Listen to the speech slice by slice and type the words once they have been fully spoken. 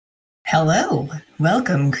Hello,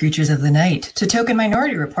 welcome, creatures of the night, to Token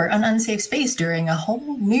Minority Report on Unsafe Space during a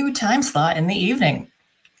whole new time slot in the evening.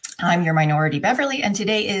 I'm your Minority Beverly, and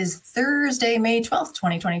today is Thursday, May 12th,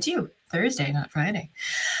 2022. Thursday, not Friday.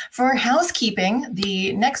 For housekeeping,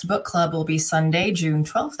 the next book club will be Sunday, June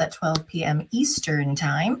 12th at 12 p.m. Eastern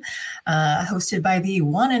Time, hosted by the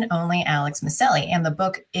one and only Alex Maselli. And the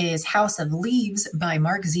book is House of Leaves by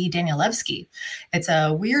Mark Z. Danielewski. It's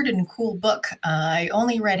a weird and cool book. I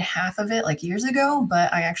only read half of it like years ago,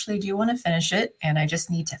 but I actually do want to finish it, and I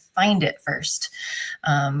just need to find it first.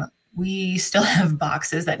 We still have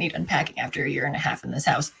boxes that need unpacking after a year and a half in this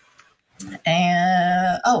house.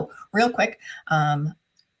 And real quick,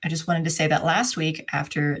 I just wanted to say that last week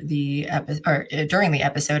after the during the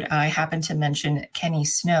episode, I happened to mention Kenny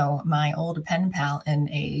Snow, my old pen pal in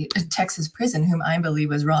a Texas prison, whom I believe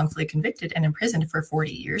was wrongfully convicted and imprisoned for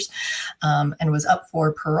 40 years, and was up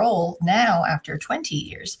for parole now after 20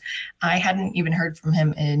 years. I hadn't even heard from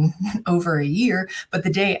him in over a year, but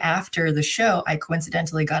the day after the show, I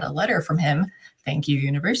coincidentally got a letter from him. Thank you,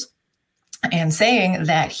 universe. And saying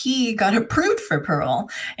that he got approved for parole,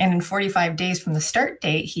 and in 45 days from the start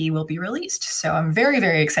date, he will be released. So I'm very,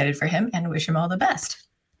 very excited for him and wish him all the best.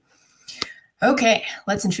 Okay,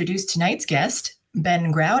 let's introduce tonight's guest,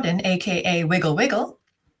 Ben Growdon, a.k.a. Wiggle Wiggle.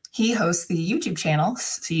 He hosts the YouTube channel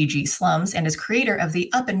CG Slums and is creator of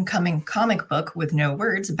the up-and-coming comic book with no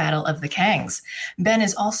words, Battle of the Kangs. Ben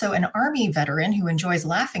is also an Army veteran who enjoys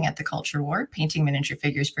laughing at the culture war, painting miniature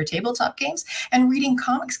figures for tabletop games, and reading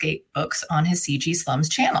Comicsgate books on his CG Slums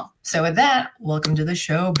channel. So with that, welcome to the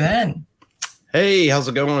show, Ben. Hey, how's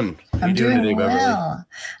it going? I'm doing today, well.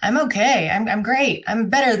 I'm okay. I'm great. I'm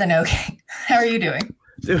better than okay. How are you doing?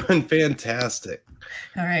 Doing fantastic.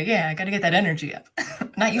 All right, yeah, I got to get that energy up.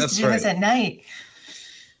 I'm not used to doing this at night.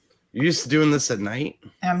 You're used to doing this at night?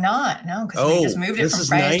 I'm not, no, because we just moved it from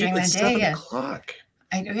Fridays during the day. Yeah. O'clock.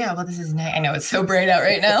 Well, this is night. I know it's so bright out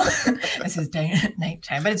right now. This is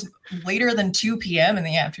nighttime, but it's later than 2 p.m. in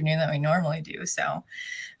the afternoon that we normally do. So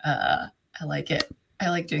I like it. I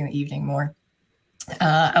like doing the evening more.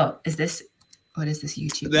 What is this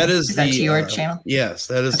YouTube? Is that your channel? Yes,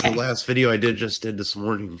 that is the last video I just did this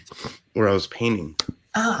morning where I was painting.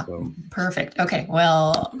 Perfect. Okay,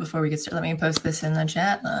 well, before we get started, let me post this in the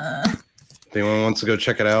chat. If anyone wants to go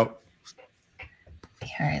check it out.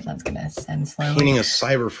 All right, that's going to send slowly. Painting a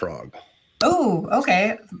cyber frog. Oh,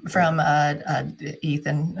 okay. From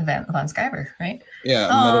Ethan von Skyber, right?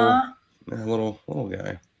 Yeah, little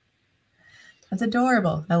guy. That's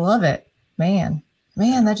adorable. I love it. Man,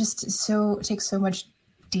 that just takes so much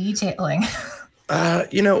detailing. I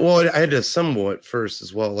had to assemble it first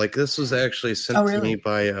as well. Like, this was actually sent to me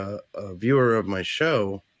by a viewer of my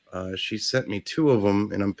show. She sent me 2 of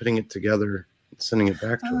them, and I'm putting it together and sending it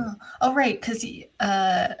back to her. Oh, right, because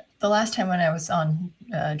the last time when I was on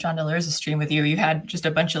John Deleuze's stream with you, you had just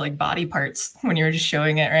a bunch of like body parts when you were just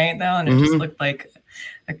showing it, right? Though, and it just looked like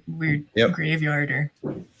a weird graveyard or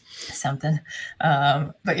something.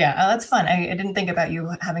 But yeah, that's fun. I didn't think about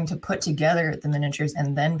you having to put together the miniatures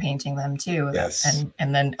and then painting them too. Yes.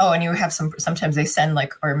 And then and you have sometimes they send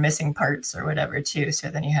or missing parts or whatever too.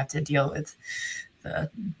 So then you have to deal with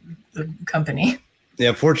the company.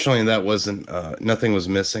 Yeah, fortunately that wasn't nothing was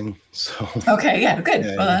missing. So okay, yeah, good.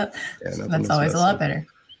 That's always a lot better.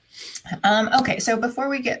 Okay, so before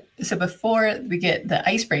we get the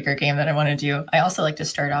icebreaker game that I want to do, I also like to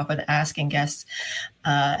start off with asking guests,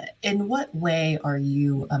 in what way are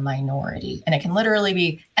you a minority? And it can literally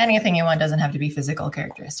be anything you want, doesn't have to be physical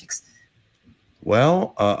characteristics.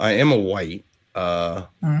 Well, I am a white,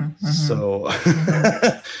 so,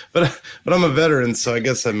 but I'm a veteran, so I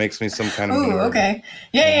guess that makes me some kind of minority. Okay.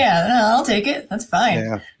 Yeah, no, I'll take it. That's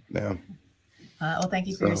fine. Yeah. Well, thank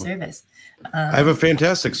you for your service. I have a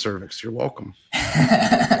fantastic cervix. You're welcome.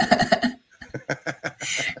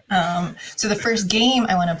 So the first game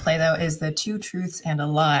I want to play, though, is the 2 truths and a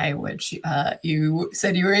lie, which you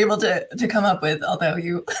said you were able to come up with, although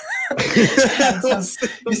you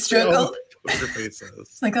you struggled.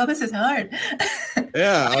 It's like, oh, this is hard.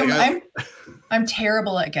 Yeah, I'm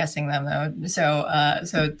terrible at guessing them, though. So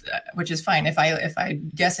which is fine. If I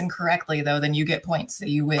guess incorrectly, though, then you get points, so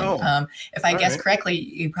you win. If I guess correctly,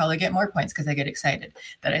 you probably get more points because I get excited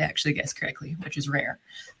that I actually guess correctly, which is rare.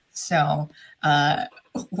 So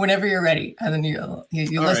whenever you're ready, and then you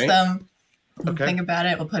list them. Think about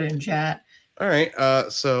it. We'll put it in chat. All right.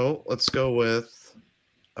 So let's go with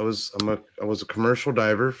I was a commercial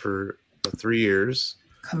diver for 3 years.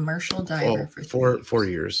 Commercial diver for 4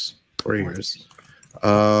 years. 4 years.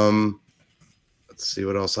 Let's see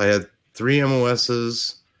what else. I had 3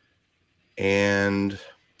 MOSs and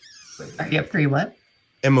you have 3 what?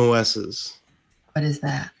 MOSs. What is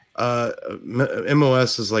that?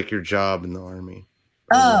 MOS is like your job in the Army.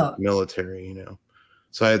 Oh. Military, you know.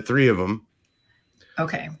 So I had 3 of them.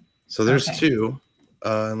 Okay. So there's 2.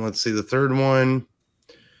 And let's see, the third one,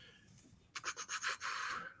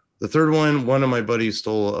 one of my buddies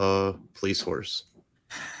stole a police horse.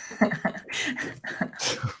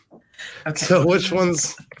 Okay. So which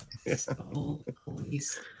one's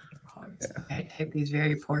police horse? Okay, I typed these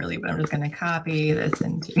very poorly, but I'm just going to copy this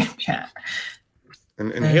into chat.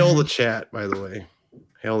 And hail the chat, by the way.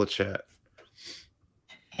 Hail the chat.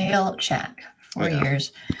 Hail chat. 4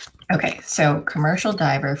 years. Okay, so commercial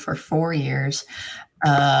diver for 4 years.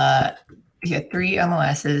 You had 3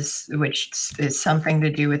 MOSs, which is something to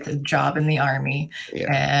do with the job in the Army. Yeah.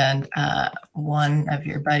 And one of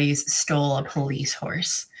your buddies stole a police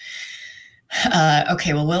horse.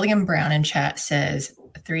 Okay, well, William Brown in chat says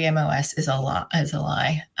 3 MOS is a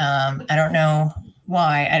lie. I don't know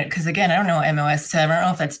why, because again, I don't know what MOS is. I don't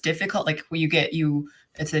know if that's difficult. Like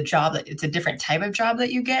it's a job it's a different type of job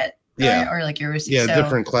that you get. Yeah. Right? Or like you're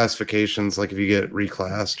different classifications. Like if you get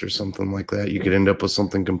reclassed or something like that, you could end up with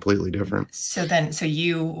something completely different. So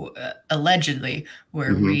you allegedly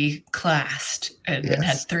were reclassed and then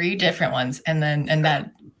had 3 different ones, and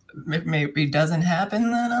that maybe doesn't happen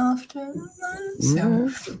that often. So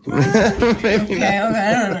okay, I don't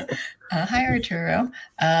know. Hi Arturo.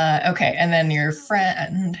 Okay, and then your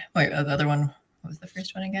friend. Wait, the other one. What was the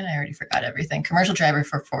first one again? I already forgot everything. Commercial driver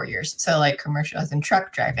for 4 years. So like commercial as in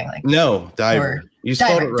truck driving, like no diver. You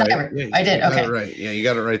spelled it right. Diver. Yeah, I did. Okay. Right. Yeah, you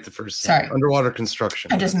got it right the first time. Sorry. Underwater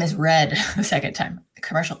construction. I just misread the second time.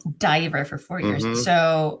 Commercial diver for 4 years.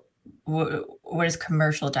 So what does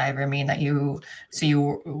commercial diver mean? That you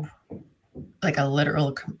like a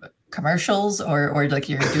literal commercials or like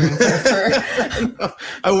you're doing for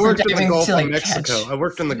I worked in the Gulf of Mexico. I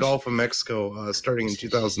worked in the Gulf of Mexico starting in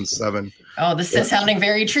 2007. Oh, this is sounding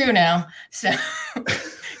very true now. So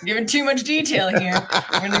giving too much detail here.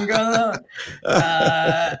 We're gonna go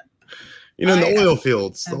in the oil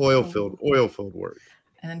fields, oil field work.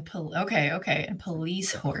 And then and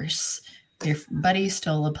police horse. Your buddy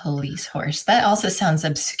stole a police horse. That also sounds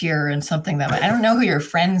obscure and something that I don't know who your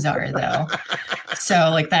friends are though. So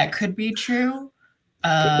like that could be true.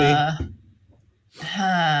 I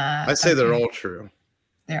say they're all true.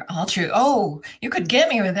 They're all true. Oh, you could get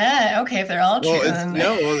me with that. Okay, if they're all true.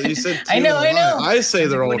 You said two. I know. I say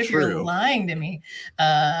they're all true. What if you're lying to me?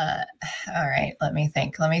 All right, let me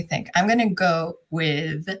think. I'm gonna go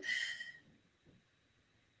with.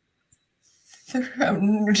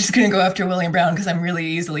 I'm just going to go after William Brown because I'm really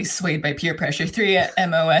easily swayed by peer pressure. 3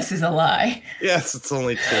 MOS is a lie. Yes, it's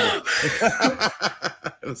only 2.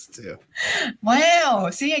 It was 2. Wow.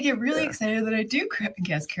 See, I get really excited that I do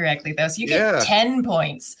guess correctly, though. So you get 10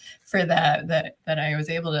 points for that I was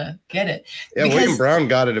able to get it. Yeah, William Brown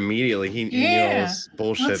got it immediately. He knew I was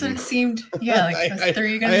bullshit. That's what it seemed. Yeah, like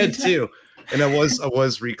 3 I had 2. And I was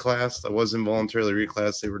reclassed. I was involuntarily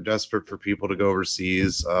reclassed. They were desperate for people to go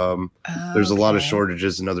overseas. There's a lot of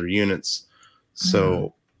shortages in other units.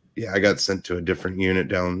 So, I got sent to a different unit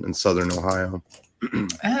down in Southern Ohio.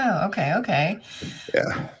 Oh, okay.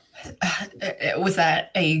 Yeah. Was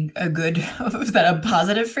that a good? Was that a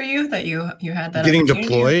positive for you that you had that getting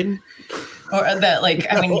deployed, or that I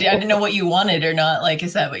didn't know what you wanted or not. Like,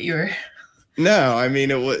 is that what you were? No, I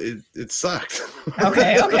mean it sucked.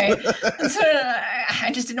 Okay. So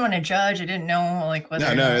I just didn't want to judge. I didn't know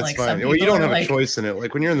whether. No, it's fine. Well, you don't have a choice in it.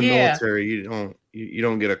 Like when you're in the military, you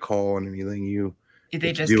don't get a call on anything.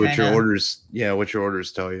 They just do what your orders. Yeah, what your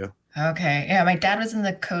orders tell you. Okay. Yeah, my dad was in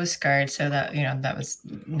the Coast Guard, so that that was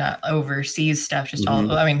not overseas stuff. Just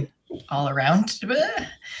all around.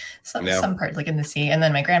 Some parts like in the sea, and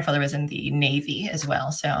then my grandfather was in the Navy as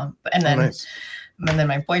well. So nice. And then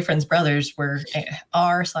my boyfriend's brothers were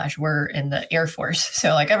in the Air Force.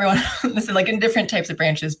 So everyone, this is in different types of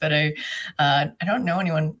branches, but I don't know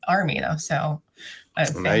anyone Army though. So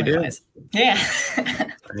I do. Yeah.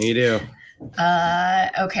 You do.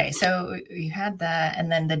 Okay. So you had that,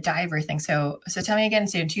 and then the diver thing. So tell me again.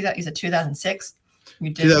 So you said 2006.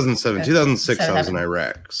 2007, 2006. I was in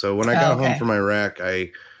Iraq. So when I got home from Iraq,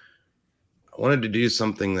 I wanted to do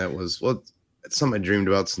something that was it's something I dreamed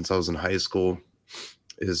about since I was in high school.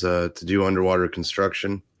 Is to do underwater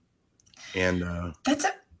construction, and that's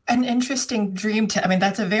an interesting dream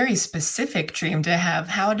that's a very specific dream to have.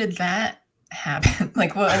 How did that happen?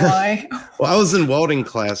 Why? Well, I was in welding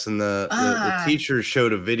class, and the teacher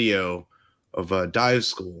showed a video of a dive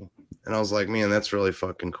school, and I was like, man, that's really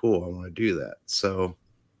fucking cool. I want to do that. So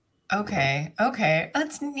okay,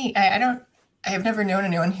 that's neat. I don't I've never known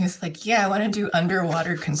anyone who's like, yeah, I want to do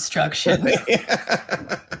underwater construction.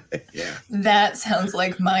 Yeah. That sounds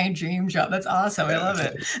like my dream job. That's awesome. I love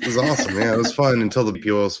it. It was awesome. Yeah, it was fun until the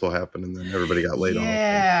BP oil spill happened, and then everybody got laid off.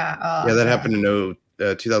 Yeah. That happened in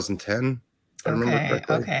 2010. If I remember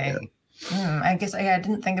correctly. Okay. Yeah. I guess I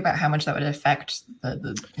didn't think about how much that would affect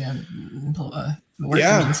the workers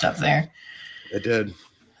and stuff there. It did.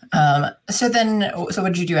 So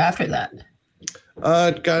what did you do after that? I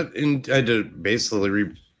had to basically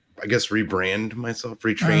rebrand myself,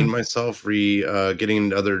 retrain myself, getting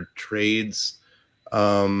into other trades.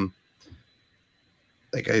 Like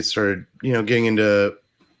I started, getting into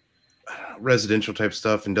residential type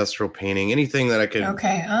stuff, industrial painting, anything that I could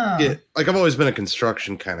get. Like I've always been a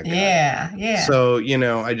construction kind of guy. Yeah. So,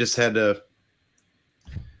 I just had to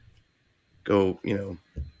go,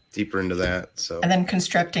 deeper into that. So and then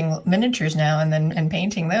constructing miniatures now and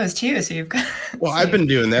painting those too. So you've got I've been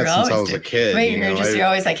doing that since I was a kid. Wait, you're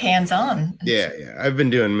always like hands-on. Yeah. I've been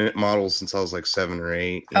doing models since I was like 7 or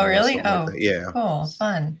 8. Oh, really? Like yeah. Cool.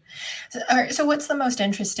 Fun. So what's the most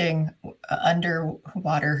interesting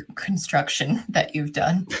underwater construction that you've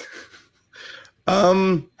done?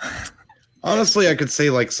 Honestly, I could say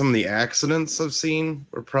like some of the accidents I've seen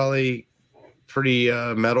were probably pretty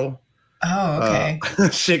metal. Oh, okay.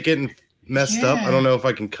 Shit getting messed up. I don't know if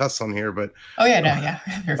I can cuss on here, but yeah,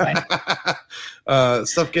 you're fine.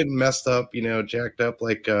 Stuff getting messed up, jacked up,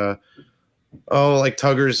 like like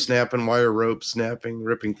tuggers snapping, wire ropes snapping,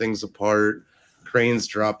 ripping things apart, cranes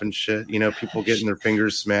dropping shit, people getting their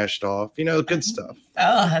fingers smashed off, good stuff.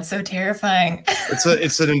 Oh, that's so terrifying.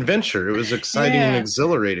 It's an adventure. It was exciting and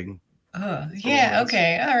exhilarating. Oh, yeah.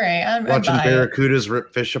 Okay. All right. I'm watching barracudas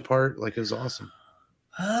rip fish apart. Like, it was awesome.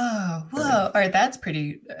 Oh, whoa. All right. That's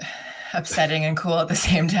pretty upsetting and cool at the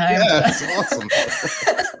same time. Yeah, it's awesome.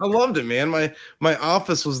 I loved it, man. My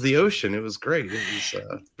office was the ocean. It was great. It was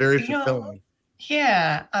very fulfilling.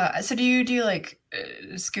 So do you do like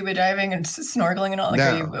scuba diving and snorkeling and all? Like,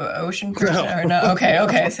 are you ocean person or no?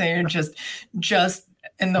 Okay. So you're just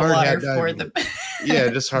in the hard water for the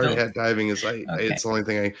just hard hat diving is it's the only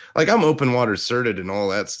thing I'm open water certed and all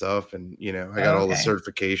that stuff, and I got all the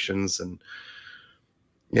certifications, and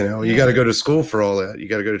you got to go to school for all that. You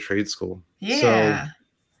got to go to trade school. So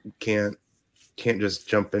you can't just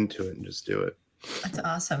jump into it and just do it. That's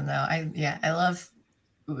awesome though. I love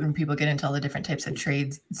when people get into all the different types of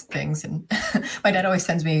trades things, and my dad always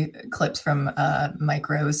sends me clips from Mike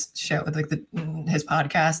Rowe's show with like his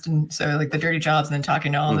podcast, and so like the dirty jobs, and then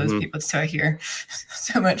talking to all those people. So I hear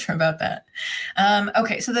so much about that.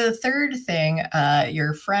 Okay, so the third thing,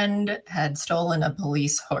 your friend had stolen a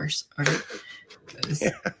police horse.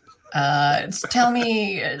 Tell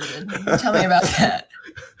me about that.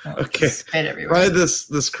 Okay, spit everywhere. I had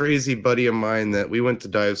this crazy buddy of mine that we went to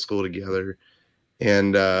dive school together.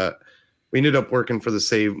 And we ended up working for the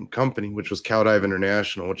same company, which was Cow Dive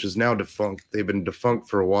International, which is now defunct. They've been defunct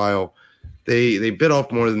for a while. They bit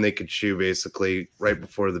off more than they could chew, basically, right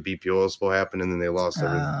before the BP oil spill happened, and then they lost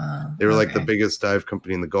everything. They were like the biggest dive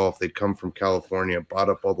company in the Gulf. They'd come from California, bought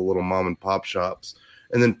up all the little mom and pop shops,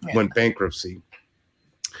 and then went bankruptcy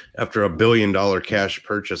after $1 billion cash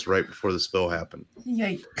purchase right before the spill happened.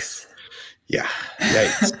 Yikes. Yeah,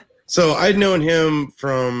 yikes. So I'd known him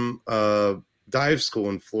from dive school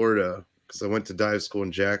in Florida, because I went to dive school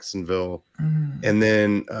in Jacksonville, and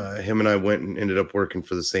then him and I went and ended up working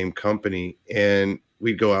for the same company, and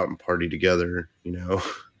we'd go out and party together, and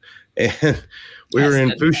we were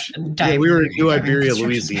in New Iberia,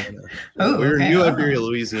 Louisiana. We were in New Iberia,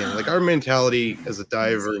 Louisiana. Like, our mentality as a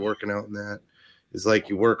diver working out in that is like,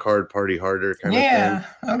 you work hard, party harder kind of thing.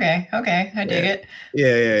 Okay. I dig it.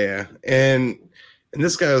 Yeah. And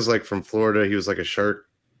this guy was like from Florida. He was like a shark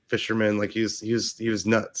fisherman. Like, he was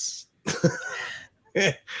nuts.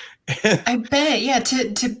 I bet. Yeah,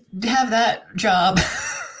 to have that job.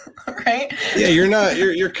 Right? Yeah,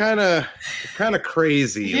 you're kind of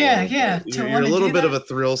crazy. Yeah. You're a little bit of a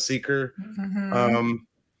thrill seeker.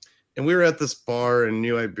 And we were at this bar in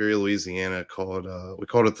New Iberia, Louisiana, we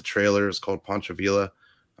called it the Trailer. It's called Pancho Villa.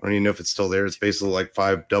 I don't even know if it's still there. It's basically like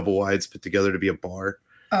 5 double wides put together to be a bar.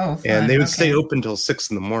 Oh, fun. And they would stay open till 6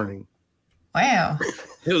 in the morning. Wow.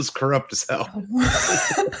 It was corrupt as hell.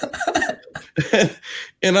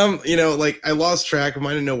 And I'm, I lost track of him.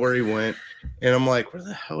 I didn't know where he went. And I'm like, where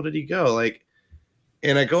the hell did he go? Like,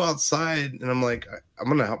 and I go outside and I'm like, I'm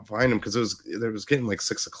going to help find him, because it was getting like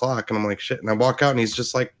 6 o'clock. And I'm like, shit. And I walk out and he's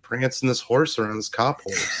just like prancing this horse around, this cop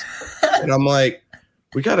horse. And I'm like,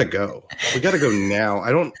 we got to go. We got to go now.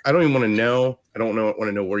 I don't even want to know. I don't want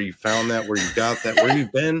to know where you found that, where you got that, where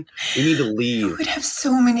you've been. We need to leave. You would have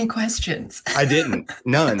so many questions. I didn't.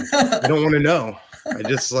 None. I don't want to know. I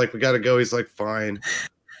just like, we got to go. He's like, fine.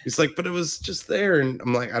 He's like, but it was just there. And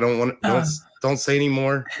I'm like, I don't want to, don't say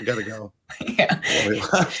anymore. We got to go. Yeah. We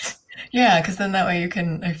left. Yeah, because then that way you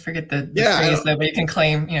can, I forget the phrase though, but you can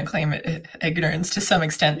claim ignorance to some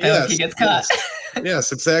extent though if he gets caught.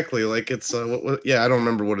 Yes, exactly. Like it's, I don't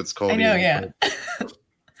remember what it's called. I know,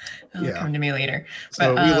 It'll come to me later.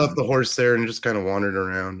 So we left the horse there and just kind of wandered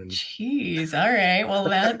around. And jeez, all right. Well,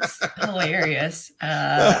 that's hilarious.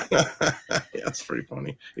 It's pretty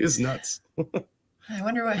funny. He was nuts. I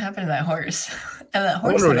wonder what happened to that horse. And that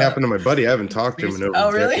horse. I wonder what happened to my buddy. I haven't talked to him in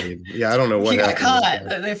over a decade. Yeah, I don't know what happened. He got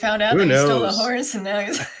caught. They found out that he stole a horse, and now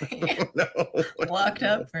he's locked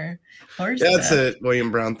up for horse. That's it, William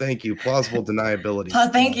Brown. Thank you. Plausible deniability.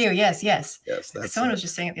 Thank you. Yes. That's someone was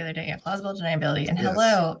just saying it the other day. Yeah, plausible deniability. And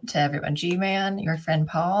hello to everyone. G-Man, your friend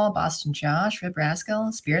Paul, Boston Josh, Rib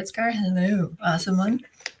Rascal, Spirit Scar. Hello, awesome one.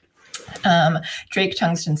 Drake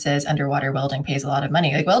Tungsten says underwater welding pays a lot of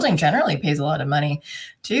money. Like welding generally pays a lot of money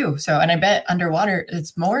too. So, and I bet underwater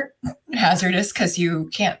it's more hazardous because you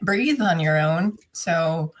can't breathe on your own.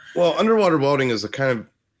 So, well, underwater welding is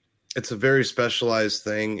it's a very specialized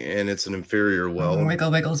thing, and it's an inferior weld.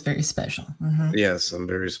 Wiggle is very special. Mm-hmm. Yes, I'm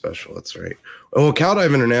very special. That's right. Oh,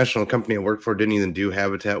 Caldive International, company I work for, didn't even do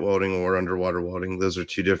habitat welding or underwater welding. Those are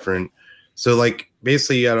two different. So like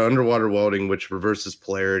basically you got underwater welding, which reverses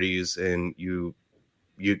polarities, and you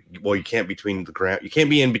can't between the ground. You can't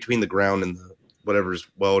be in between the ground and the whatever's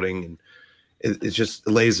welding, and it just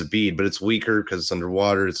lays a bead, but it's weaker because it's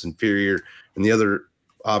underwater. It's inferior. And the other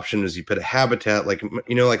option is you put a habitat, like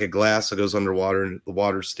like a glass that goes underwater and the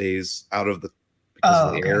water stays out of the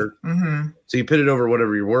of the air. Mm-hmm. So you put it over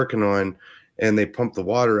whatever you're working on, and they pump the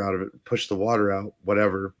water out of it, push the water out,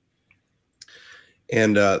 whatever.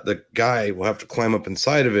 And the guy will have to climb up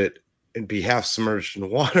inside of it and be half submerged in the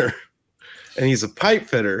water. And he's a pipe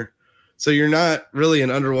fitter. So you're not really an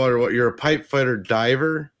underwater, you're a pipe fitter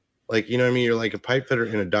diver. Like, you know what I mean? You're like a pipe fitter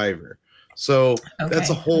and a diver. So that's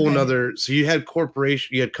a whole nother. So you had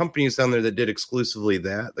companies down there that did exclusively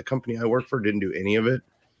that. The company I work for didn't do any of it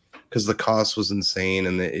because the cost was insane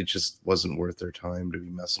and it just wasn't worth their time to be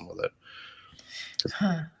messing with it.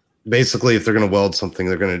 Huh. Basically, if they're going to weld something,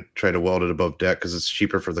 they're going to try to weld it above deck because it's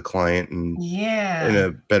cheaper for the client and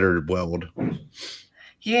a better weld.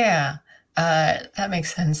 Yeah, that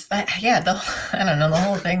makes sense. I don't know the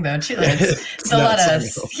whole thing though. It's a lot of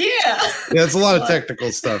it's a lot of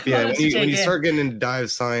technical stuff. Yeah, when you start getting into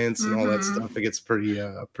dive science and all that stuff, it gets pretty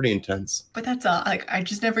intense. But that's all. Like I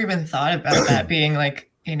just never even thought about that being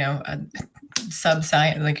like a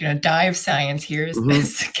sub-science, like dive science here is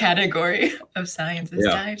this category of science is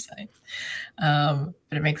dive science.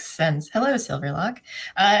 But it makes sense. Hello, Silverlock.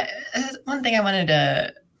 One thing I wanted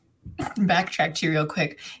to backtrack to real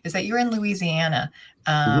quick is that you're in Louisiana.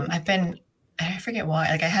 I forget why,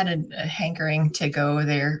 like I had a hankering to go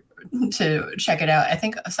there to check it out. I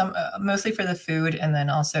think mostly for the food, and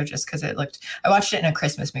then also just because I watched it in a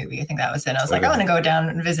Christmas movie. I think that was it. I was like, I want to go down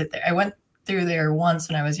and visit there. I went through there once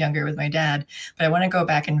when I was younger with my dad, but I want to go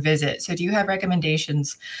back and visit. So do you have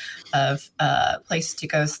recommendations of place to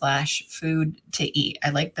go / food to eat? I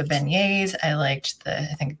liked the beignets. I liked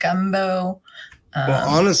I think gumbo. Well,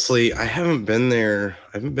 honestly, I haven't been there.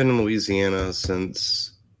 I haven't been in Louisiana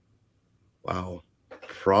since,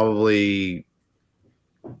 probably,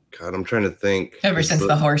 God, I'm trying to think. Ever since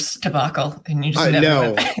the horse debacle, and you just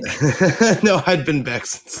never went back. No, I'd been back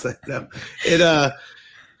since then. No.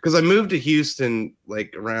 Because I moved to Houston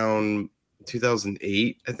like around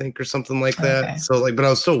 2008, I think, or something like that. Okay. So but I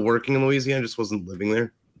was still working in Louisiana, I just wasn't living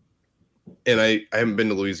there. And I haven't been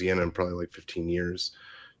to Louisiana in probably like 15 years,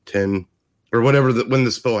 10 or whatever. When the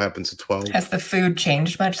spill happened, so 12. Has the food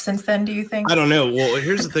changed much since then, do you think? I don't know. Well,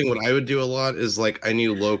 here's the thing. What I would do a lot is I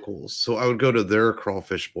knew locals. So I would go to their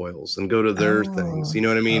crawfish boils and go to their things. You know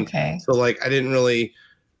what I mean? Okay. So I didn't really...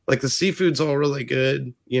 the seafood's all really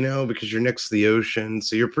good, because you're next to the ocean.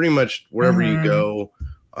 So you're pretty much wherever you go,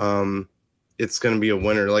 it's going to be a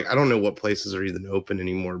winner. I don't know what places are even open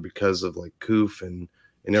anymore because of COOF and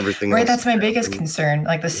everything. Right. That's my biggest concern.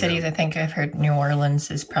 The cities, I think I've heard New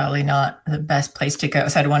Orleans is probably not the best place to go.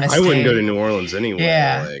 So I'd want to stay. I wouldn't go to New Orleans anyway.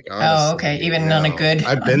 Yeah. Honestly, okay. Even on a good.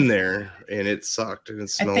 I've been there and it sucked and it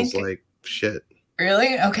smells like shit.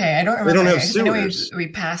 Really? Okay. I don't remember. They don't have sewers. We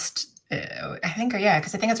passed. I think,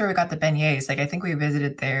 because I think that's where we got the beignets. I think we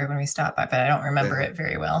visited there when we stopped by, but I don't remember it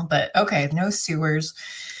very well. But okay, no sewers.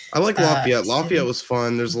 I like Lafayette. Lafayette was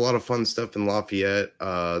fun. There's a lot of fun stuff in Lafayette.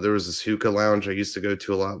 There was this hookah lounge I used to go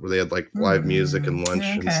to a lot where they had live music and lunch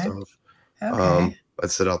and stuff. Okay.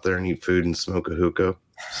 I'd sit out there and eat food and smoke a hookah.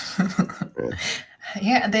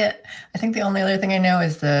 Yeah, I think the only other thing I know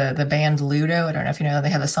is the band Ludo. I don't know if you know, they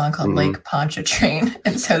have a song called Lake Pontchartrain.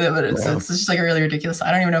 And so it's just like a really ridiculous, I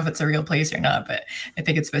don't even know if it's a real place or not, but I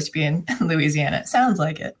think it's supposed to be in Louisiana. It sounds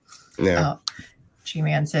like it. Yeah.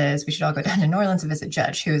 G-Man says we should all go down to New Orleans to visit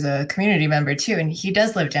Judge, who's a community member too. And he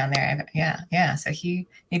does live down there. Yeah. So he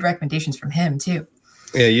need recommendations from him too.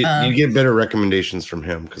 Yeah, you get better recommendations from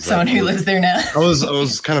him because someone who lives there now. I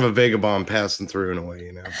was kind of a vagabond passing through in a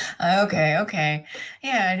way, Okay.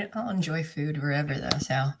 Yeah, I'll enjoy food wherever though,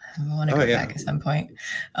 so I want to go back at some point.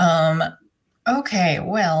 Okay,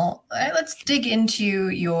 well, let's dig into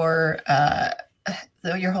your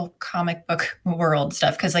whole comic book world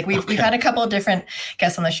stuff, because like we've had a couple of different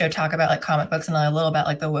guests on the show talk about like comic books and a little about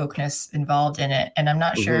like the wokeness involved in it, and I'm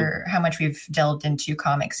not sure how much we've delved into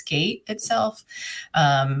Comicsgate itself.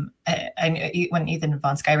 I know when Ethan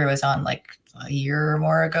Von Sciver was on like a year or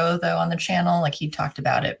more ago though on the channel, like he talked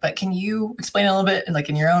about it, but can you explain a little bit like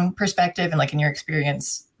in your own perspective and like in your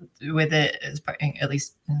experience with it, as at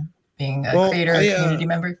least being a creator, a community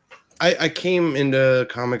member? I came into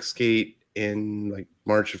Comicsgate in like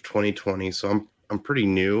March of 2020, so I'm pretty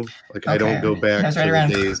new. Like I don't go back. That was right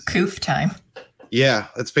around Coof time. Yeah,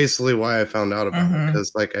 that's basically why I found out about it,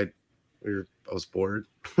 because like I was bored.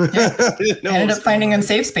 Yeah. I ended up finding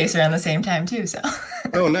Unsafe Space around the same time too. So.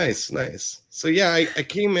 Oh, nice. So yeah, I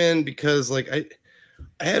came in because like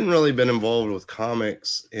I hadn't really been involved with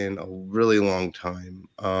comics in a really long time.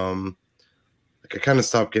 Like I kind of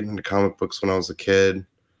stopped getting into comic books when I was a kid,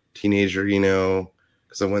 teenager,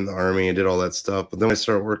 because I went in the Army and did all that stuff. But then I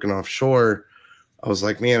started working offshore. I was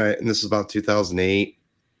like, man, and this is about 2008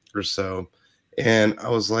 or so. And I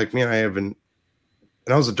was like, man, and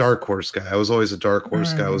I was a Dark Horse guy. I was always a Dark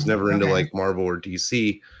Horse guy. I was never into like Marvel or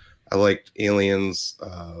DC. I liked Aliens,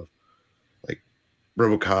 like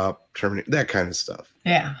RoboCop, Terminator, that kind of stuff.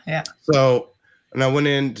 Yeah. So, and I went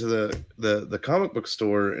into the comic book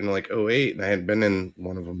store in like 2008, and I hadn't been in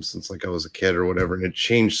one of them since like I was a kid or whatever. And it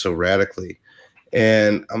changed so radically.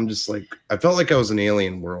 And I'm just like, I felt like I was in an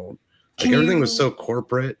alien world. Like everything was so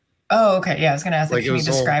corporate. Oh, okay. Yeah, I was going to ask, like, can you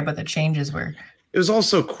describe what the changes were? It was all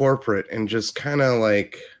so corporate and just kind of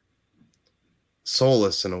like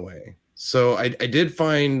soulless in a way. So I did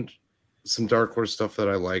find some Dark Horse stuff that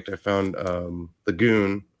I liked. I found The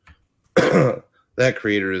Goon. That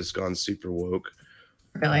creator has gone super woke.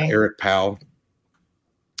 Really? Eric Powell.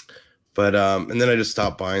 But and then I just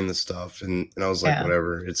stopped buying the stuff, and I was like,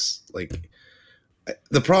 whatever. It's like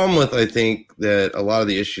the problem with, I think, that a lot of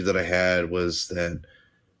the issue that I had was that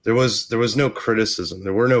there was no criticism.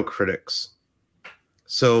 There were no critics.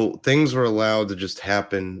 So things were allowed to just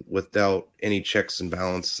happen without any checks and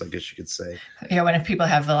balances, I guess you could say. Yeah, when if people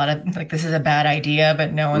have a lot of like, this is a bad idea,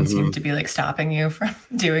 but no one seemed to be like stopping you from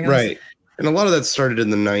doing this. Right. And a lot of that started in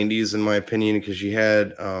the 90s, in my opinion, because you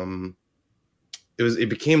had it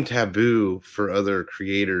became taboo for other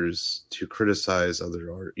creators to criticize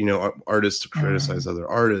other artists to criticize other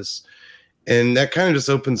artists. And that kind of just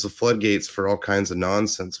opens the floodgates for all kinds of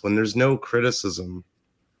nonsense. When there's no criticism,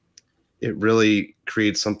 it really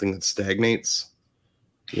creates something that stagnates,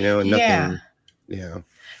 and nothing. Yeah.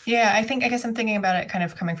 I guess I'm thinking about it kind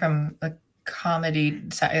of coming from the comedy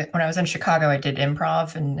side. When I was in Chicago, I did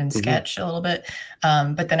improv and sketch a little bit.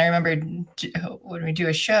 But then I remembered when we do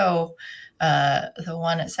a show, the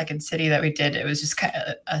one at Second City that we did, it was just kind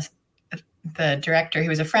of the director, he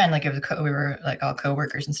was a friend, like we were like all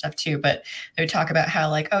co-workers and stuff too, but they would talk about how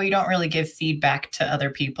like, oh, you don't really give feedback to other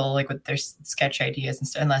people like with their sketch ideas and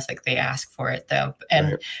stuff unless like they ask for it though.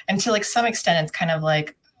 And to like some extent it's kind of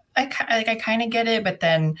like I kind of get it, but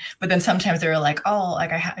then sometimes they were like, oh, like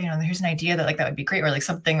here's an idea that like that would be great, or like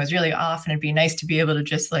something was really off and it'd be nice to be able to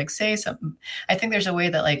just like say something. I think there's a way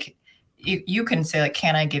that like you can say like,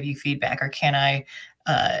 can I give you feedback, or can I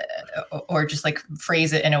or just like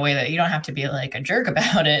phrase it in a way that you don't have to be like a jerk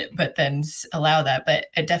about it, but then allow that. But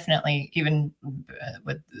it definitely, even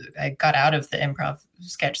I got out of the improv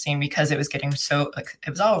sketch scene because it was getting so like, it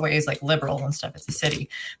was always like liberal and stuff. It's a city,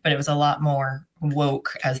 but it was a lot more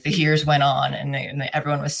woke as the years went on, and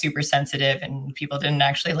everyone was super sensitive, and people didn't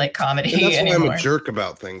actually like comedy and that's anymore. Why I'm a jerk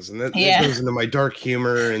about things, and that goes into my dark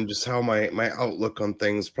humor and just how my outlook on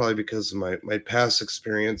things, probably because of my past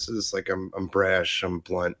experiences. Like I'm brash, I'm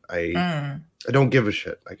blunt, I don't give a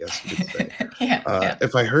shit, I guess you could say.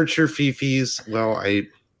 If I hurt your fifis, well, you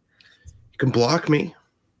can block me.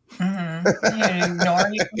 You can ignore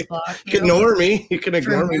me. You can block you. You can ignore me. You can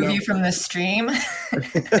ignore me. Remove you from the stream.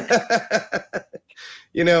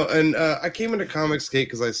 And I came into Comicsgate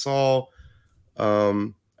because I saw,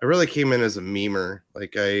 I really came in as a memer.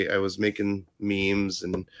 Like I was making memes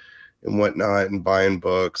and whatnot and buying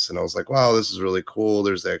books. And I was like, wow, this is really cool.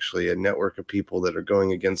 There's actually a network of people that are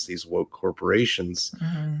going against these woke corporations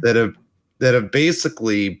that have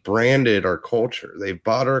basically branded our culture. They've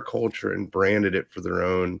bought our culture and branded it for their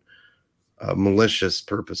own malicious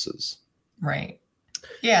purposes. Right.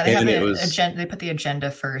 Yeah, they have an agenda. They put the agenda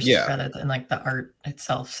first rather than like the art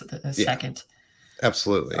itself second.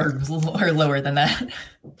 Absolutely. Or lower than that.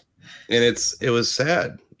 And it was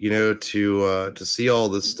sad, to see all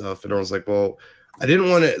this stuff. And I was like, well, I didn't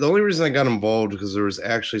want to. The only reason I got involved because there was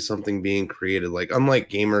actually something being created. Like, unlike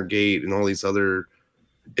Gamergate and all these other,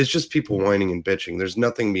 it's just people whining and bitching. There's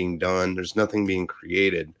nothing being done. There's nothing being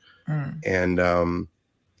created.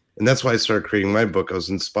 And that's why I started creating my book. I was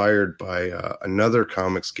inspired by another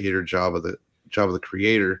comic skater, Job of the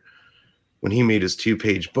Creator. When he made his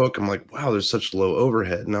 2-page book, I'm like, wow, there's such low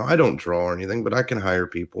overhead. Now, I don't draw or anything, but I can hire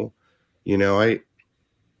people. I'm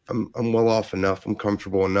well off enough. I'm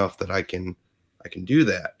comfortable enough that I can do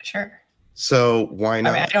that. Sure. So why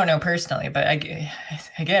not? I don't know personally, but I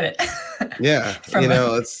get it. Yeah.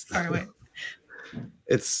 It's far away.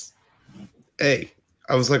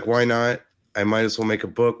 I was like, why not? I might as well make a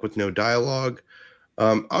book with no dialogue.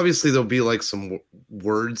 Obviously there'll be like some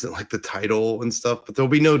words and like the title and stuff, but there'll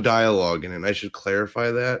be no dialogue in it. I should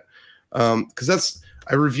clarify that. Cause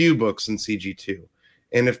I review books in CG2.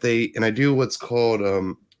 And I do what's called,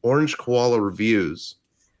 Orange Koala reviews.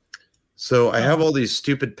 So I have all these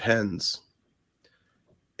stupid pens.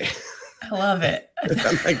 I love it.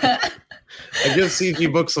 I give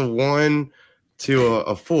CG books a 1 to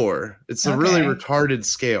a 4. It's a really retarded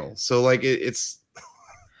scale. So like it's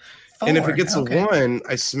 4, and if it gets a 1,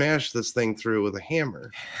 I smash this thing through with a hammer.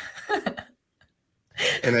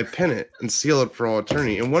 And I pin it and seal it for all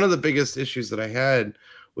eternity. And one of the biggest issues that I had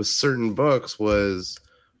with certain books was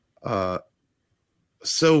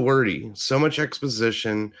so wordy, so much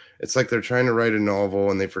exposition. It's like they're trying to write a novel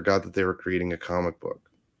and they forgot that they were creating a comic book.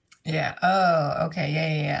 Yeah. Oh, okay.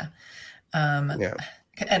 Yeah. Yeah.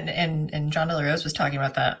 And John De La Rose was talking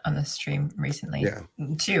about that on the stream recently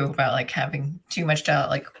too, about like having too much dialogue,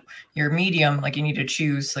 like your medium, like you need to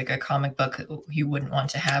choose like a comic book. You wouldn't want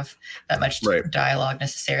to have that much dialogue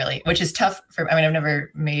necessarily, which is tough I've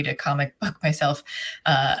never made a comic book myself.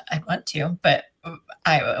 I want to, but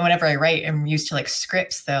whenever I write, I'm used to like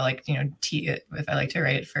scripts though, like, if I like to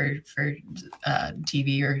write for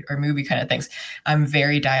TV or movie kind of things, I'm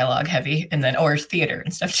very dialogue heavy or theater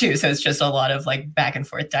and stuff too. So it's just a lot of like back and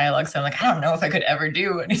forth dialogue. So I'm like, I don't know if I could ever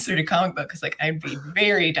do any sort of comic book because like I'd be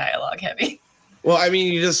very dialogue heavy. Well, I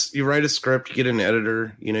mean, you write a script, you get an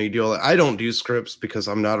editor, you do all that. I don't do scripts because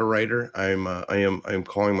I'm not a writer. I am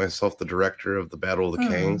calling myself the director of the Battle of the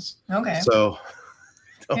Kings. Okay. So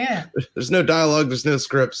there's no dialogue, there's no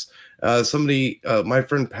scripts. My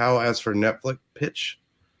friend Powell asked for a Netflix pitch.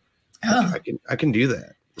 Oh. I can do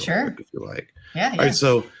that. Sure. If you like. Yeah. All right.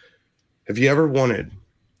 So have you ever wanted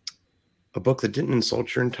a book that didn't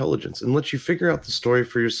insult your intelligence and let you figure out the story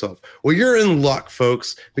for yourself? Well, you're in luck,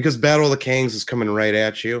 folks, because Battle of the Kings is coming right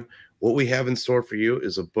at you. What we have in store for you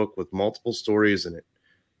is a book with multiple stories in it,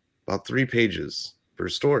 about 3 pages per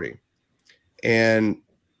story. And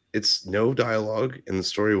it's no dialogue in the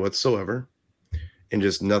story whatsoever and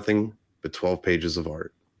just nothing but 12 pages of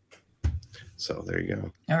art. So there you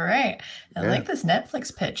go. All right. I like this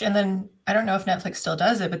Netflix pitch. And then I don't know if Netflix still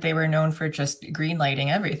does it, but they were known for just green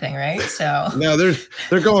lighting everything, right? So no,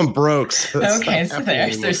 they're going broke. So okay, so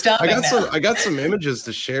they're stopping. I got some images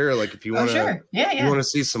to share. Like if you want to, you want to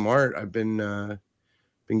see some art, I've been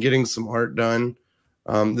getting some art done.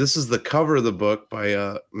 This is the cover of the book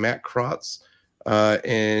by Matt Krotz,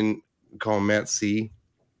 and call him Matt C.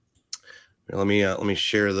 Let me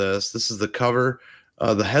share this. This is the cover.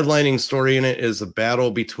 The headlining story in it is a battle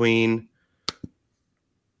between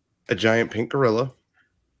a giant pink gorilla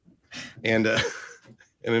and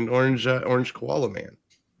an orange koala man.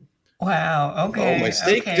 At okay. Oh, my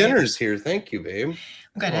steak dinner's here. Thank you, babe.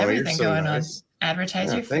 I've got everything so going nice. On.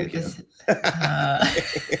 Advertise your food. You. Look at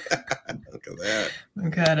that. We've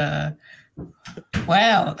got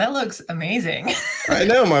wow, that looks amazing. I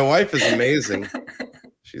know, my wife is amazing.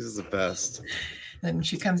 She's the best. Then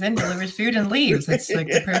she comes in, delivers food, and leaves. It's like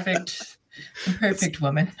the perfect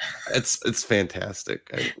woman. It's fantastic.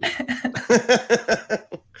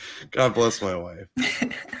 God bless my wife.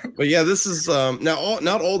 But yeah, this is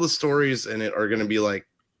not all the stories in it are going to be like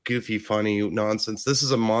goofy, funny nonsense. This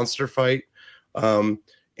is a monster fight. And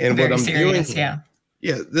very what I'm serious, doing,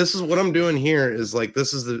 this is what I'm doing here is like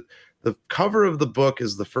this is the cover of the book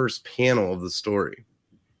is the first panel of the story.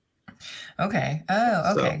 Okay.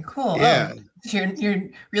 Oh, okay. So, Cool. yeah. Oh, so you're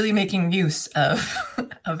really making use of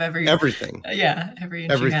Everything. every inch you have.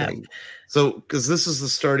 Everything. So, because this is the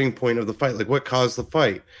starting point of the fight, like what caused the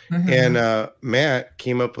fight. Mm-hmm. And Matt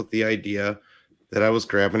came up with the idea that I was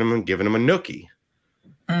grabbing him and giving him a nookie.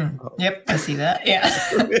 Yep, I see that. Yeah.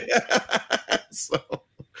 So,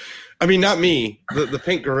 I mean, not me, the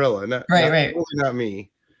pink gorilla, Right. Totally not me.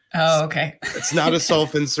 Oh, okay. It's not a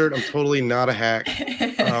self-insert. I'm totally not a hack.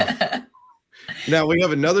 Now we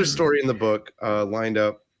have another story in the book lined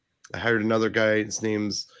up. I hired another guy. His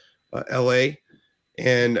name's a.k.a.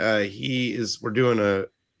 and we're doing a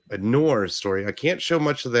noir story. I can't show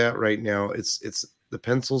much of that right now. It's the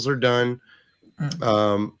pencils are done.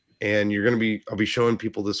 And I'll be showing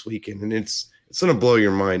people this weekend, and it's going to blow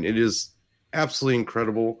your mind. It is absolutely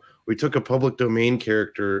incredible. We took a public domain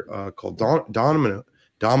character called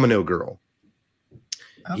Domino Girl.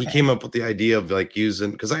 Okay. He came up with the idea of like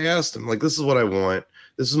using, because I asked him, like, this is what I want.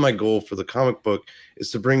 This is my goal for the comic book,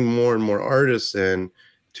 is to bring more and more artists in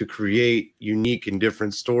to create unique and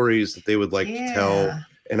different stories that they would like to tell.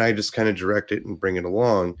 And I just kind of direct it and bring it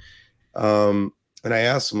along. And I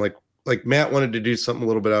asked him, like Matt wanted to do something a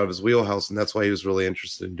little bit out of his wheelhouse, and that's why he was really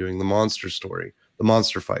interested in doing the monster story, the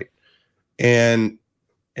monster fight. And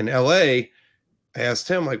in LA, I asked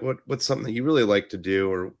him, like, what's something that you really like to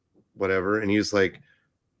do or whatever, and he was like,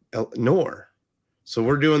 noir. So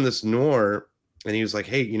we're doing this noir, and he was like,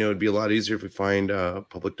 hey, it'd be a lot easier if we find a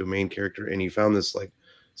public domain character. And he found this like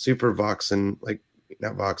super voxen, like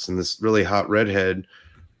not voxen, this really hot redhead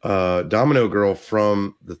Domino Girl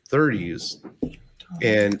from the 30s.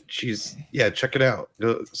 And she's, check it out.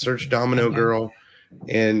 Go search Domino Girl.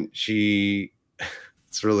 And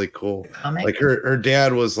it's really cool. Comic? Like her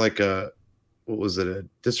dad was like a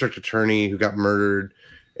district attorney who got murdered.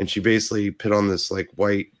 And she basically put on this like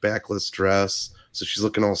white backless dress. So she's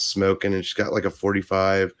looking all smoking, and she's got like a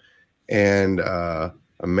 45 and a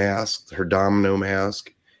mask, her domino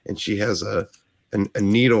mask. And she has a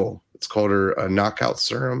needle. It's called her knockout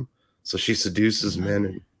serum. So she seduces men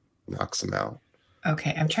and knocks them out.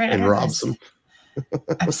 Okay, I'm trying to and robs them.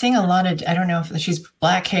 I'm seeing a lot of. I don't know if she's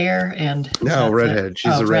black hair and redhead.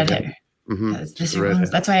 She's a redhead. Mm-hmm.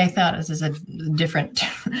 That's why I thought this is a different.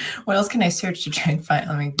 What else can I search to try and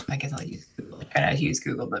find? I guess I'll use Google. Try not to use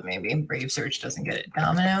Google, but maybe Brave Search doesn't get it.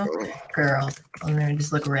 Domino Girl. I'm gonna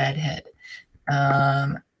just look redhead.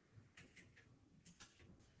 Should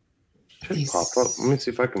pop up. Let me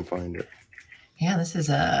see if I can find her. Yeah, this is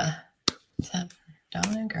a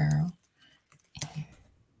Domino Girl.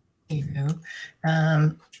 Hero.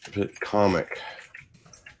 Comic.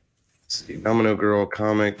 Let's see, Domino Girl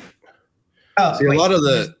comic. Oh, see, a lot of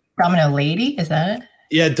the Domino Lady, is that it?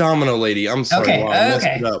 Yeah, Domino Lady. I'm sorry. Okay. Wow, I messed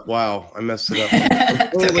it up. Wow, I messed it up.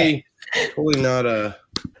 Totally not a.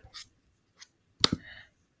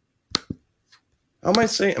 How am I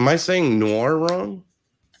saying? Am I saying noir wrong?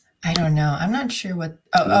 I don't know. I'm not sure what.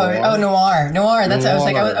 Noir. That's what I was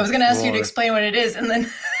like. I was going to ask you to explain what it is, and then.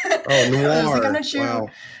 Noir. I was like, I'm not sure. Wow.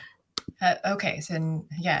 Okay, so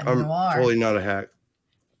yeah, I'm noir. Totally not a hack.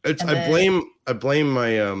 I blame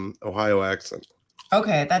my Ohio accent.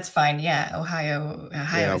 Okay, that's fine. Yeah, Ohio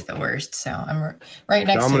is the worst. So I'm right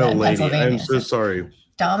next Domino to that, Lady. Pennsylvania. I'm so sorry.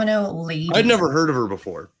 Domino Lady. I'd never heard of her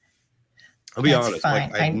before. I'll be honest.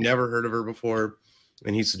 Fine. I'd never heard of her before,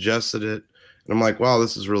 and he suggested it, and I'm like, wow,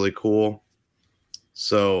 this is really cool.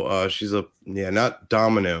 So she's not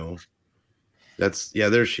Domino.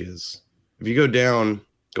 There she is. If you go down,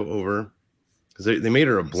 go over, because they made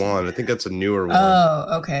her a blonde. I think that's a newer one. Oh,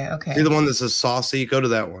 okay. See the one that says saucy? Go to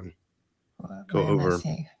that one. Go over.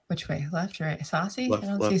 Which way? Left or right? Saucy? Left, I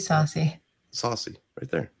don't see saucy. Saucy, right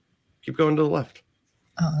there. Keep going to the left.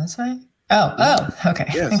 Oh, this way? Oh, okay.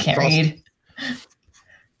 Yes, I can't read.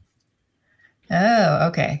 Oh,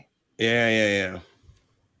 okay. Yeah.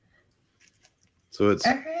 So it's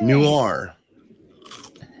noir.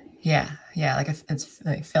 Yeah, like it's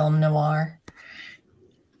like film noir.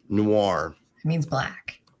 Noir. It means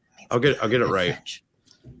black. I'll get it right. French.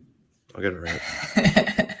 I'll get it right.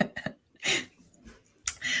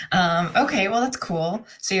 Okay, well that's cool.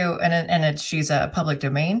 So she's a public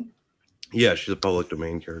domain. Yeah, she's a public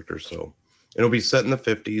domain character. So it'll be set in the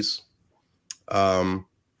 50s.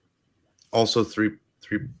 Also three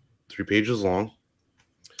pages long.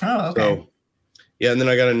 Oh, okay. So, yeah, and then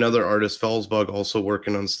I got another artist, Felsbug, also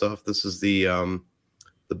working on stuff. This is the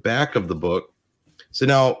back of the book. So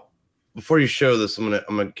now, before you show this, I'm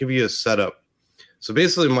gonna give you a setup. So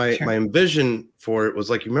basically, my envision for it was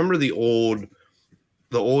like, you remember the old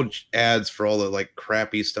ads for all the like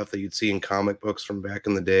crappy stuff that you'd see in comic books from back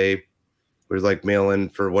in the day, where you like mail in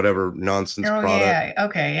for whatever nonsense product. Yeah.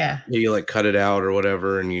 Okay. Yeah. You like cut it out or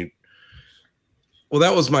whatever, and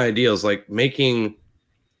that was my idea. Was like making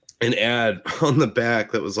an ad on the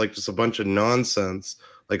back that was like just a bunch of nonsense,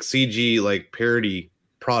 like CG, like parody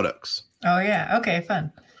products. Oh yeah. Okay.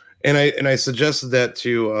 Fun. And I suggested that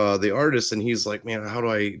to the artist, and he's like, "Man, how do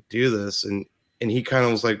I do this?" And he kind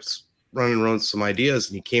of was like running around some ideas,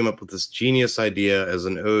 and he came up with this genius idea as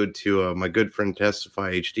an ode to my good friend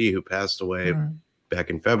Testify HD, who passed away back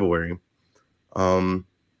in February. And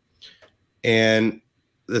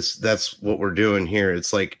that's what we're doing here.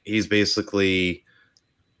 It's like he's basically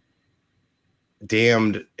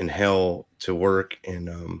damned in hell to work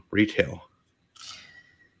in retail.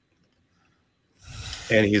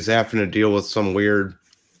 And he's having to deal with some weird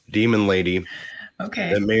demon lady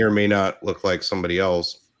that may or may not look like somebody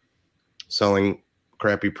else selling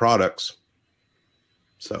crappy products.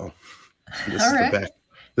 So this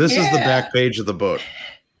is the back page of the book.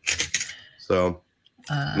 So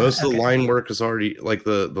most of the line work is already, like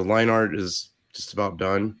the line art is just about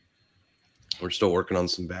done. We're still working on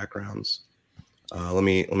some backgrounds. Let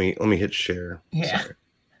me hit share. Yeah. Sorry.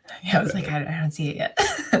 Yeah, I was like, I don't see it yet.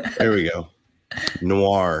 There we go.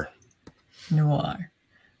 Noir.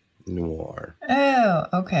 Oh,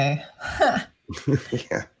 okay.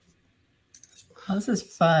 Yeah. Oh, this is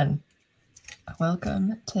fun.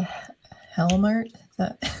 Welcome to Helmert.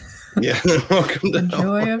 Yeah, welcome to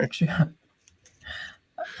Joy of Joy.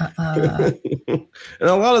 And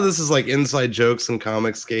a lot of this is like inside jokes and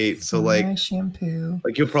Comicsgate. So like shampoo.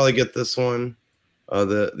 Like you'll probably get this one.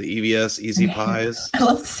 The EVS Easy Pies. I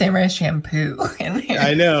love the samurai shampoo in there.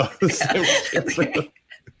 I know.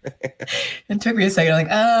 It took me a second. I'm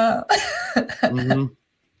like, Mm-hmm.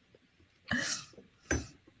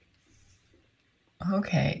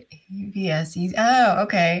 Okay. EVS Easy. Oh,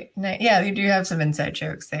 okay. Yeah, you do have some inside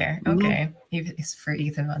jokes there. Okay. It's for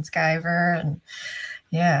Ethan Von Sciver and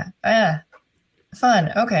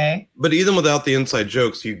fun. Okay. But even without the inside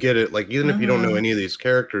jokes, you get it. Like even if you don't know any of these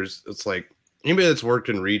characters, it's like anybody that's worked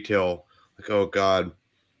in retail, like, oh God,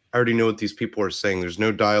 I already know what these people are saying. There's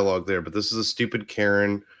no dialogue there, but this is a stupid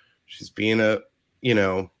Karen. She's being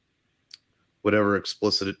whatever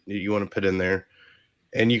explicit you want to put in there.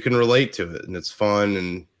 And you can relate to it, and it's fun,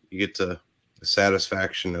 and you get to the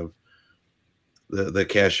satisfaction of the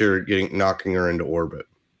cashier knocking her into orbit.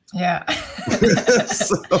 Yeah.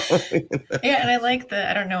 Yeah, and I like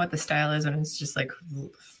I don't know what the style is when it's just like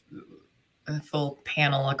a full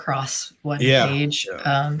panel across one page.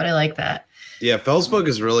 Yeah. But I like that. Yeah, Felsbug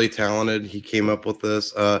is really talented. He came up with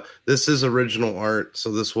this. This is original art,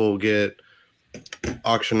 so this will get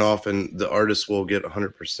auctioned off, and the artist will get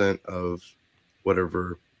 100% of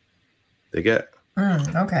whatever they get.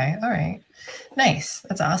 Okay, all right, nice.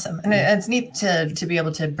 That's awesome, and it's neat to be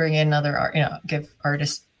able to bring in other art. Give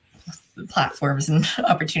artists platforms and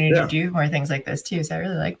opportunity to do more things like this too. So I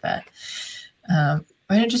really like that. And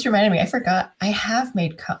it just reminded me, I forgot I have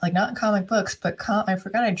made not comic books, but I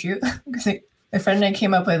forgot I drew because my friend and I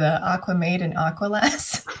came up with a Aquamaid and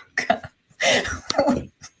Aqualass.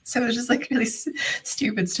 So it was just like really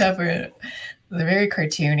stupid stuff. They're very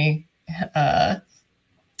cartoony.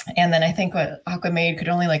 And then I think what Aquamaid could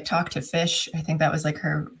only like talk to fish. I think that was like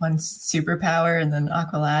her one superpower. And then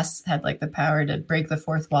Aqualass had like the power to break the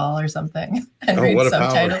fourth wall or something and read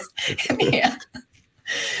subtitles. Yeah.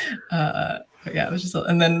 Yeah, it was just,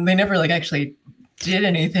 and then they never like actually did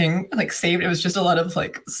anything like saved. It was just a lot of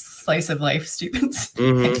like slice of life stupid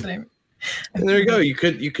things. And there you go. You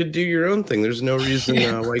could do your own thing. There's no reason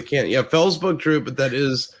why you can't. Yeah, Felsbug drew it, but that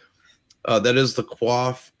is the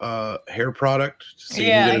coif hair product. So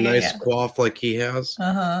you can get a nice coif like he has.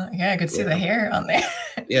 Yeah, I could see the hair on there.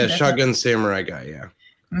 Yeah, Shotgun Samurai guy. Yeah.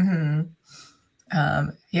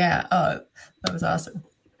 Yeah. Oh, that was awesome.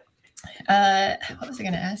 What was I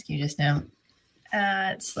going to ask you just now?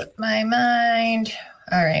 It slipped my mind.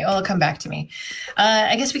 All right. Well, it'll come back to me.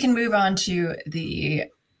 I guess we can move on to the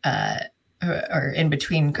or in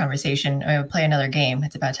between conversation. We'll play another game.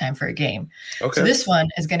 It's about time for a game. Okay. So this one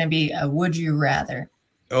is going to be a Would You Rather.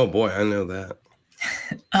 Oh boy, I know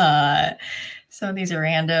that. Some of these are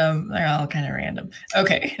random. They're all kind of random.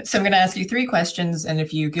 Okay. So I'm going to ask you 3 questions, and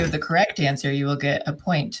if you give the correct answer, you will get a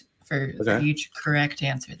point for each correct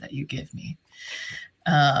answer that you give me.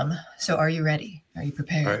 So are you ready? Are you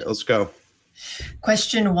prepared? All right, let's go.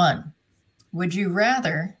 Question 1. Would you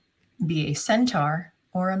rather be a centaur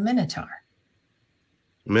or a minotaur?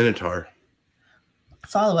 Minotaur.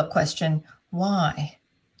 Follow-up question. Why?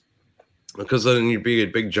 Because then you'd be a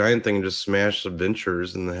big giant thing and just smash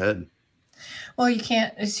adventurers in the head. Well, you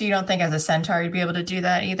can't. So you don't think as a centaur you'd be able to do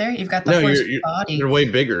that either? You've got the horse body. You're way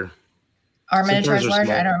bigger. Are minotaurs large?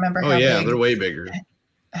 Small. I don't remember how big. They're way bigger.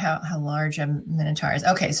 How large a minotaur is.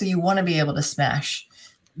 Okay, so you want to be able to smash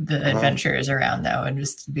the adventurers around, though, and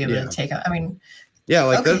just be able to take out. I mean,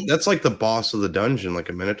 that's like the boss of the dungeon, like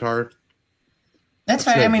a minotaur. That's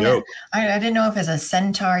fine. I mean, I didn't know if as a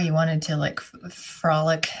centaur you wanted to like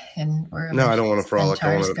frolic and where. No, I don't want to frolic.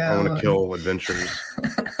 I want to kill adventurers.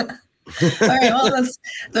 All right. Well, that's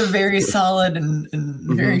the very solid and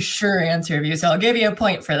very sure answer of you. So I'll give you a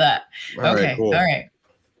point for that. All right, cool. All right.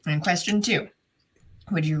 And question 2.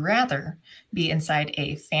 Would you rather be inside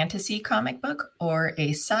a fantasy comic book or a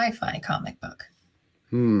sci-fi comic book?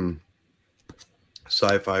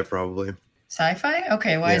 Sci-fi, probably. Sci-fi?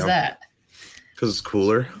 Okay. Why is that? Because it's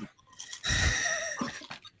cooler.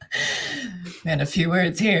 Man, a few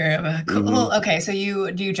words here. Cool. Okay. So do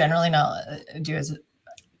you generally not do as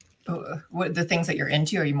what the things that you're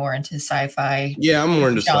into? Are you more into sci-fi? Yeah, I'm more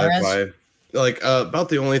into sci-fi. Like about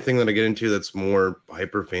the only thing that I get into that's more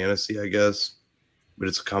hyper fantasy, I guess, but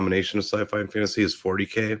it's a combination of sci-fi and fantasy is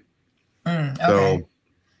 40K. Okay. So,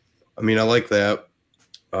 I mean, I like that.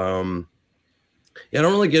 Yeah, I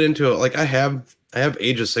don't really get into it. Like I have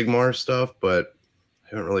Age of Sigmar stuff, but I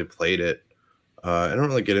haven't really played it. I don't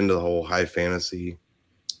really get into the whole high fantasy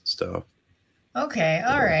stuff. Okay,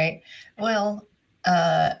 all right. Well,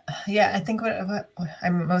 yeah, I think what I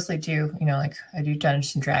mostly do, like I do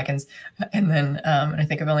Dungeons and Dragons, and then I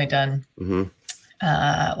think I've only done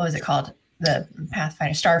what was it called? The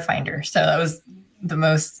Pathfinder, Starfinder. So that was the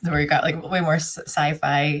most where you got like way more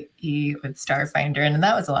sci-fi with Starfinder, and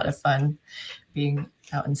that was a lot of fun being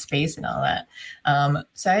out in space and all that.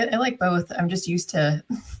 So I like both. I'm just used to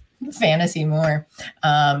fantasy more,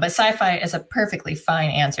 but sci-fi is a perfectly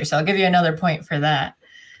fine answer. So I'll give you another point for that.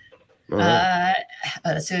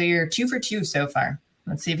 So you're 2 for 2 so far.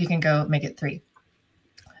 Let's see if you can go make it 3.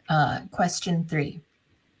 Question 3.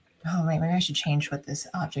 Oh, wait, maybe I should change what this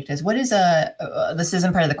object is. What is this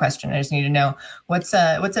isn't part of the question. I just need to know what's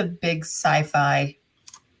a big sci-fi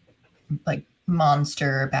like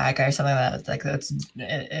monster or bad guy or something that's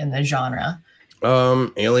in the genre.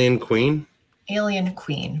 Alien Queen. Alien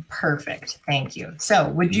Queen. Perfect. Thank you. So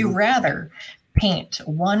would you rather paint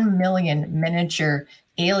 1 million miniature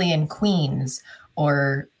alien queens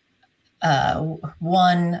or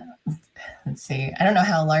one, let's see, I don't know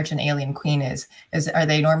how large an alien queen is. Are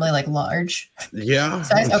they normally like large? Yeah.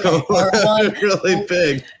 Size? Okay. Or one really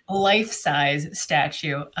big life-size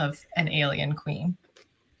statue of an alien queen.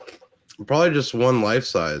 Probably just one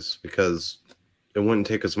life-size because it wouldn't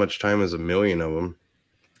take as much time as 1 million of them.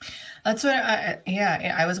 That's what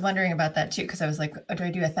I was wondering about that too, because I was like, do I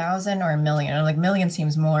do 1,000 or 1 million? I'm like, million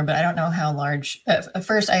seems more, but I don't know how large. At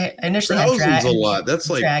first, I initially had thousands a lot. That's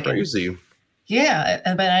like crazy. Yeah,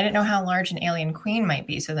 but I didn't know how large an alien queen might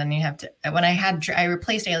be. So then you have to. When I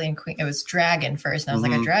replaced alien queen, it was dragon first, and I was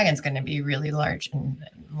like, a dragon's going to be really large and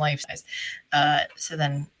life size. So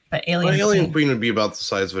then, but alien queen would be about the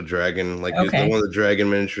size of a dragon, like one of the dragon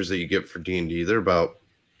miniatures that you get for D&D. They're about.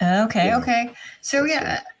 Okay. So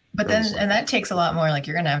yeah. But then, and that takes a lot more. Like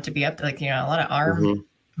you're gonna have to be up to like a lot of arm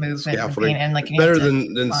movement and like better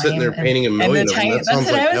than sitting there painting a million of them. That's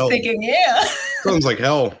what I was thinking. Yeah, sounds like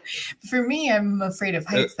hell. For me, I'm afraid of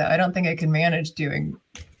heights though. I don't think I can manage doing,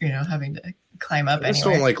 having to climb up. I just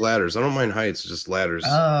don't like ladders. I don't mind heights. Just ladders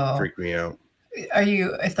freak me out.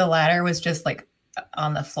 If the ladder was just like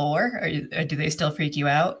on the floor, or do they still freak you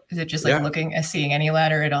out? Is it just like seeing any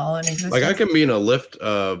ladder at all in existence? Like I can be in a lift,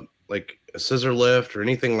 like a scissor lift or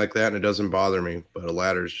anything like that, and it doesn't bother me, but a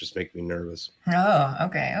ladders just make me nervous. Oh,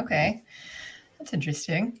 okay. That's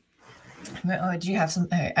interesting. Do you have some?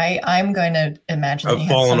 I'm going to imagine I've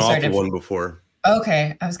fallen off of one before.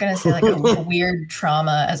 Okay, I was going to say like a weird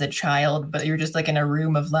trauma as a child, but you're just like in a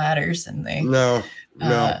room of ladders and they. No,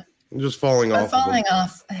 I'm just falling off. Falling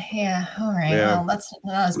off. Yeah. All right. Yeah. Well, that's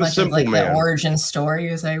not as much of like the origin story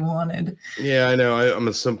as I wanted. Yeah, I know. I'm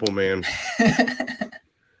a simple man.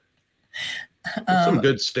 Some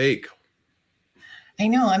good steak. I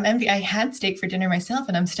know. I'm envious. I had steak for dinner myself,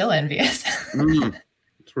 and I'm still envious.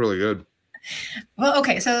 It's really good. Well,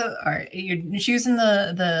 okay. So, all right, you're choosing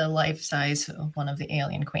the life size one of the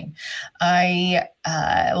alien queen. I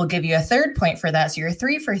will give you a 3rd point for that. So you're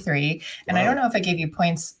 3 for 3, and I don't know if I gave you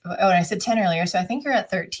points. Oh, and I said 10 earlier, so I think you're at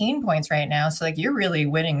 13 points right now. So like you're really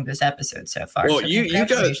winning this episode so far. Well, so you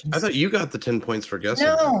got. I thought you got the 10 points for guessing.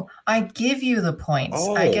 No, I give you the points.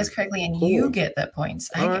 I guess correctly, and you get the points.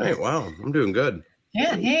 All right. Wow, I'm doing good.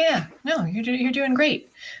 Yeah. No, you're doing great.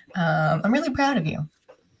 I'm really proud of you.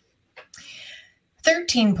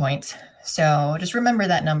 13 points. So just remember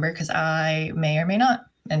that number because I may or may not.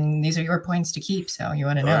 And these are your points to keep. So you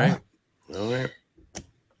want to know. All right.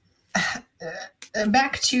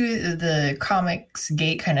 back to the comics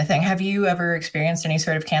gate kind of thing. Have you ever experienced any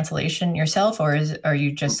sort of cancellation yourself, or are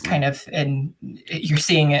you just kind of you're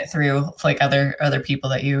seeing it through like other people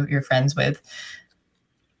that you're friends with?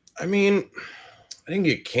 I mean, I didn't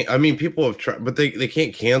get I mean, people have tried, but they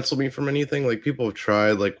can't cancel me from anything. Like people have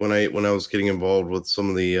tried. Like when I was getting involved with some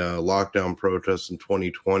of the lockdown protests in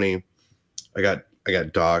 2020, I got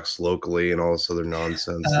doxxed locally and all this other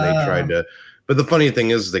nonsense. And they tried to. But the funny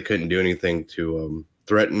thing is, they couldn't do anything to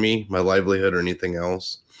threaten me, my livelihood, or anything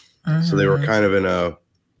else. Mm-hmm. So they were kind of in a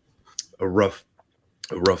rough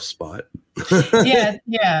spot. yeah.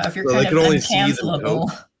 If you're so kind of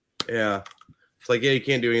uncancelable. Yeah, it's like, yeah, you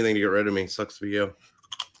can't do anything to get rid of me. Sucks to be you.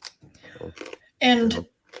 And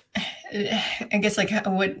I guess like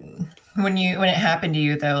when it happened to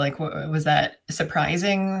you though, like was that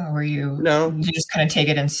surprising? Were you just kind of take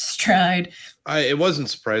it in stride? It wasn't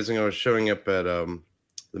surprising. I was showing up at the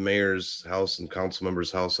mayor's house and council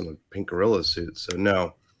member's house in a pink gorilla suit. So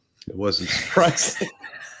no, it wasn't surprising.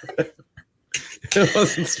 It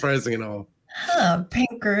wasn't surprising at all.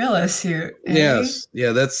 Pink gorilla suit. Eh? Yes.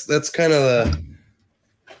 Yeah, that's kind of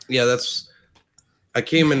that's I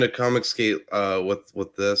came into Comicsgate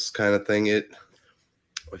with this kind of thing.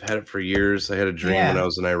 I've had it for years. I had a dream when I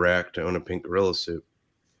was in Iraq to own a pink gorilla suit.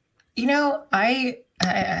 You know, I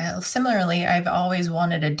similarly, I've always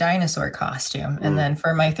wanted a dinosaur costume, and then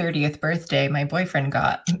for my 30th birthday, my boyfriend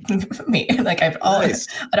got me. Like I'd always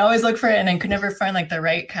look for it, and I could never find like the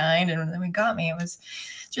right kind. And then we got me. It's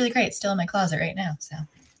really great. It's still in my closet right now. So,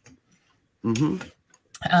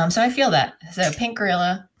 so I feel that. So pink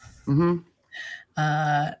gorilla.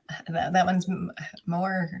 That one's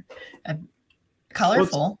more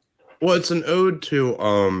colorful. Well, it's an ode to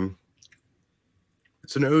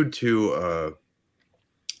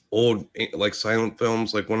old like silent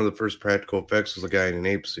films. Like one of the first practical effects was a guy in an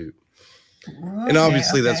ape suit, and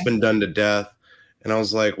obviously that's been done to death. And I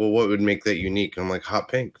was like, well, what would make that unique? And I'm like, hot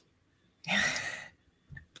pink.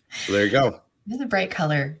 So there you go. It's a bright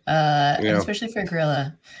color, and especially for a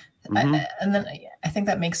gorilla. And then I think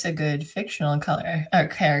that makes a good fictional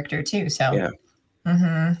character too. So yeah,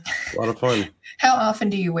 a lot of fun. How often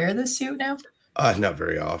do you wear this suit now? Not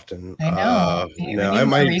very often. I know. No, I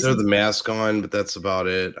might throw the mask on, but that's about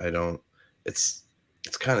it. I don't. It's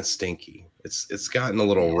kind of stinky. It's gotten a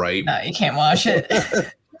little right. No, you can't wash it.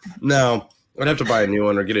 No, I'd have to buy a new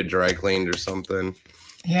one or get it dry cleaned or something.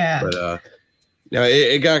 Yeah. But no,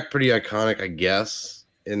 it got pretty iconic, I guess,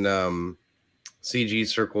 in CG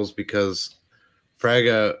circles because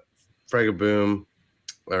Fraga Boom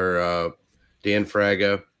or Dan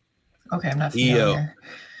Fraga. Okay, I'm not familiar.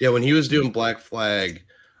 Yeah, when he was doing Black Flag,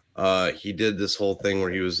 he did this whole thing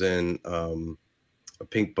where he was in a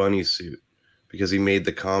pink bunny suit because he made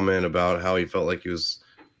the comment about how he felt like he was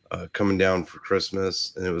coming down for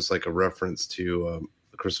Christmas, and it was like a reference to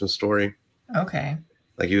A Christmas Story. Okay.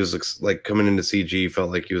 Like he was like coming into CG,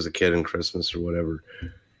 felt like he was a kid in Christmas or whatever.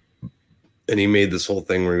 And he made this whole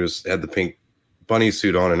thing where he had the pink bunny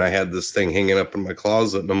suit on, and I had this thing hanging up in my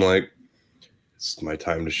closet, and I'm like, it's my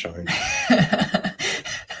time to shine.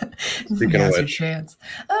 Speaking of which, chance.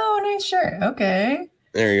 Oh, nice shirt. Okay.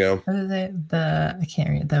 There you go. I can't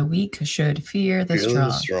read. The weak should fear the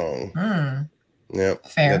strong. Yep.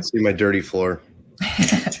 Fair. Let's see my dirty floor.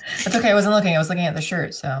 That's okay. I wasn't looking. I was looking at the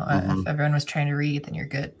shirt. So if everyone was trying to read, then you're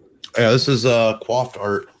good. Yeah, this is coiffed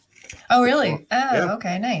art. Oh, really? Oh,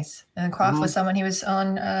 okay, nice. And coiffed with someone he was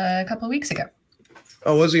on a couple of weeks ago.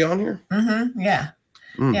 Oh, was he on here? Yeah.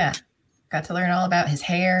 Yeah. Got to learn all about his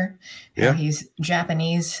hair. Yeah. He's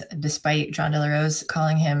Japanese, despite John De La Rose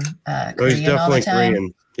calling him Korean he's definitely all the time.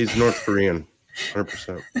 Korean. He's North Korean,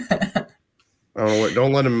 100%. I don't know what.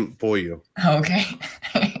 Don't let him fool you. Okay.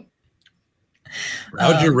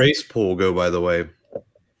 How'd your race pool go, by the way?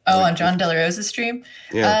 Oh, on John De La Rose's stream?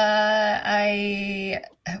 Yeah.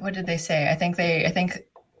 What did they say? I think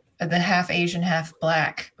the half Asian, half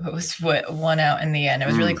black was what won out in the end. It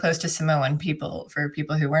was really close to Samoan people. For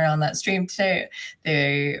people who weren't on that stream today,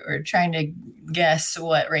 they were trying to guess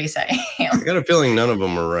what race I am. I got a feeling none of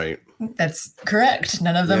them are right. That's correct.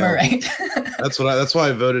 None of them are right. That's why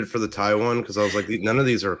I voted for the Thai one, because I was like, none of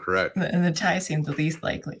these are correct. The Thai seemed the least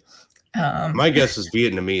likely. My guess is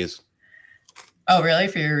Vietnamese. Oh, really?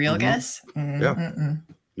 For your real guess? Yeah.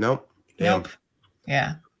 Nope. Nope.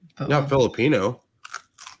 Yeah. Not Filipino.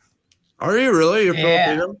 Are you really? You're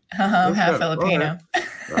Filipino? I'm half Filipino.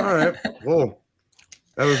 All right. Whoa.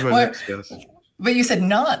 That was my next guess. But you said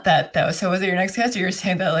not that, though. So was it your next guess, or you were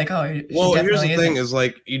saying that, like, oh, well, here's the thing is,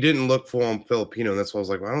 like, you didn't look full on Filipino. And that's why I was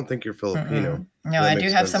like, well, I don't think you're Filipino. No, I do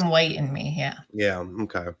have some white in me. Yeah. Yeah.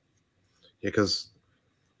 Okay. Yeah, because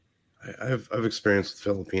I've experienced with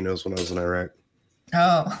Filipinos when I was in Iraq.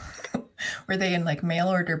 Oh, were they in like mail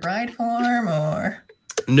order bride form or?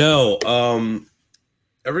 No,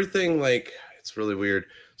 everything like it's really weird.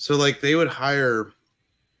 So like they would hire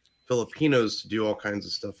Filipinos to do all kinds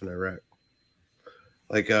of stuff in Iraq,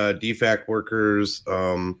 like DFAC workers,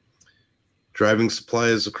 driving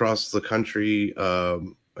supplies across the country,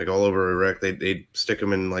 like all over Iraq. They'd stick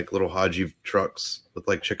them in like little Haji trucks with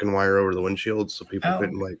like chicken wire over the windshields, so people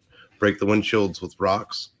couldn't like break the windshields with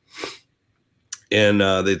rocks. And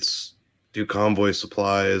they'd do convoy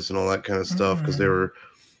supplies and all that kind of stuff because they were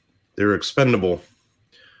expendable.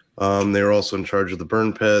 They were also in charge of the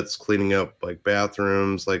burn pits, cleaning up like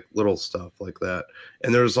bathrooms, like little stuff like that.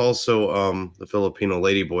 And there was also the Filipino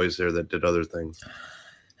ladyboys there that did other things.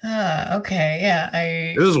 Okay, yeah.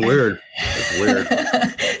 It was weird. It was weird.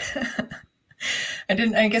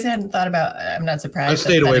 I guess I hadn't thought about. I'm not surprised. I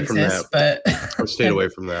stayed away from that. But I stayed away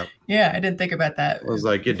from that. Yeah, I didn't think about that. I was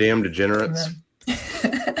like, you damn degenerates.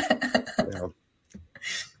 Yeah.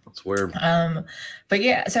 It's weird. But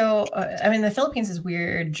yeah, so I mean, the Philippines is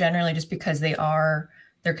weird generally just because they are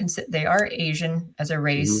Asian as a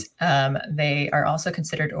race. They are also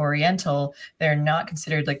considered Oriental. They're not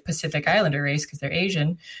considered like Pacific Islander race because they're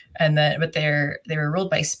Asian, but they were ruled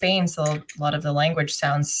by Spain, so a lot of the language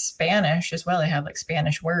sounds Spanish as well. They have like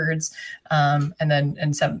Spanish words,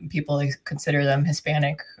 and some people consider them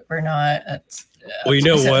Hispanic or not. Well, you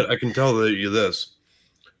know what? I can tell you this.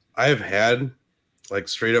 I have had like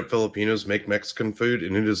straight up Filipinos make Mexican food,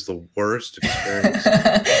 and it is the worst experience.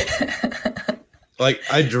 Like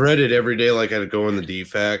I dreaded every day. Like I'd go in the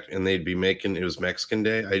DFAC and they'd be making, it was Mexican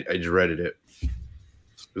day. I dreaded it. It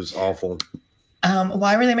was awful.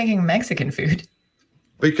 Why were they making Mexican food?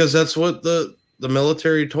 Because that's what the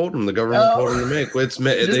military told them. The government told them to make. They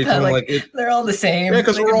told them like they're all the same. Yeah,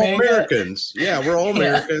 because we're all Americans. Yeah, we're all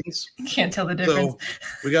Americans. You can't tell the difference.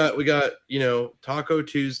 So we got Taco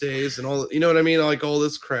Tuesdays and all. You know what I mean? Like all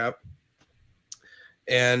this crap.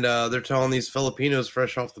 And they're telling these Filipinos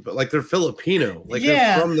fresh off the like they're Filipino, like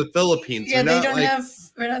they're from the Philippines. Yeah,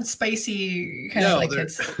 they're not spicy kind of like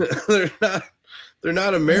it's. They're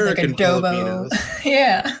not American like Filipinos.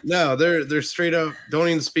 Yeah. No, they're straight up don't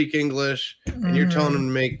even speak English, and you're telling them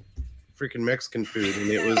to make freaking Mexican food,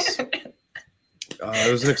 and it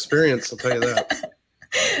was an experience. I'll tell you that.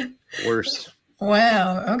 Worse.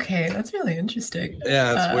 Wow. Okay, that's really interesting.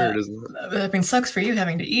 Yeah, it's weird, isn't it? I mean, sucks for you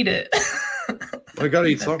having to eat it. I gotta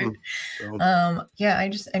eat something. So. Yeah,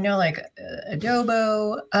 I know like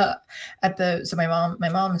adobo. So my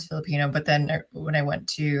mom is Filipino, but then when I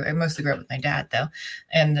mostly grew up with my dad though,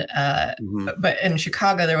 and but in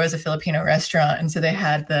Chicago there was a Filipino restaurant, and so they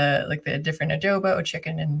had the different adobo,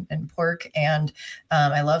 chicken and pork, and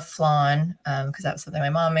I love flan because that was something my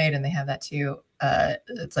mom made, and they have that too.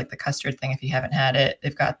 It's like the custard thing. If you haven't had it,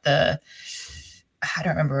 they've got I don't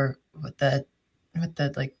remember what the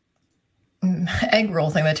like egg roll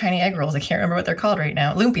thing, the tiny egg rolls. I can't remember what they're called right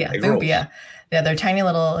now. Lumpia. Yeah, they're tiny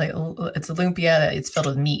little. It's a lumpia. It's filled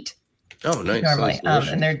with meat. Oh, nice. Normally,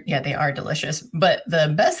 and they are delicious. But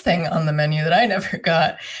the best thing on the menu that I never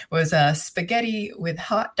got was spaghetti with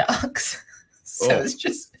hot dogs. So it's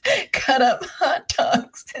just cut up hot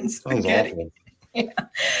dogs and spaghetti. Sounds awful. Yeah,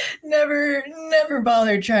 never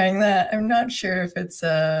bothered trying that. I'm not sure if it's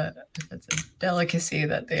a delicacy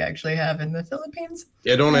that they actually have in the Philippines.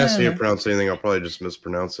 Yeah, don't ask me to pronounce anything. I'll probably just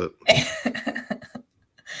mispronounce it.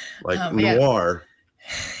 Like noir.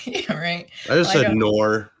 Yeah, right. I just said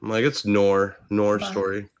nor. I'm like, it's nor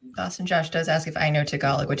story. Boston Josh does ask if I know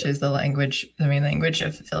Tagalog, which is the main language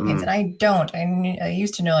of the Philippines, and I don't. I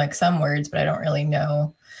used to know like some words, but I don't really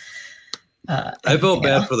know. I felt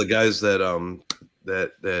bad for the guys that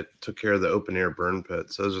took care of the open air burn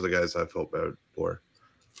pits. Those are the guys I felt bad for.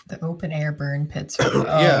 The open air burn pits.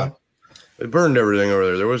 Yeah, they burned everything over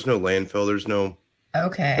there. There was no landfill. There's no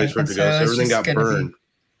place for it to go. So everything got burned.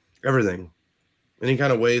 Everything, any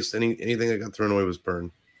kind of waste, anything that got thrown away was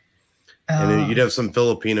burned. And then you'd have some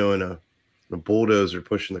Filipino in a bulldozer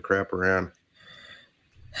pushing the crap around.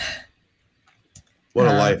 What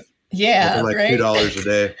a life! Yeah, like right? $2 a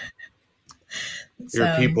day.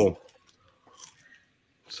 Your people.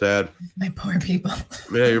 Sad. My poor people.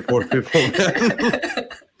 Yeah, your poor people.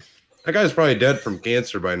 That guy's probably dead from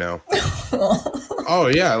cancer by now.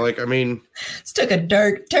 Oh, yeah. Like, I mean. This took a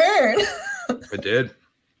dark turn. It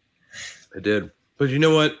did. But you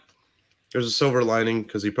know what? There's a silver lining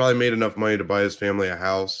because he probably made enough money to buy his family a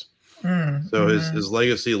house. So his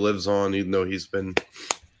legacy lives on, even though he's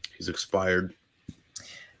expired.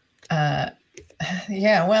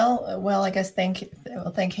 Yeah, well, I guess thank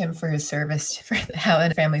him for his service for how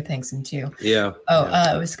the family thanks him too. Yeah. Oh,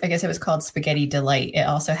 I guess it was called Spaghetti Delight. It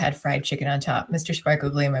also had fried chicken on top. Mr. Sparkle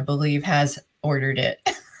Bloom, I believe, has ordered it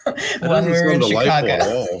when we were in Chicago. At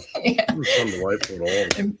all. Yeah. It doesn't sound delightful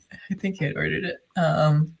at all. I think he had ordered it.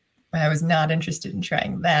 I was not interested in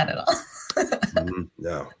trying that at all.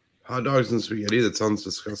 No. Hot dogs and spaghetti, that sounds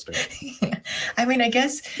disgusting. Yeah. I mean, I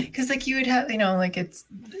guess because like you would have, like it's,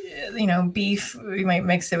 beef, we might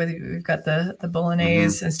mix it with, we've got the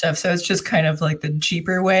bolognese and stuff. So it's just kind of like the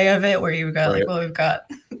cheaper way of it where you've got we've got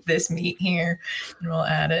this meat here and we'll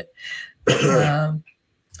add it.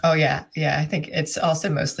 Oh yeah. Yeah. I think it's also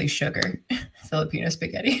mostly sugar, Filipino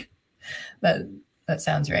spaghetti. That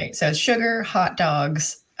sounds right. So it's sugar, hot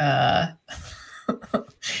dogs, and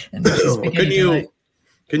spaghetti.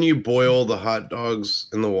 Can you boil the hot dogs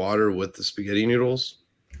in the water with the spaghetti noodles?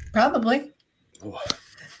 Probably. Oh.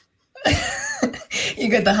 You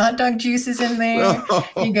got the hot dog juices in there. No.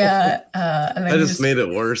 You got. And then I just made it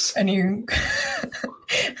worse. And you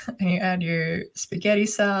add your spaghetti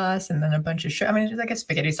sauce and then a bunch of sugar. I mean, I guess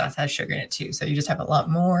spaghetti sauce has sugar in it too, so you just have a lot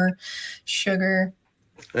more sugar.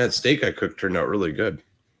 That steak I cooked turned out really good.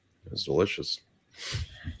 It was delicious.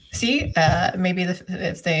 See, maybe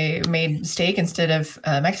if they made steak instead of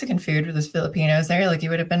Mexican food with those Filipinos there, like you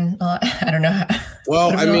would have been a lot, I don't know.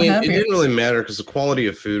 Well, I mean, it didn't really matter because the quality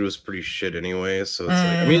of food was pretty shit anyway. So it's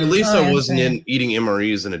at least I wasn't eating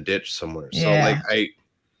MREs in a ditch somewhere. So I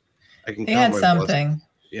can. You had something.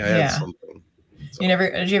 Yeah, I had something. So.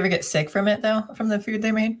 Did you ever get sick from it though? From the food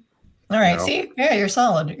they made? All right. No. See, yeah, you're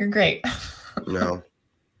solid. You're great. No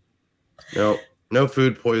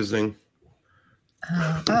food poisoning.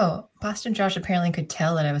 Boston Josh apparently could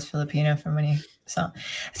tell that I was Filipino from when he saw.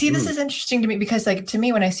 See, this is interesting to me because, like, to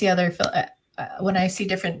me, when I see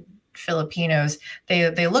different Filipinos,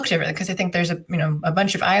 they look different because I think there's a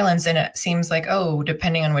bunch of islands, and it seems like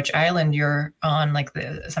depending on which island you're on, like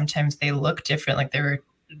sometimes they look different, like they were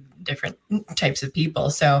different types of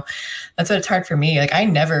people. So that's what it's hard for me. Like I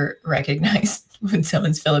never recognize when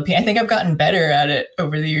someone's Filipino. I think I've gotten better at it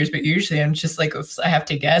over the years, but usually I'm just like, if I have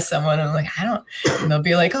to guess someone, I'm like, I don't, and they'll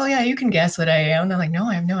be like, oh yeah, you can guess what I am. And I'm like, no,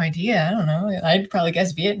 I have no idea. I don't know. I'd probably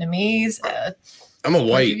guess Vietnamese. I'm a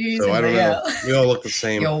white, so I don't know. We all look the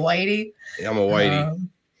same. You're a whitey? Yeah, I'm a whitey.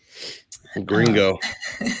 Gringo.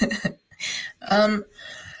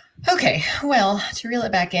 Okay, well, to reel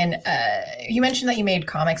it back in, you mentioned that you made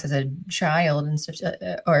comics as a child and stuff,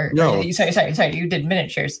 sorry, you did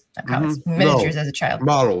miniatures, not comics, miniatures as a child.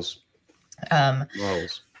 Models.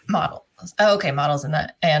 Models. Oh, okay, models and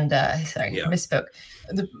that. And misspoke.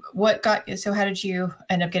 What got you? So, how did you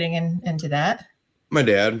end up getting into that? My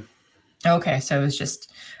dad. Okay, so it was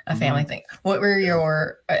just a family thing. What were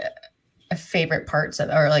your favorite parts of,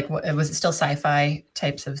 or like, was it still sci-fi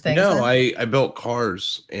types of things? No, I built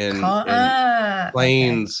cars and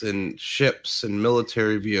planes and ships and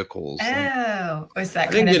military vehicles. Oh, was that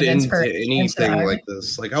I didn't get into anything like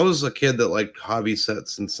this. Like I was a kid that liked hobby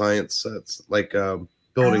sets and science sets, like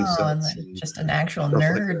building sets. Just an actual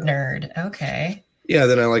nerd. Okay. Yeah,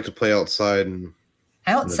 then I like to play outside and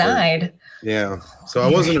outside. Yeah, so I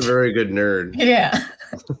wasn't a very good nerd. Yeah.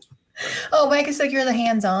 Oh, but I guess like you're the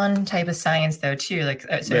hands-on type of science though too. Like,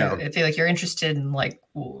 I feel like you're interested in like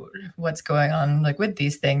what's going on like with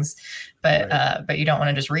these things, but you don't want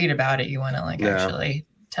to just read about it. You want to like actually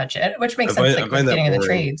touch it, which makes sense. Like getting in the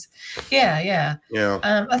trades. Yeah.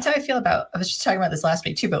 That's how I feel about. I was just talking about this last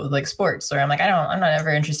week too, but with like sports, where I'm like, I'm not ever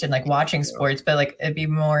interested in like watching sports, but like it'd be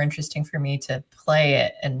more interesting for me to play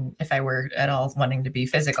it, and if I were at all wanting to be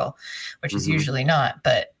physical, which is usually not,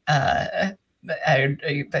 but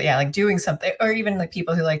yeah, like doing something, or even like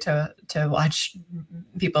people who like to watch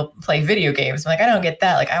people play video games. I'm like, I don't get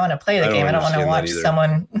that. Like, I want to play the game. I don't want to watch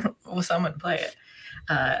someone play it.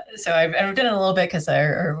 So I've done it a little bit because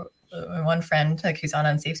one friend, like who's on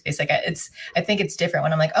Unsafe Space, like I think it's different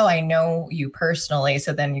when I'm like, oh, I know you personally,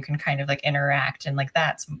 so then you can kind of like interact, and like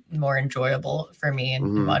that's more enjoyable for me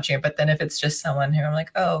and watching it. But then if it's just someone who I'm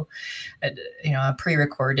like, oh, a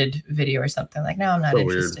pre-recorded video or something, like, no, I'm not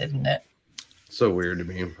interested in it. So weird to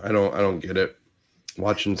me. I don't get it.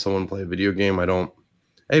 Watching someone play a video game, I don't.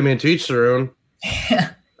 Hey man, to each their own.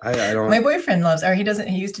 Yeah. I don't. My boyfriend loves, or he doesn't.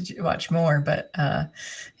 He used to watch more, but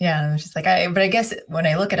yeah, it's just like But I guess when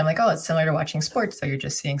I look at it, I'm like, oh, it's similar to watching sports. So you're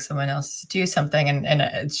just seeing someone else do something, and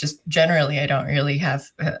it's just generally I don't really have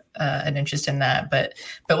an interest in that. But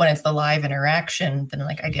when it's the live interaction, then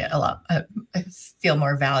like I get a lot. I feel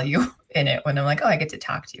more value in it when I'm like, oh, I get to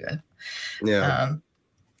talk to you. Yeah.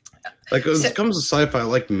 Like when it comes to sci-fi, I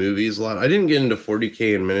like movies a lot. I didn't get into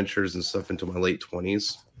 40K and miniatures and stuff until my late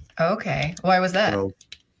 20s. Okay. Why was that? So,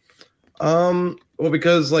 well,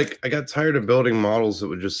 because like I got tired of building models that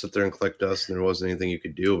would just sit there and collect dust, and there wasn't anything you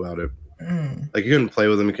could do about it. Like you couldn't play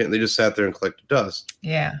with them. They just sat there and collected dust.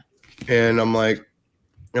 Yeah. And I'm like,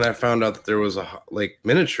 and I found out that there was like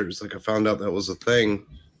miniatures. Like I found out that was a thing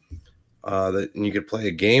that you could play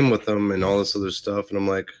a game with them and all this other stuff. And I'm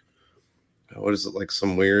like, what is it, like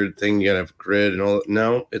some weird thing? You gotta have grid and all that.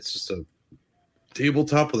 No, it's just a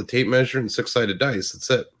tabletop with a tape measure and 6-sided dice. That's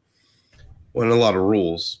it. Wasn't a lot of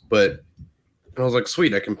rules, but I was like,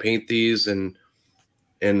 sweet, I can paint these and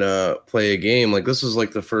play a game. Like this is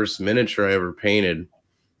like the first miniature I ever painted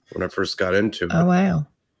when I first got into it. Oh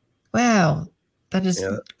wow, that is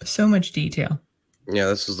so much detail. Yeah,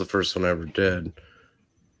 this is the first one I ever did.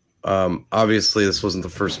 Obviously, this wasn't the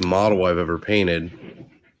first model I've ever painted.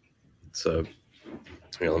 So,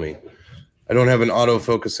 here, I don't have an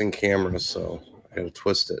auto-focusing camera, so I gotta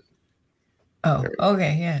twist it. Oh,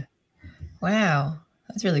 okay, yeah. Wow,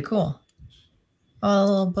 that's really cool. Oh, a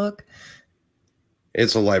little book.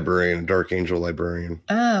 It's a librarian, a Dark Angel librarian.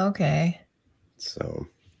 Oh, okay. So.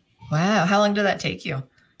 Wow, how long did that take you?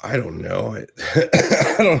 I don't know. I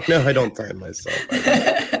don't know. I don't time myself.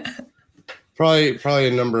 Probably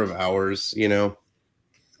a number of hours, you know.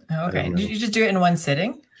 Okay. Did you just do it in one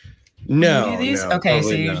sitting? No. No, okay, so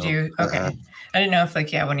you do. Okay. I didn't know if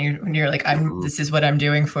when you're like, this is what I'm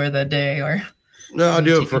doing for the day, or. No, I'll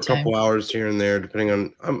do it for a couple hours here and there, depending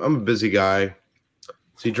on. I'm a busy guy.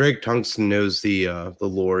 See, Drake Tungsten knows the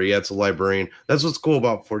lore. Yeah, it's a librarian. That's what's cool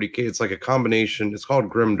about 40K. It's like a combination. It's called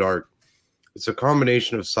Grimdark. It's a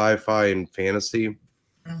combination of sci-fi and fantasy.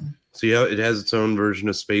 So yeah, it has its own version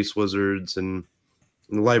of space wizards, and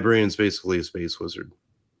the librarian's basically a space wizard.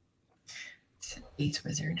 Space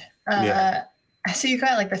wizard. So you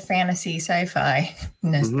got like the fantasy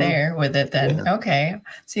sci-fi-ness there with it then. Yeah. Okay.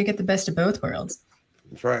 So you get the best of both worlds.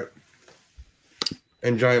 That's right.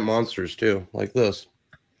 And giant monsters too, like this.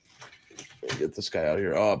 Get this guy out of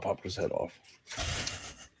here. Oh, I popped his head off.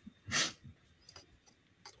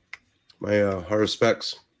 My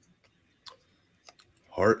Haruspecs.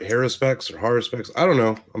 Haruspecs or Haruspecs. I don't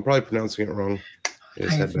know. I'm probably pronouncing it wrong.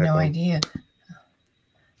 I have no idea.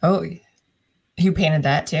 Oh, you painted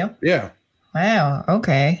that too? Yeah. Wow.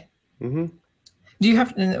 Okay. Mm-hmm. Do you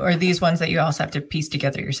have to, or these ones that you also have to piece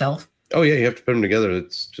together yourself? Oh yeah, you have to put them together.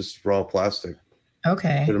 It's just raw plastic.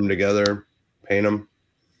 Okay. Put them together, paint them.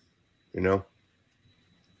 You know.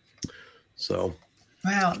 So.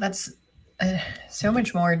 Wow, that's so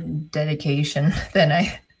much more dedication than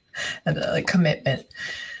like commitment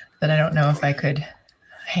that I don't know if I could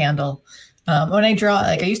handle. When I draw,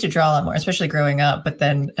 like I used to draw a lot more, especially growing up. But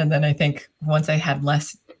then I think once I had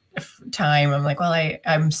less time, I'm like, well,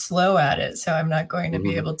 I'm slow at it, so I'm not going to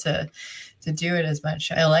be able to do it as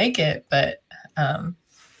much. I like it, but I'm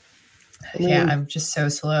just so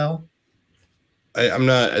slow. I'm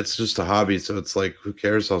not. It's just a hobby, so it's like, who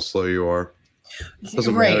cares how slow you are? Right.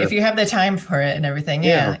 Matter. If you have the time for it and everything.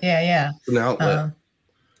 Yeah. It's an outlet.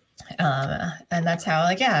 And that's how,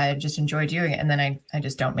 I just enjoy doing it. And then I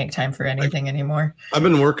just don't make time for anything anymore. I've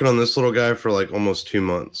been working on this little guy for like almost 2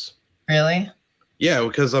 months. Really? Yeah,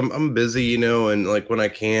 because I'm busy, you know, and like when I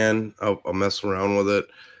can, I'll mess around with it.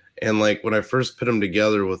 And like when I first put him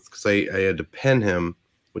together because I had to pen him,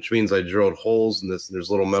 which means I drilled holes in this, and there's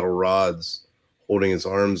little metal rods holding his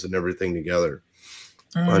arms and everything together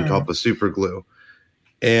on top of super glue.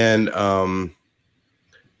 And I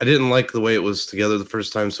didn't like the way it was together the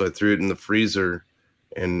first time, so I threw it in the freezer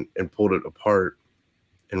and pulled it apart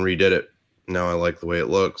and redid it. Now I like the way it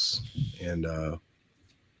looks. And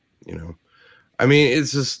you know, I mean,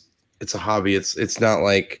 it's a hobby. It's not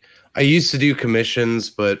like I used to do commissions,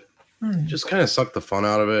 but just kind of suck the fun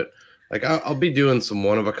out of it. Like I'll be doing some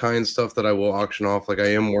one-of-a-kind stuff that I will auction off. Like I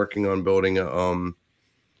am working on building a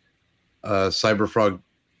Cyberfrog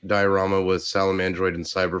diorama with Salamandroid and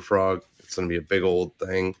Cyberfrog. It's going to be a big old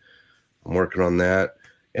thing. I'm working on that,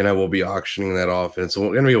 and I will be auctioning that off. And it's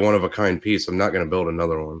going to be a one-of-a-kind piece. I'm not going to build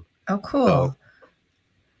another one. Oh, cool. So,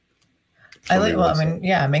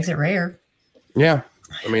 it makes it rare. Yeah.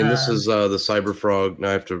 I mean, this is the Cyberfrog. Now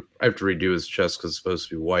I have to redo his chest because it's supposed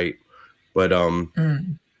to be white. But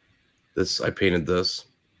I painted this.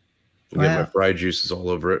 Wow. Get my fried juices all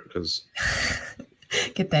over it because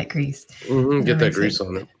get that grease. Get that grease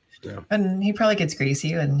on it. Yeah. And he probably gets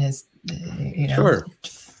greasy in his, sure.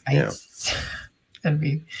 Fights. Yeah. That'd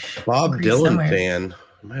be Bob Dylan fan.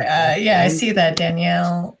 I see that.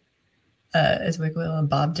 Danielle is a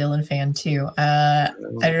Bob Dylan fan too. I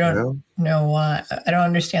don't know why. I don't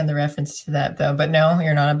understand the reference to that though. But no,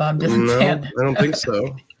 you're not a Bob Dylan fan. I don't think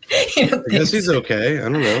so. I guess he's okay. I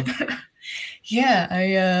don't know. Yeah,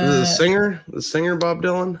 the singer Bob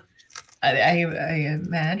Dylan. I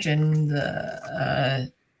imagine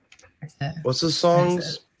what's his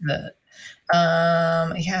songs? Yeah,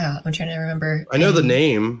 I'm trying to remember. I know the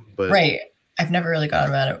name, but right. I've never really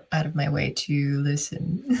gone out of my way to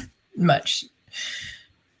listen much.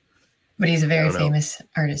 But he's a very famous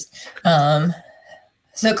artist.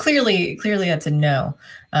 So clearly that's a no.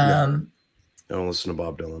 No. I don't listen to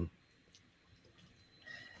Bob Dylan.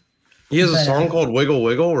 He has a song called Wiggle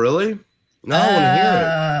Wiggle, really? No, I want to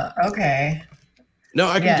hear it. Okay. No,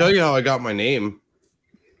 I can tell you how I got my name.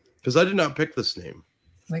 Because I did not pick this name.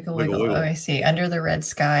 Wiggle Wiggle. Oh, I see. Under the Red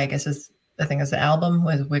Sky, I guess I think the album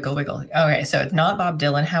was Wiggle Wiggle. Okay, so it's not Bob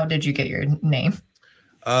Dylan. How did you get your name?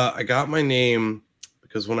 I got my name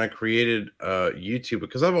because when I created YouTube,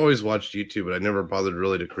 because I've always watched YouTube, but I never bothered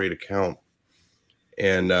really to create an account.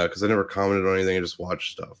 And because I never commented on anything, I just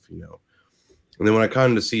watched stuff, And then when I got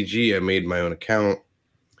into CG, I made my own account.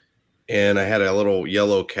 And I had a little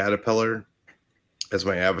yellow caterpillar as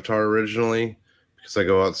my avatar originally, because I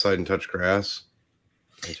go outside and touch grass.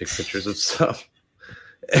 I take pictures of stuff.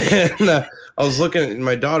 And I was looking,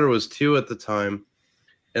 my daughter was 2 at the time.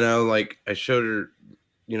 And I showed her,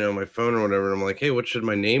 my phone or whatever. And I'm like, hey, what should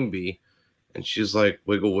my name be? And she's like,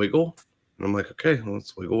 Wiggle Wiggle. And I'm like, okay, well,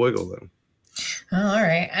 let's Wiggle Wiggle then. Oh, all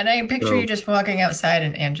right. And I picture you just walking outside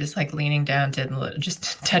and just leaning down to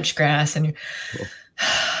just touch grass and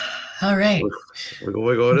all right. Wiggle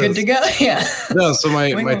Wiggle Good to go. Yeah. No, so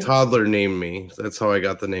my toddler named me. That's how I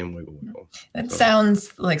got the name Wiggle Wiggle. That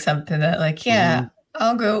sounds like something that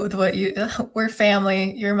I'll go with we're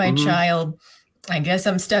family. You're my child. I guess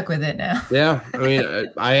I'm stuck with it now. Yeah. I mean,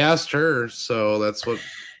 I asked her, so that's what.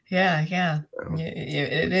 Yeah.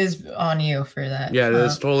 It is on you for that. Yeah, it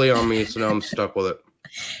is totally on me. So now I'm stuck with it.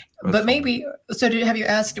 But maybe, have you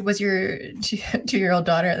asked, was your 2-year-old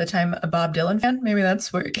daughter at the time a Bob Dylan fan? Maybe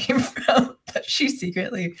that's where it came from. That she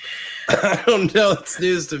secretly. I don't know. It's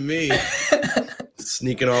news to me.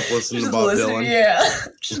 Sneaking off listening to Bob Dylan. Yeah.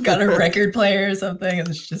 She's got a record player or something. And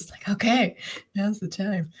it's just like, okay, now's the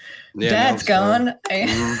time. Yeah, Dad's gone.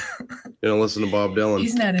 You don't listen to Bob Dylan.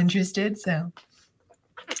 He's not interested. So.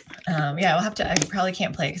 We'll have to. I probably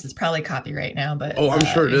can't play because it's probably copyright now. But I'm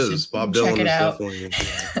sure it is. Bob Dylan is definitely.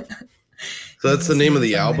 So that's the name of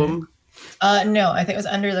the album. No, I think it was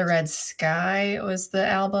Under the Red Sky was the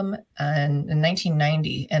album in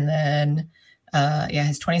 1990, and then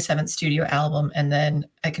his 27th studio album, and then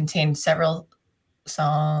it contained several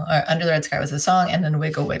songs. Under the Red Sky was the song, and then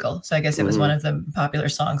Wiggle Wiggle. So I guess it was one of the popular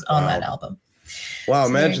songs on that album. Wow,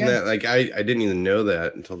 so imagine that. I didn't even know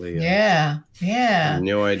that until they. Yeah.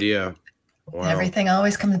 No idea. Wow. Everything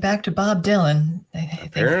always comes back to Bob Dylan. I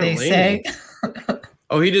think they say.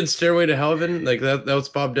 Oh, he did Stairway to Heaven? That was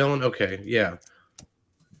Bob Dylan? Okay, yeah.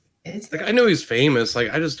 I know he's famous.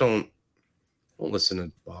 I just don't listen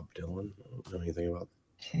to Bob Dylan. I don't know anything about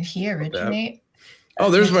Did he originate? Oh,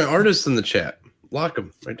 there's my artist in the chat. Lock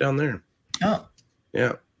him right down there. Oh.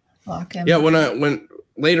 Yeah. Lock him. Yeah, when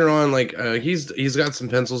later on, he's got some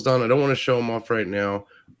pencils done. I don't want to show him off right now.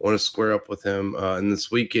 I want to square up with him. And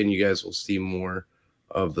this weekend, you guys will see more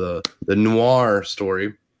of the noir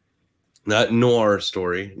story. Not noir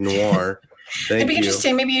story. Noir. Thank you.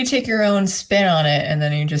 Interesting. Maybe you take your own spin on it, and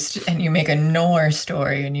then you make a noir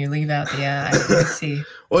story, and you leave out the I see.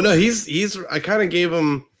 Well, no, he's. I kind of gave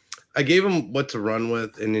him what to run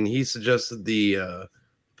with, and then he suggested the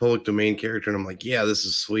public domain character, and I'm like, yeah, this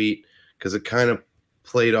is sweet because it kind of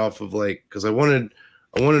played off of because I wanted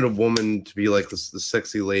a woman to be like the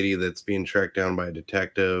sexy lady that's being tracked down by a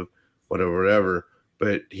detective, whatever.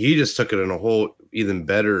 But he just took it in a whole even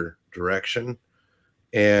better direction,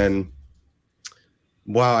 and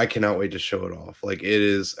wow, I cannot wait to show it off. It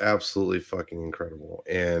is absolutely fucking incredible,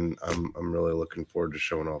 and I'm really looking forward to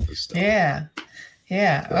showing off this stuff. Yeah.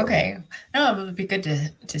 Okay. No, it would be good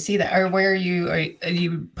to see that. Or where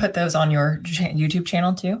you put those on your YouTube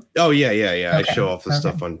channel too? Oh yeah. Okay. I show off the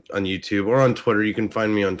stuff on YouTube or on Twitter. You can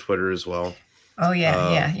find me on Twitter as well. Oh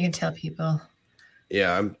yeah. You can tell people.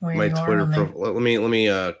 Yeah, my Twitter profile. Let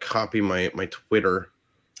me copy my Twitter.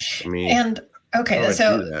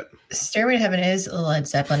 So Stairway to Heaven is Led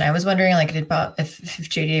Zeppelin. I was wondering, if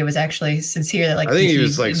JDA was actually sincere that, I think he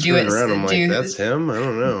was screwing around. I'm that's him. I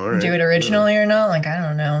don't know. All right. Do it originally or not? I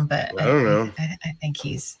don't know, but I don't know. I think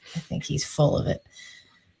he's full of it.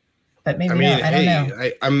 But maybe not. I don't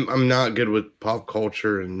know. I'm not good with pop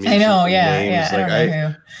culture and music. I know. Names. I don't know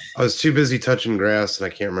who. I was too busy touching grass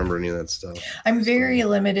and I can't remember any of that stuff. I'm very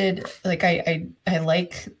limited. I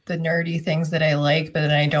like the nerdy things that I like, but then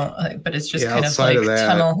I don't. But it's just kind of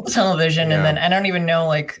tunnel vision, and then I don't even know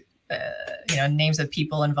names of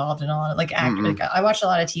people involved and all. Like I watch a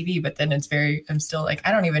lot of TV, but then I'm still like,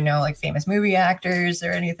 I don't even know like famous movie actors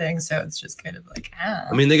or anything. So it's just kind of like,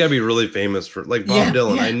 I mean, they gotta be really famous for like Bob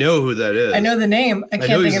Dylan. Yeah. I know who that is. I know the name. I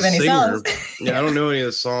can't think of any songs. Yeah, I don't know any of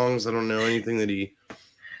the songs. I don't know anything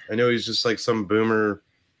I know he's just like some boomer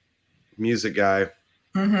music guy.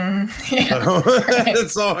 Mm-hmm. Yeah, so,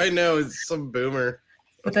 that's all I know is some boomer.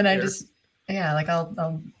 But then I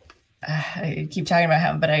keep talking about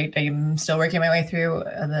him, but I'm still working my way through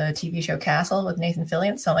the TV show Castle with Nathan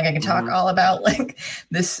Fillion. So like I can talk all about like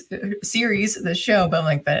this series, this show, but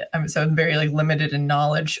I'm very like limited in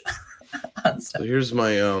knowledge on stuff. So here's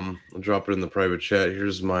my I'll drop it in the private chat.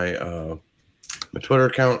 Here's my my Twitter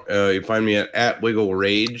account. You find me at Wiggle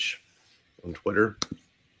Rage on Twitter.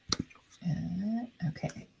 Okay.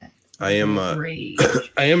 I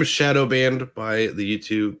am shadow banned by the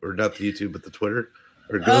YouTube, or not the YouTube, but the Twitter.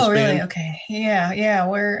 Or ghost really? banned. Okay. Yeah.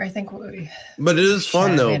 But it is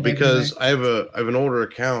fun though, because I have an older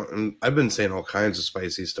account, and I've been saying all kinds of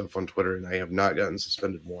spicy stuff on Twitter, and I have not gotten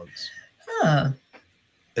suspended once. Huh.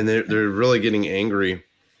 And they're really getting angry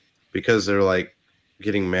because they're like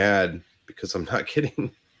getting mad because I'm not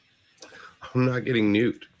getting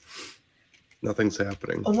nuked. Nothing's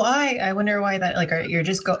happening. Why? I wonder why that. Like, you're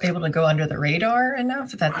just able to go under the radar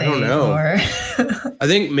enough that they? I don't know. I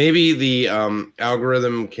think maybe the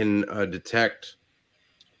algorithm can detect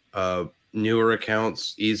newer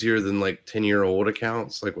accounts easier than like 10-year-old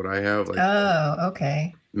accounts, like what I have. Like,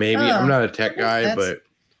 okay. Maybe I'm not a tech guy, but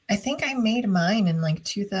I think I made mine in like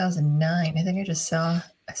 2009. I think I saw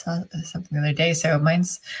something the other day. So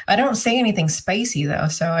I don't say anything spicy though.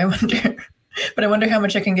 So I wonder. But I wonder how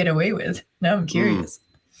much I can get away with. Now I'm curious.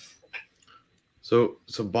 So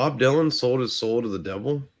Bob Dylan sold his soul to the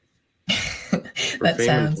devil for that fame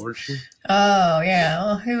sounds. And fortune. Oh yeah.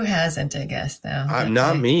 Well, who hasn't? I guess though.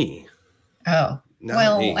 Not me. Oh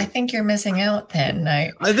well, me. I think you're missing out then.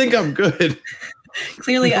 I think I'm good.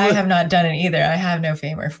 Clearly, I have not done it either. I have no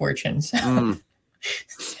fame or fortune. So,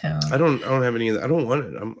 so. I don't have any of that. I don't want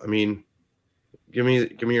it. I mean, give me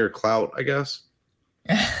your clout, I guess.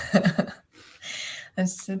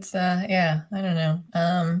 It's I don't know.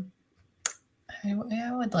 I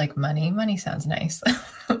would like money. Money sounds nice.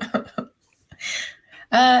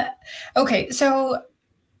 Okay, so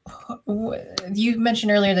you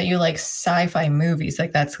mentioned earlier that you like sci-fi movies,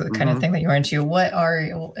 like that's the kind of thing that you're into. What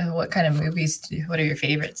kind of movies what are your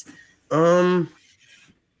favorites?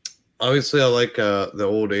 Obviously I like the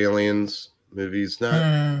old Aliens movies,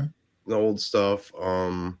 not the old stuff.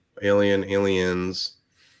 Aliens.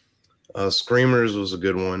 Screamers was a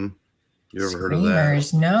good one. You ever heard of that?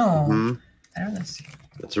 Screamers, no. I don't know.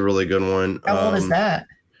 That's a really good one. How old is that?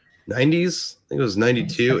 90s? I think it was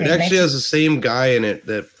 92. Okay, it actually has the same guy in it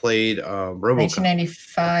that played RoboCop.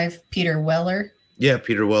 1995, Peter Weller. Yeah,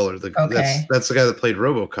 Peter Weller. That's the guy that played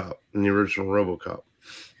RoboCop in the original RoboCop.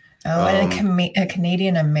 Oh, and a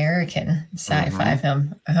Canadian American sci-fi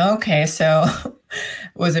film. Okay, so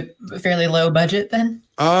was it fairly low budget then?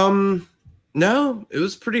 No, it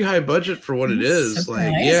was pretty high budget for what it is.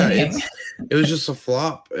 Surprising. Like, yeah, it was just a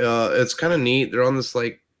flop. It's kind of neat. They're on this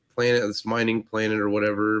like planet, this mining planet or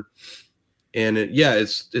whatever, and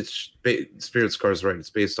it's Spirit Scar's right. It's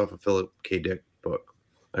based off a Philip K. Dick book,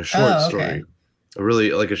 a short story, a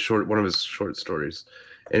really like one of his short stories,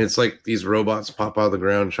 and it's like these robots pop out of the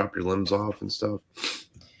ground, chop your limbs off and stuff.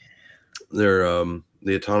 They're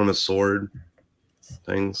the autonomous sword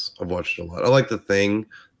things. I've watched it a lot. I like The Thing.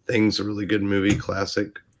 Thing's a really good movie,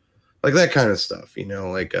 classic, like that kind of stuff,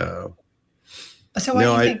 like so why do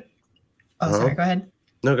you think sorry, go ahead.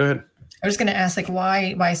 No, go ahead. I was going to ask, like,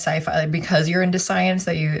 why sci-fi? Like, because you're into science,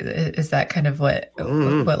 is that kind of what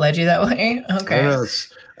led you that way? Okay. I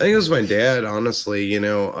think it was my dad, honestly,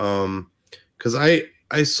 because I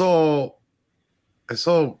saw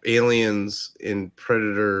Aliens in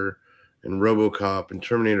Predator and RoboCop and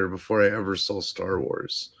Terminator before I ever saw Star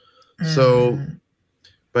Wars. So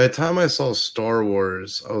by the time I saw Star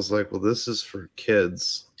Wars, I was like, well, this is for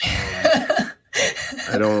kids.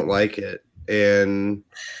 I don't like it. And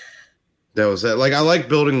that was it. Like, I like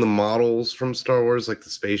building the models from Star Wars, like the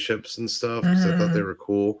spaceships and stuff, because I thought they were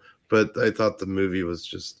cool. But I thought the movie was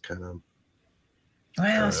just kind of...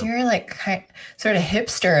 Wow, so you're like sort of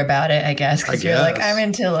hipster about it, I guess, because you're like, I'm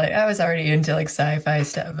into like, I was already into like sci-fi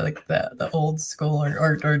stuff, like the old school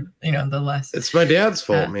or the less. It's my dad's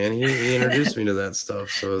fault, man. He introduced me to that stuff,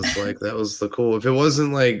 so it's like that was the cool. If it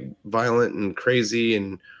wasn't like violent and crazy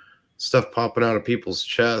and stuff popping out of people's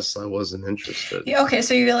chests, I wasn't interested. Yeah, okay,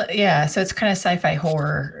 so so it's kind of sci-fi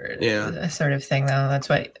horror, sort of thing, though. That's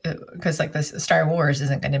why, because like this Star Wars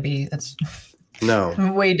isn't going to be No.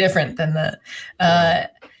 Way different than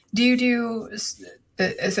that. Do you do...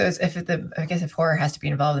 So I guess if horror has to be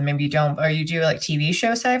involved, then maybe you don't. Or you do like TV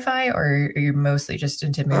show sci-fi, or are you mostly just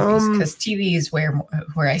into movies? Because TV is where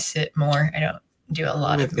I sit more. I don't do a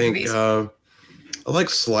lot of movies. I like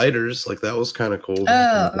Sliders. Like that was kind of cool.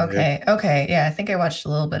 Oh, okay. Yeah, I think I watched a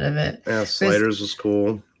little bit of it. Yeah, Sliders was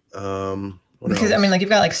cool. Because else? I mean, like you've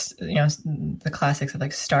got like the classics of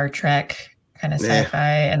like Star Trek kind of sci-fi,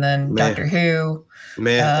 and then Doctor Who.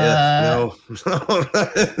 No.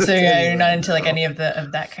 So you're not into like any of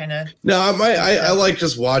that kind of. No, I like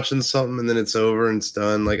just watching something and then it's over and it's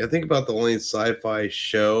done. Like I think about the only sci-fi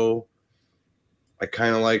show I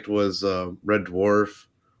kind of liked was Red Dwarf,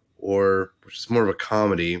 which is more of a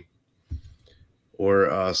comedy,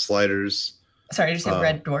 or Sliders. Sorry, you just said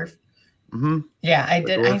Red Dwarf. Mm-hmm. Yeah, I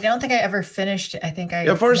did. I don't think I ever finished. I think I.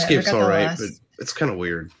 Yeah, Farscape's all right, but it's kind of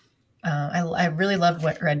weird. I really loved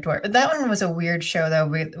Red Dwarf. But that one was a weird show though,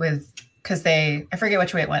 with because I forget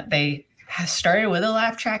which way it went. They started with a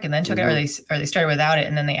laugh track and then took it, or they started without it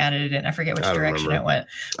and then they added it in. I forget which direction it went.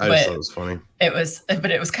 I just thought it was funny.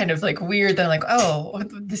 But it was kind of like weird. Then like, oh,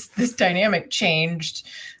 this dynamic changed,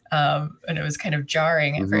 and it was kind of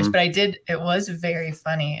jarring at first. But it was very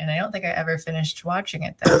funny, and I don't think I ever finished watching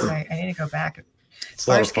it though. So I need to go back. It's a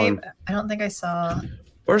lot of fun. I don't think I saw.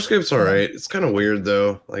 Farscape's all right. It's kind of weird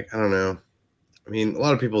though. Like I don't know. I mean, a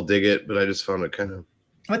lot of people dig it, but I just found it kind of.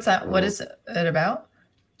 What's that? What is it about?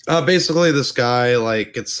 Basically, this guy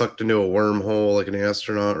like gets sucked into a wormhole, like an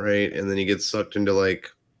astronaut, right? And then he gets sucked into like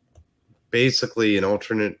basically an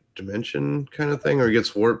alternate dimension kind of thing, or he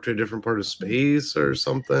gets warped to a different part of space or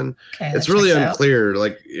something. Okay, it's really unclear,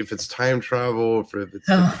 like if it's time travel, if it's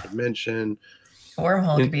a different dimension. A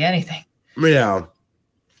wormhole could be anything. Yeah.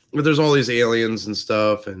 But there's all these aliens and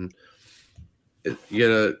stuff, and you get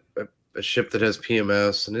a ship that has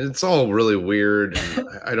PMS, and it's all really weird. And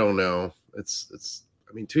I don't know. It's.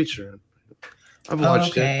 I mean, to each their own. I've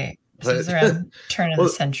watched it. This is around turn of the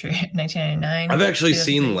century, 1999. I've actually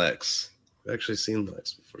seen Lex.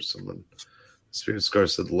 Before someone. Spirit Scar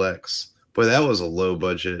said Lex. Boy, that was a low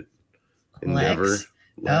budget endeavor.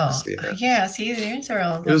 Lex, yeah. See, these are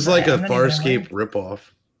all. It was like a Farscape ripoff.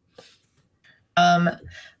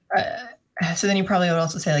 So then you probably would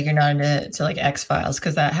also say like you're not into like X-Files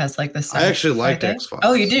because that has like the. I actually liked X-Files.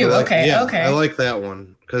 Oh, you do? Okay. I like that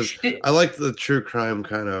one because I like the true crime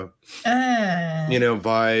kind of,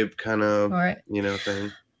 vibe kind of,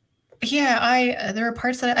 thing. Yeah, there were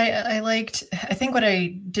parts that I liked. I think what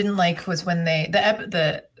I didn't like was when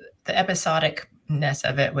the episodicness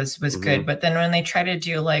of it was good, but then when they try to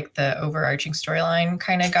do like the overarching storyline,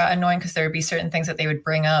 kind of got annoying because there would be certain things that they would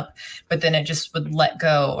bring up, but then it just would let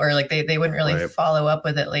go, or like they wouldn't really follow up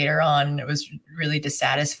with it later on. And it was really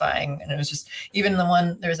dissatisfying, and it was just even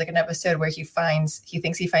there was like an episode where he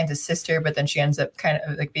thinks he finds his sister, but then she ends up kind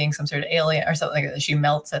of like being some sort of alien or something like that. She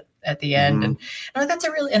melts at the end, and I'm like, that's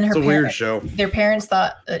a weird show. Their parents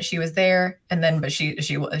thought that she was there, and then but she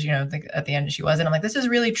was, at the end she wasn't. I'm like, this is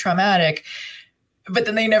really traumatic. But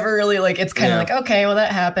then they never really like. It's kind of like, okay, well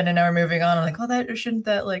that happened, and now we're moving on. I'm like, well, shouldn't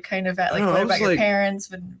that like kind of like what about your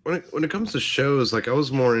parents? When it comes to shows, like I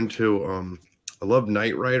was more into I love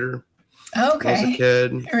Knight Rider. Okay. When I was a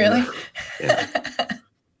kid. Really?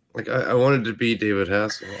 Like I wanted to be David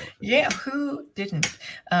Hasselhoff. Yeah, who didn't?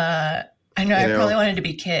 I know. I probably wanted to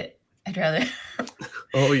be Kit. I'd rather.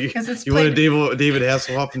 Oh, you wanted David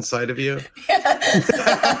Hasselhoff inside of you? Yeah. That's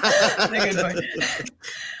a good point.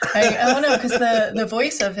 I don't know, because the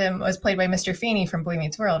voice of him was played by Mr. Feeney from Boy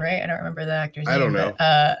Meets World, right? I don't remember the actor's name. I don't know.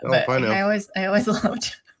 But I always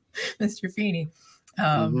loved Mr. Feeney.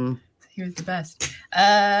 He was the best.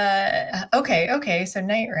 Okay. So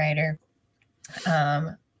Knight Rider.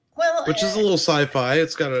 Which is a little sci-fi.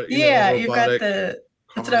 It's got a you've got the.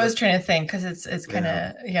 That's what I was trying to think, because it's kind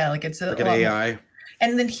of like it's like an AI.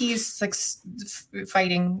 And then he's like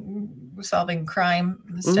fighting, solving crime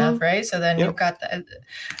stuff, right? So then you've got the,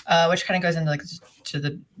 which kind of goes into like to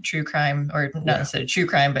the true crime, or not necessarily true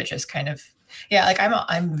crime, but just kind of, like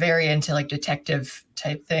I'm very into like detective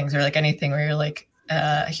type things, or like anything where you're like,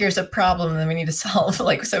 here's a problem that we need to solve.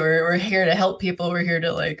 Like, so we're here to help people. We're here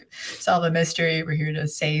to like solve a mystery. We're here to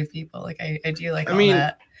save people. Like I do like all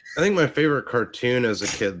that. I think my favorite cartoon as a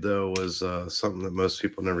kid though was something that most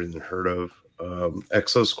people never even heard of.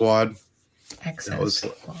 Exo Squad.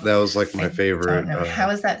 That was like my favorite.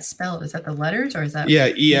 How is that spelled? Is that the letters, or is that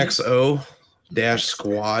EXO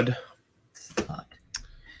Squad?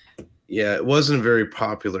 Yeah, it wasn't a very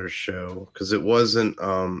popular show because it wasn't.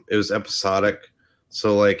 It was episodic,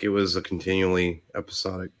 so like it was a continually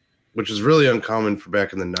episodic, which is really uncommon for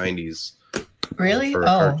back in the 90s. Really? For a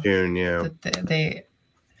cartoon, yeah. They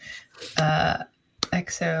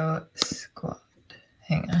Exo Squad.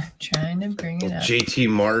 Hang on, trying to bring it up. JT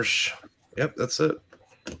Marsh. Yep, that's it.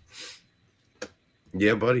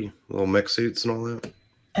 Yeah, buddy. Little mech suits and all that.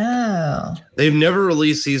 Oh. They've never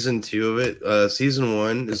released season 2 of it. Season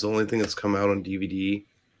 1 is the only thing that's come out on DVD.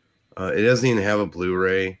 It doesn't even have a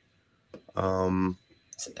Blu-ray. So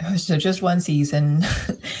just one season.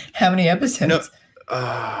 How many episodes? No,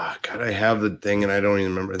 God, I have the thing and I don't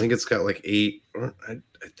even remember. I think it's got like 8. Or I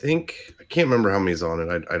can't remember how many's on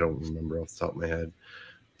it. I don't remember off the top of my head.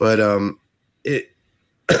 But it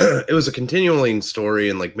it was a continuing story,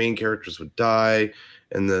 and like main characters would die,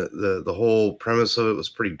 and the whole premise of it was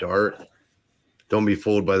pretty dark. Don't be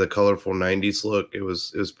fooled by the colorful 90s look. It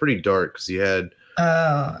was pretty dark because you had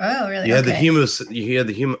really? You had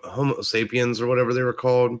the Homo sapiens or whatever they were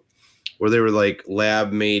called, where they were like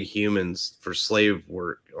lab made humans for slave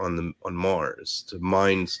work on Mars to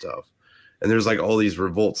mine stuff. And there's like all these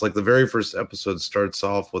revolts. Like the very first episode starts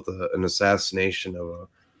off with an assassination of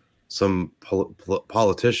some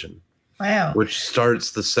politician. Wow. Which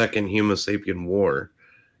starts the second Homo sapien war.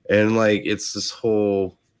 And like it's this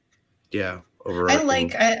whole overarching.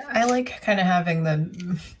 I like kind of having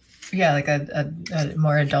like a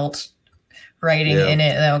more adult writing in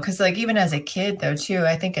it though, because like even as a kid though too,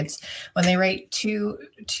 I think it's when they write too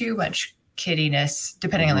much kiddiness,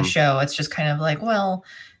 depending on the show, it's just kind of like, well,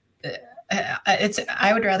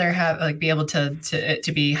 I would rather have like be able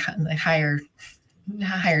to be higher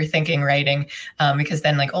thinking writing, because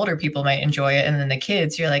then like older people might enjoy it, and then the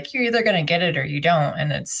kids, you're like, you're either gonna get it or you don't,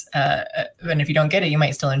 and it's and if you don't get it, you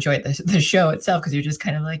might still enjoy the show itself because you're just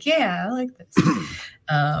kind of like, yeah, I like this.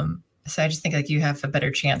 So I just think like you have a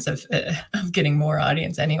better chance of getting more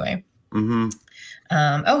audience anyway.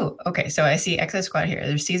 Okay, so I see Exo Squad here.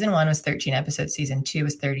 There's season 1 was 13 episodes, season 2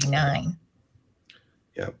 was 39.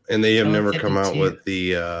 Yeah, and they have never come out with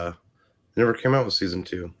never came out with season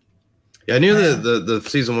 2. Yeah, I knew that the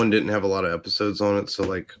season 1 didn't have a lot of episodes on it, so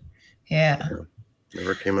like, never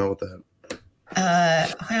came out with that.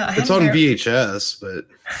 It's on VHS, but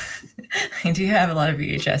I do have a lot of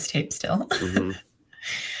VHS tape still.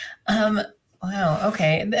 Wow.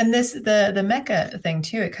 Okay, and this the mecha thing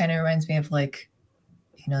too. It kind of reminds me of like,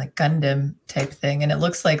 like Gundam type thing, and it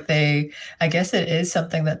looks like I guess it is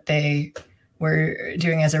something that they were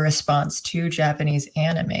doing as a response to Japanese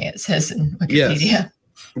anime. It says in Wikipedia. Yes.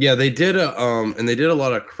 Yeah, they did a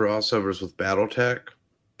lot of crossovers with BattleTech.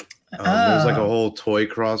 There's like a whole toy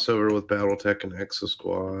crossover with BattleTech and Exo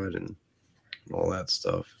Squad and all that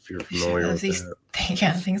stuff. If you're familiar with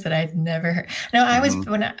that, things that I'd never heard. No, I was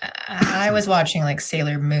when I was watching like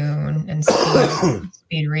Sailor Moon and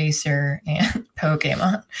Speed Racer and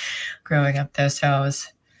Pokemon growing up, though. So I was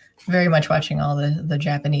very much watching all the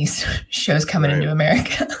Japanese shows coming into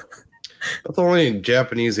America. But the only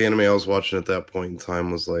Japanese anime I was watching at that point in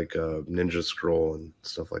time was like Ninja Scroll and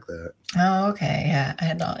stuff like that. Oh, okay. Yeah. I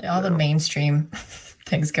had all the mainstream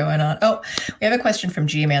things going on. Oh, we have a question from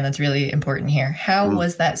G-Man that's really important here. How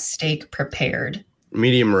was that steak prepared?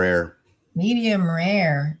 Medium rare. Medium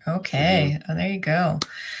rare. Okay. Oh, there you go.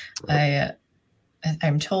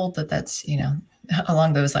 I'm told that's,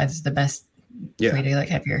 along those lines is the best way to like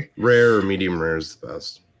have your... Rare or medium rare is the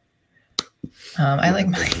best. I like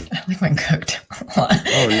mine cooked a lot.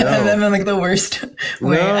 Oh no! I'm like the worst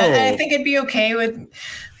way. No. I think it'd be okay with.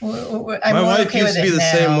 My wife used to be the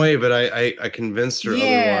same way, but I convinced her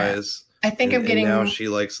otherwise. I think I'm getting. Now she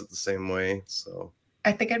likes it the same way, so.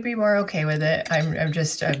 I think I'd be more okay with it. I'm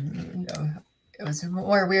just. It was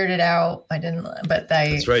more weirded out. I didn't, but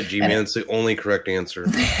That's right, G-Man. It's the only correct answer.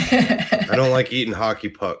 I don't like eating hockey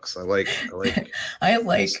pucks. I like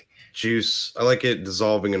juice. I like it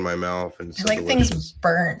dissolving in my mouth, and I like things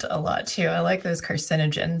burnt a lot too. I like those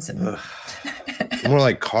carcinogens and more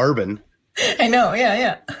like carbon. I know,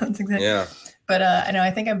 yeah, that's exactly. Yeah, but I know I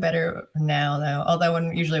think I'm better now though. Although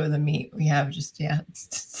usually with the meat we have just it's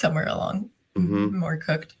somewhere along more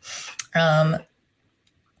cooked.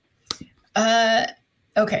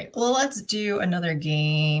 Okay, well let's do another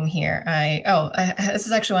game here. This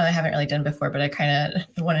is actually one I haven't really done before, but I kind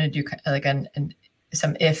of wanted to do like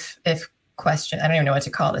some if question. I don't even know what to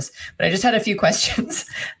call this, but I just had a few questions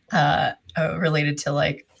related to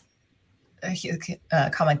like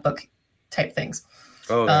comic book type things.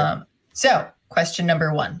 So question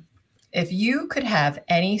number 1, if you could have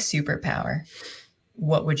any superpower,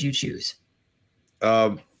 what would you choose?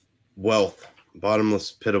 Wealth,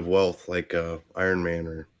 bottomless pit of wealth, like Iron Man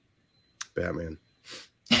or Batman.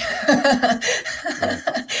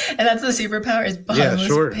 And that's the superpower, is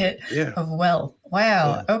bottomless pit of wealth.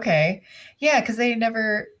 Wow. Yeah. Okay. Yeah, because they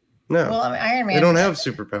never No. Well, I mean, Iron Man. They don't have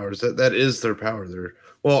superpowers. That is their power.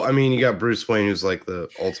 Well, I mean, you got Bruce Wayne, who's like the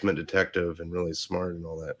ultimate detective and really smart and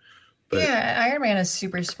all that. But, yeah, Iron Man is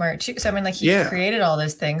super smart too. So I mean, like he created all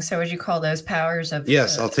those things. So would you call those powers of?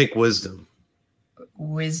 Yes, I'll take wisdom.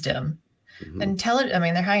 Wisdom, I mean,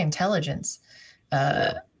 they're high intelligence.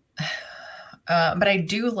 But I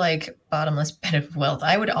do like bottomless pit of wealth.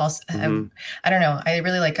 I would also. I don't know. I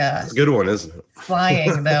really like It's a good one, isn't it?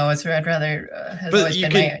 Flying though. I'd rather. Has always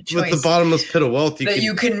been my choice. With the bottomless pit of wealth,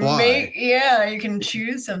 you can fly. you can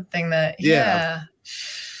choose something that. Yeah.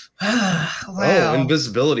 Wow. Oh,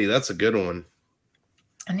 invisibility. That's a good one.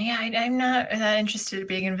 And yeah, I'm not that interested in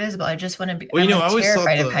being invisible. I just want to be. Well, I'm I always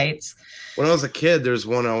terrified of heights. When I was a kid, there's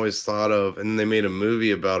one I always thought of, and they made a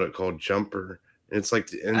movie about it called Jumper. And it's like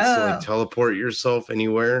to instantly teleport yourself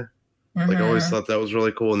anywhere. Like I always thought that was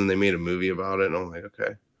really cool, and then they made a movie about it, and I'm like,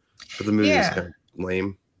 okay, but the movie is kind of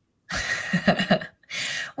lame.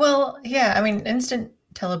 Well, yeah, I mean, instant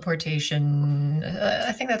teleportation.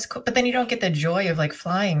 I think that's cool, but then you don't get the joy of like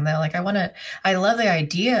flying though. Like I love the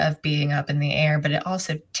idea of being up in the air, but it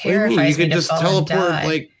also terrifies me to fall and die.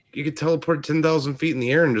 Like you could teleport 10,000 feet in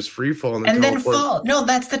the air and just free fall and then fall. No,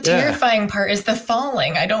 that's the terrifying part is the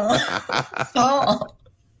falling. I don't want to fall.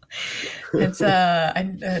 It's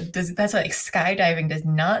that's like skydiving does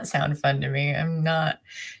not sound fun to me. I'm not.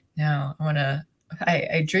 No,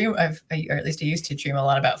 I dream of, or at least I used to dream a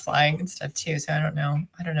lot about flying and stuff too. So I don't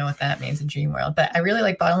know what that means in dream world, but I really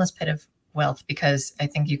like bottomless pit of wealth because I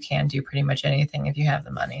think you can do pretty much anything if you have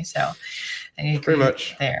the money. So I agree pretty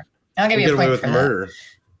much there. I'll give you a point for murder. That.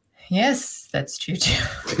 Yes, that's true too.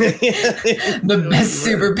 The best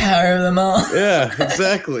superpower of them all. Yeah,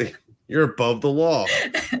 exactly. You're above the law.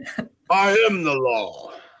 I am the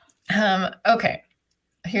law. Okay.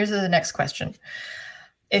 Here's the next question.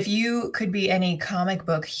 If you could be any comic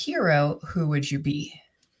book hero, who would you be?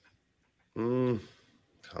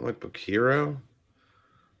 Comic book hero?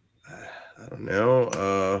 I don't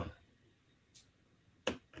know.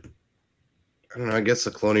 I don't know. I guess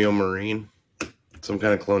a colonial marine. Some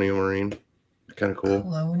kind of colonial marine. Kind of cool.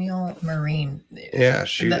 Colonial marine. Yeah,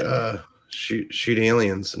 shoot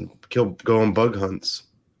aliens and go on bug hunts.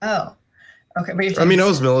 Oh, okay. But I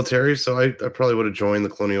was military, so I probably would have joined the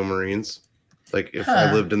colonial marines. Like if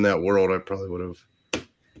I lived in that world, I probably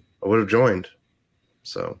would have joined.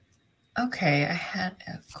 So. Okay, I had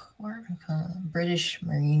a core British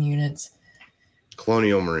Marine units.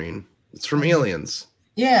 Colonial Marine. It's from Aliens.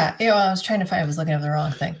 Yeah. I was trying to find. I was looking at the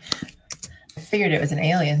wrong thing. I figured it was an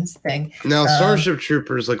Aliens thing. Now, Starship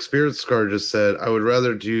Troopers, like Spirit Scar just said, I would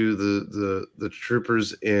rather do the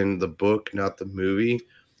troopers in the book, not the movie,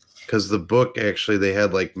 because the book actually they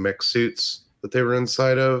had like mech suits that they were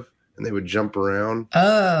inside of. And they would jump around.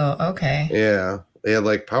 Oh, okay. Yeah, they had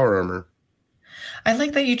like power armor. I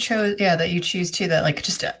like that you choose too. That like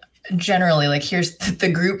just generally like here's the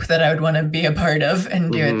group that I would want to be a part of and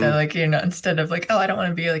do it. Though like instead of like I don't want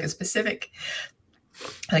to be like a specific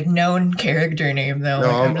like known character name though.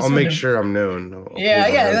 No, like, I'll make sure I'm known.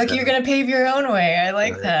 Like you're gonna pave your own way. I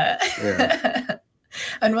like that. Yeah.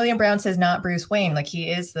 And William Brown says not Bruce Wayne. Like he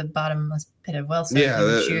is the bottomless pit of wealth. So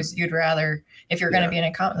you'd rather, if you're going to be in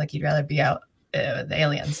a comic, like you'd rather be out with the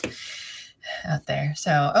aliens out there.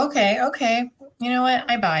 So, okay. You know what?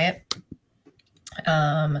 I buy it.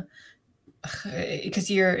 Because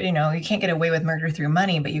you can't get away with murder through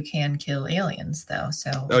money, but you can kill aliens though.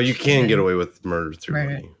 So. You can get away with murder through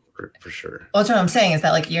money. For sure. Well, that's what I'm saying is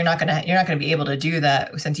that like you're not gonna be able to do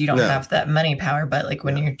that since you don't have that money power. But like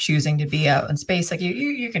when you're choosing to be out in space, like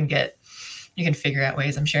you can figure out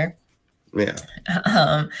ways. I'm sure. Yeah.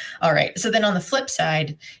 All right. So then on the flip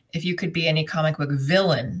side, if you could be any comic book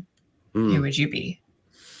villain, who would you be?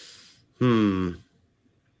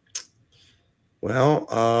 Well,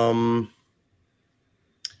 I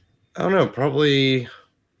don't know. Probably.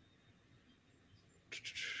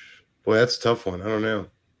 Boy, that's a tough one. I don't know.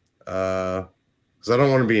 Because I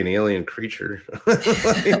don't want to be an alien creature.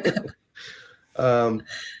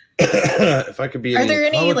 If I could be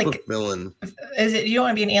any like villain, is it you don't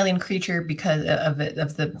want to be an alien creature because of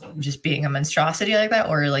the just being a monstrosity like that,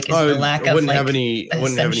 or like is the lack of wouldn't have any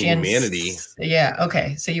humanity? Yeah.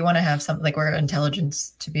 Okay. So you want to have something like where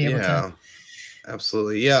intelligence to be able to.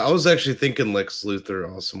 Absolutely. Yeah, I was actually thinking Lex Luthor,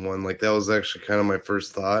 awesome one. Like that was actually kind of my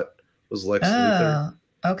first thought was Lex Luthor.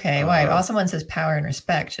 Okay, why? Also, one says power and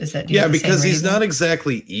respect. Is that because he's not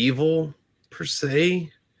exactly evil per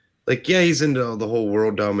se. Like, yeah, he's into the whole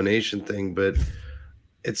world domination thing, but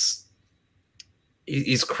he's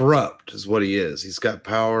corrupt, is what he is. He's got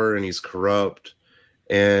power and he's corrupt,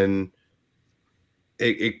 and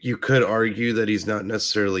you could argue that he's not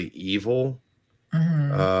necessarily evil,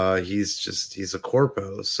 He's a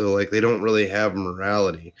corpo. So like, they don't really have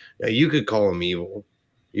morality. Now you could call him evil.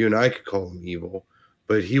 You and I could call him evil,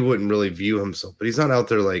 but he wouldn't really view himself. But he's not out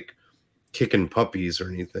there like kicking puppies or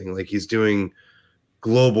anything. Like, he's doing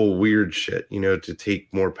global weird shit, to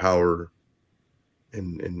take more power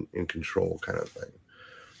and control kind of thing.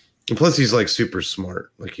 And plus he's like super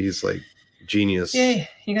smart. Like, he's like genius. Yeah,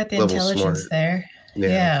 you got the intelligence smart. There.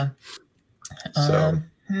 Yeah. So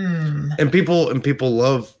and people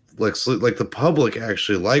love Lex Luthor. Like, the public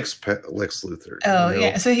actually likes Lex Luthor. Oh,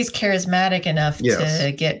 yeah. So he's charismatic enough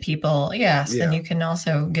to get people. Yes. Then you can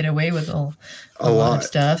also get away with a lot of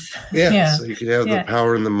stuff. Yeah. So you could have the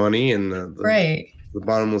power and the money and right. The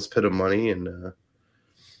bottomless pit of money and.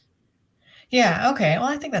 Yeah. Okay. Well,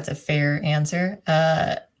 I think that's a fair answer.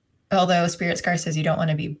 Although Spirit Scar says you don't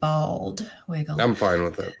want to be bald, Wiggle. I'm fine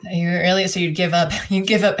with it. So you'd give up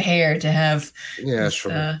hair to have. Yeah,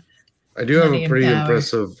 sure. I do have a pretty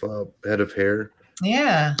impressive head of hair.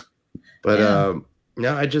 Yeah. But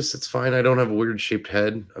no, it's fine. I don't have a weird shaped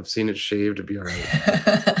head. I've seen it shaved. It'd be all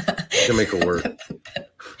right. Can make it work.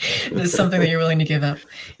 This is something that you're willing to give up.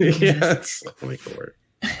 Yes, I'll make it work.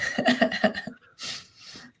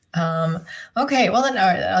 Okay, well then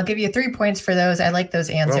I'll give you 3 points for those. I like those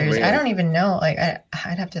answers. I don't even know. Like,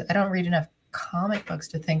 I don't read enough comic books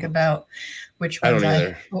to think about which ones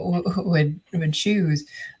I would choose.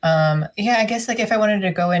 I guess like if I wanted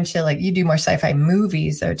to go into, like, you do more sci-fi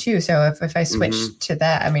movies though too. So if I switch to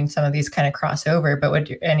that, I mean, some of these kind of cross over, but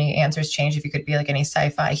would any answers change if you could be like any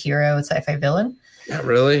sci-fi hero, sci-fi villain? Not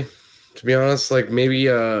really, to be honest. Like, maybe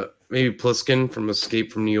Pliskin from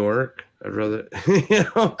Escape from New York. I'd rather, as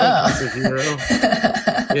a hero.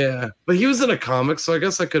 Yeah, but he was in a comic, so I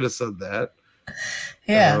guess I could have said that.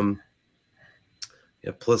 Yeah.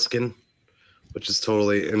 Pliskin, which is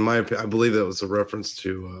totally, in my opinion, I believe that was a reference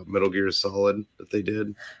to Metal Gear Solid that they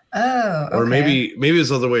did. Oh, okay. Or maybe it was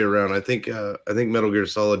the other way around. I think Metal Gear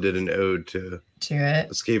Solid did an ode to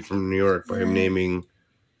it. Escape from New York by naming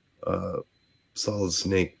Solid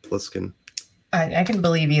Snake Pliskin. I can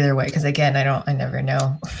believe either way, because again, I never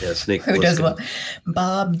know Snake who Pliskin. does what.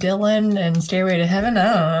 Bob Dylan and Stairway to Heaven,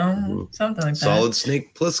 I don't know, something like Solid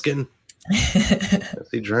Snake Pliskin.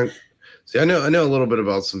 He drank. See, I know a little bit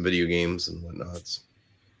about some video games and whatnot.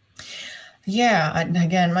 Yeah,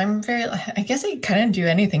 again, I'm very. I guess I kind of do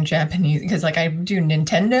anything Japanese, because like I do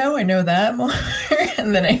Nintendo, I know that more,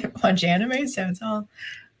 and then I watch anime, so it's all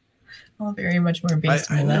very much more based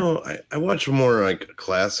on that. I know. I watch more like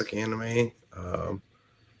classic anime.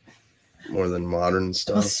 More than modern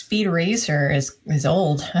stuff. Well, Speed Racer is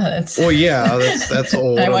old. That's old.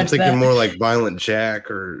 I'm thinking more like Violent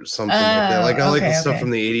Jack or something like that. Like, I like the stuff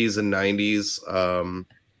from the 80s and 90s.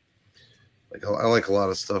 Like, I like a lot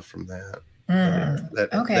of stuff from that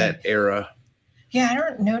that era. Yeah, I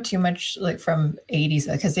don't know too much like from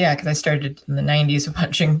 80s because I started in the 90s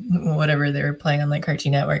watching whatever they were playing on like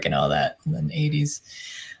Cartoon Network and all that, and then 80s.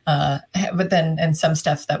 But then, and some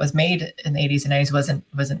stuff that was made in the 80s and 90s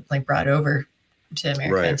wasn't like brought over to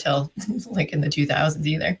America until like in the 2000s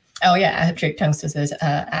either. Oh yeah, Drake Tungsten says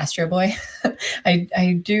Astro Boy. I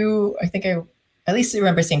think I at least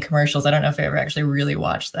remember seeing commercials. I don't know if I ever actually really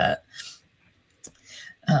watched that.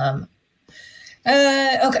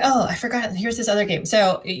 Okay. Oh, I forgot. Here's this other game.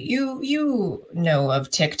 So you know of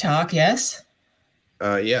TikTok, yes?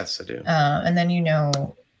 Yes, I do. And then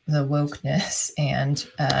the wokeness and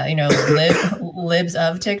libs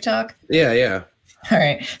of TikTok. Yeah. All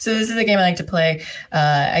right. So this is a game I like to play.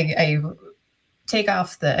 I take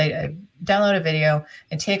off I download a video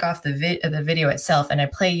and take off the video itself, and I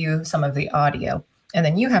play you some of the audio, and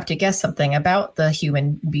then you have to guess something about the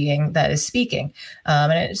human being that is speaking.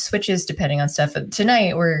 And it switches depending on stuff.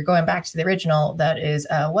 Tonight we're going back to the original. That is,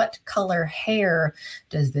 what color hair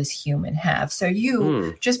does this human have? So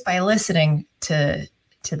you just by listening to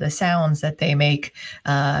the sounds that they make,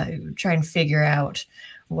 try and figure out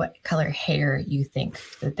what color hair you think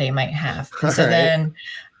that they might have. So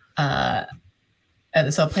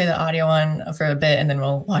I'll play the audio on for a bit, and then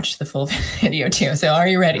we'll watch the full video too. So are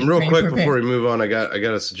you ready? Real quick before we move on, I got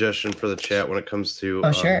a suggestion for the chat when it comes to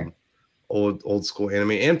old school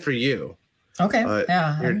anime, and for you. Okay.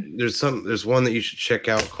 There's one that you should check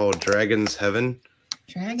out called Dragon's Heaven.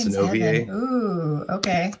 Dragon's Heaven. Ooh,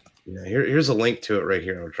 okay. Yeah, here's a link to it right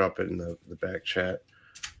here. I'll drop it in the back chat.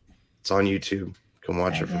 It's on YouTube. You can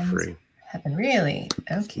watch it for free. Heaven, really?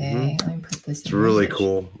 Okay. Let me put this. It's really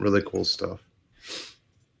cool. Really cool stuff.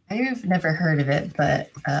 I've never heard of it,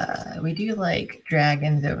 but we do like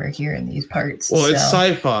dragons over here in these parts. Well, it's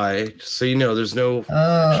sci-fi, so you know there's no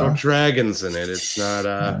actual dragons in it. It's not.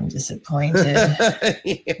 I'm disappointed.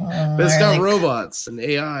 Yeah. But it's got robots and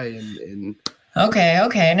AI and.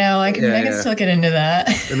 Okay. No, I can still get into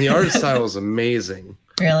that. And the art style is amazing.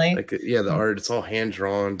 Really? The art. It's all hand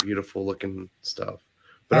drawn, beautiful looking stuff.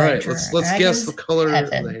 But all right, let's guess the color of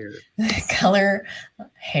the hair. Color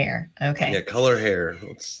hair. Okay. Yeah, color hair.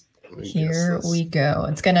 Here we go.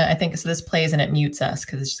 It's gonna. I think so. This plays and it mutes us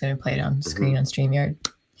because it's just gonna play it on screen on StreamYard.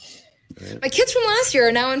 My kids from last year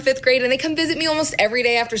are now in 5th grade, and they come visit me almost every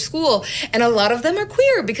day after school. And a lot of them are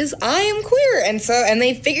queer because I am queer, and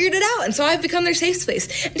they figured it out, and so I've become their safe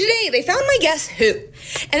space. And today they found my Guess Who,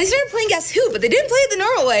 and they started playing Guess Who, but they didn't play it the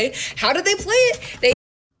normal way. How did they play it?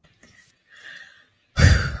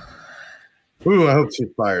 Ooh, I hope she's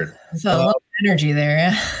fired. There's a lot of energy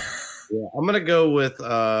there. Yeah, I'm gonna go with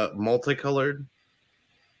multicolored.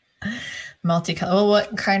 Multicolor. Well,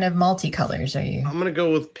 what kind of multicolors are you? I'm gonna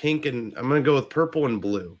go with pink and I'm gonna go with purple and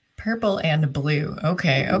blue. Purple and blue.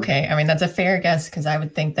 Okay. I mean, that's a fair guess because I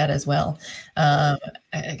would think that as well.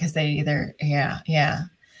 Because they either, if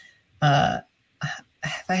I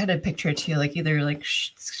had a picture too, like either like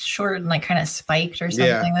short and like kind of spiked or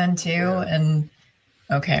something then too. Yeah. And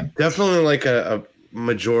okay. Definitely like a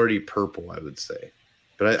majority purple, I would say.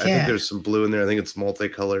 But I think there's some blue in there. I think it's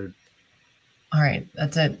multicolored. All right.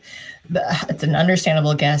 That's an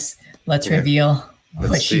understandable guess. Let's reveal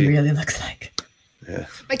what she really looks like. Yeah.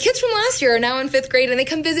 My kids from last year are now in 5th grade, and they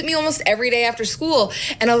come visit me almost every day after school.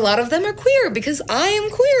 And a lot of them are queer because I am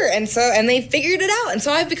queer, and they figured it out, and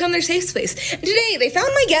so I've become their safe space. And today they found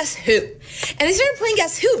my Guess Who, and they started playing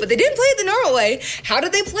Guess Who, but they didn't play it the normal way. How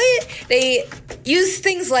did they play it? They used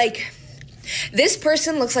things like, this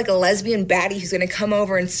person looks like a lesbian baddie who's going to come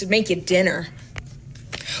over and make you dinner.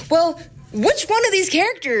 Well, which one of these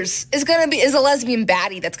characters is a lesbian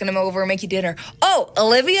baddie that's gonna come over and make you dinner? Oh,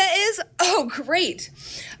 Olivia is? Oh, great.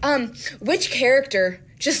 Which character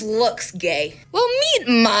just looks gay? Well, meet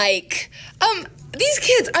Mike. These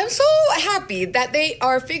kids, I'm so happy that they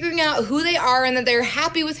are figuring out who they are and that they're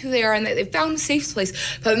happy with who they are and that they found a safe place.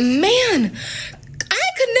 But man, I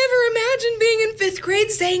could never imagine being in 5th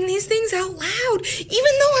grade saying these things out loud, even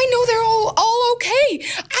though I know they're all okay.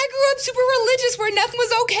 I grew up super religious where nothing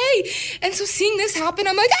was okay. And so seeing this happen,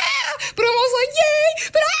 I'm like, but I'm also like, yay,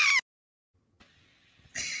 but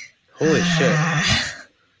Holy shit.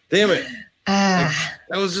 Damn it.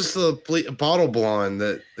 That was just a bottle blonde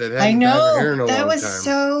that hadn't I know. had hair in a that long was time.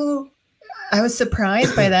 So, I was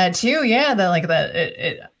surprised by that too. Yeah,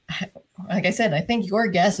 like I said, I think your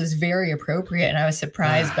guess is very appropriate, and I was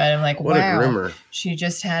surprised, but I'm like, what wow, a grimmer. She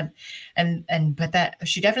just had, but that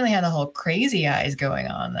she definitely had the whole crazy eyes going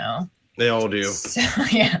on though. They all do. So,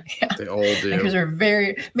 yeah, they all do. Because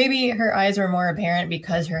maybe her eyes were more apparent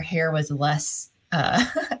because her hair was less.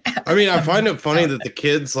 I mean, I find it funny that the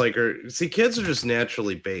kids kids are just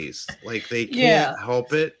naturally based. Like they can't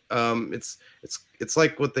help it. It's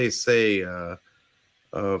like what they say.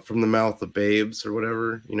 From the mouth of babes or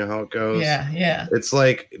whatever, you know how it goes. Yeah. It's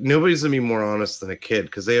like nobody's gonna be more honest than a kid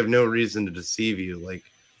because they have no reason to deceive you. Like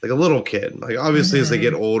a little kid. Like obviously as they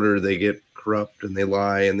get older, they get corrupt and they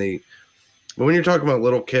lie but when you're talking about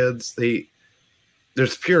little kids,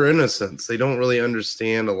 there's pure innocence. They don't really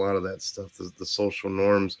understand a lot of that stuff, the social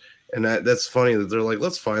norms, and that's funny that they're like,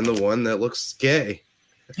 let's find the one that looks gay.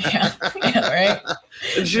 Yeah, right.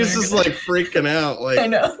 And she's just like freaking out. Like I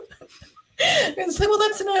know. It's like, well,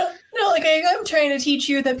 that's not like I'm trying to teach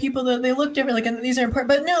you that people that they look different, like, and these are important,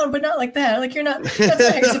 but not like that. Like you're not. That's not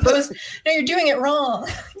how you're supposed. No, you're doing it wrong.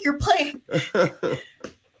 You're playing.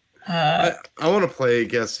 I want to play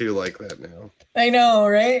Guess Who like that now. I know,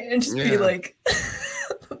 right? And just be like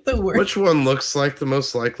the worst. Which one looks like the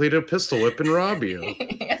most likely to pistol whip and rob you?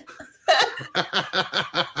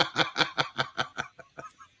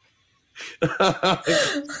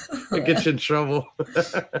 I'll get you in trouble.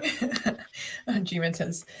 G-Man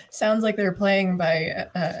says, sounds like they're playing by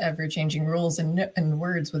ever-changing rules and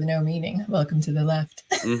words with no meaning. Welcome to the left.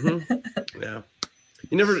 Yeah.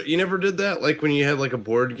 You never did that? Like when you had like a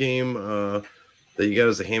board game that you got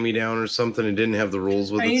as a hand-me-down or something and didn't have the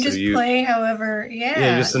rules with it? You just play however,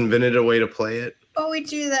 Yeah, you just invented a way to play it. Oh, we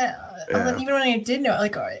do that. Even when I did know,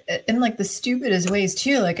 like in like the stupidest ways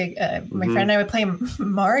too. Like my friend and I would play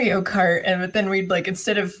Mario Kart, but then we'd like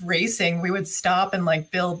instead of racing, we would stop and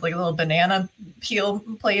like build like little banana peel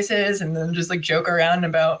places, and then just like joke around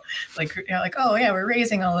about like oh yeah, we're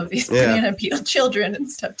raising all of these banana peel children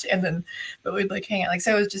and stuff. But we'd like hang out like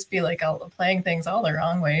so. It would just be like all playing things all the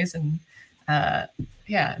wrong ways and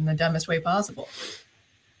in the dumbest way possible.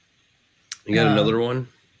 You got another one?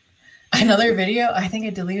 Another video? I think I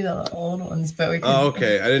deleted all the old ones, but we can. Oh,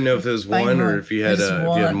 okay. I didn't know if there was one or if you had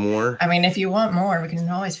more. I mean, if you want more, we can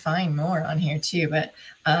always find more on here too. But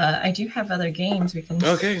I do have other games we can.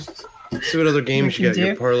 Okay. Let's see what other games you got.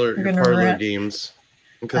 Your parlor games.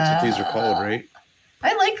 I think that's what these are called, right?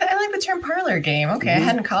 I like the term parlor game. Okay, I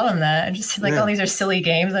hadn't called them that. I just all these are silly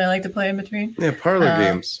games that I like to play in between. Yeah, parlor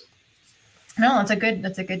games. No, that's a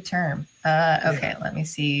good term. Okay, let me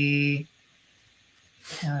see.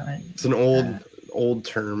 It's an old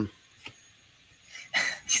term.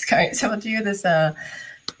 These cards. So we'll do this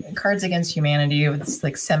Cards Against Humanity with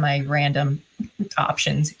like semi-random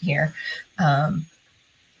options here.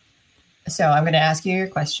 So I'm going to ask you your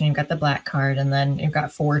question. You've got the black card, and then you've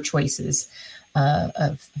got 4 choices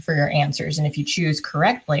for your answers. And if you choose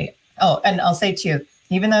correctly, and I'll say too,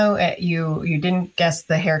 even though you didn't guess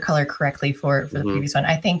the hair color correctly for the previous one,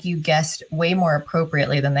 I think you guessed way more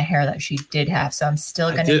appropriately than the hair that she did have. So I'm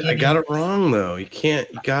still going to. I got it wrong though. You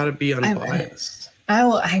got to be unbiased.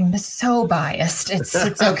 I'm so biased. It's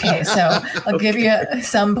okay. So I'll give you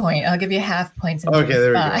some point. I'll give you half points. Okay,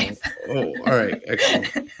 there 5. We go. Oh, all right.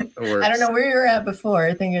 Excellent. That works. I don't know where you were at before.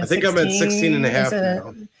 I think I'm at 16 and a half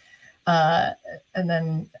now. And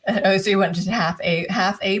then so you went to half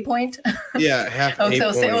a point. Yeah, half a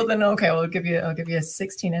point. Say, well then okay, I'll give you a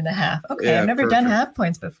 16 and a half. Okay, yeah, I've never done half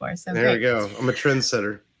points before. So there we go. I'm a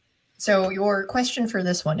trendsetter. So your question for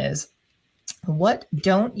this one is, what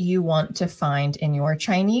don't you want to find in your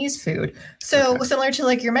Chinese food? So similar to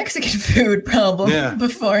like your Mexican food problem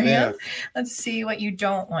beforehand. Yeah. Let's see what you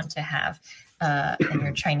don't want to have in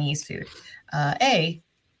your Chinese food. A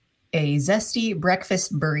zesty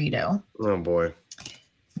breakfast burrito. Oh boy.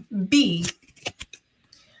 B,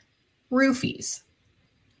 roofies.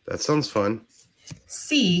 That sounds fun.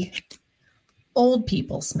 C, old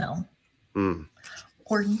people smell.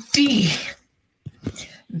 Or D,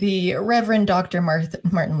 the Reverend Dr.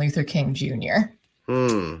 Martin Luther King Jr.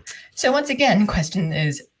 So once again, question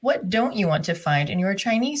is, what don't you want to find in your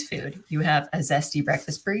Chinese food? You have a zesty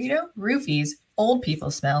breakfast burrito, roofies, old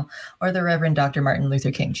people smell, or the Reverend Dr. Martin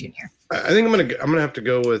Luther King Jr. I think I'm gonna have to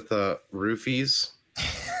go with roofies.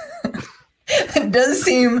 It does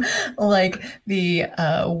seem like the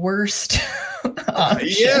worst option.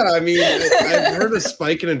 Yeah, I mean, I've heard of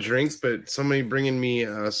spiking a drink, but somebody bringing me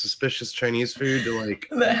suspicious Chinese food to like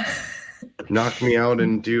knock me out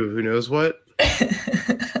and do who knows what.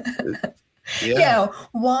 Yeah,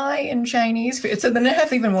 why in Chinese food? So then I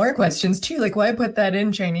have even more questions too. Like, why put that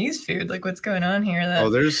in Chinese food? Like, what's going on here?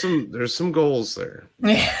 There's some goals there.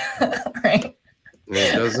 Yeah, right. And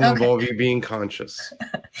it does involve you being conscious.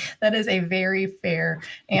 That is a very fair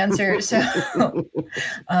answer. So,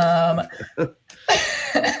 I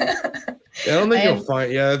don't think you'll find.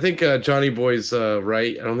 Yeah, I think Johnny Boy's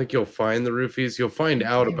right. I don't think you'll find the roofies. You'll find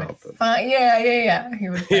out about them. Yeah. He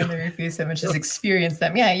would find the roofies so much as experience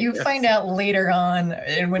them. Yeah, you find out later on,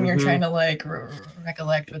 and when you're trying to like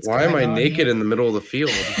recollect what's going on. Why am I naked in the middle of the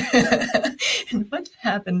field? And what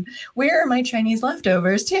happened? Where are my Chinese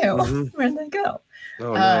leftovers too? Where'd they go?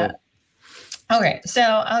 Oh no. Okay, so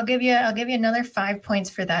I'll give you another 5 points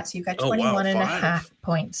for that. So you've got 21 and a half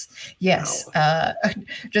points. Yes. Wow.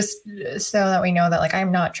 Just so that we know that like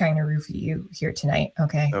I'm not trying to roofie you here tonight.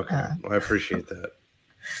 Okay. Okay. Well, I appreciate that.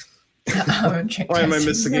 Why am I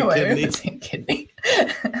missing a kidney?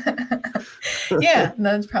 Yeah,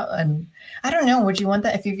 that's probably. I don't know. Would you want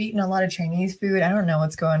that if you've eaten a lot of Chinese food? I don't know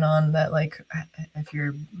what's going on. That like, if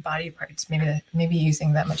your body parts, maybe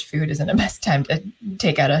using that much food isn't the best time to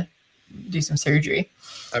do some surgery.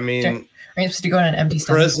 I mean, are you supposed to go on an empty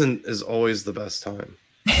stomach? Present is always the best time.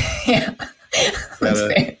 Yeah, that's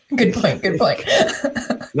fair. Good point.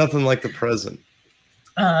 Nothing like the present.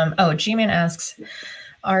 G-Man asks,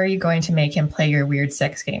 are you going to make him play your weird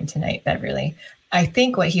sex game tonight, Beverly? I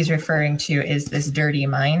think what he's referring to is this Dirty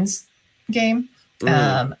Minds game.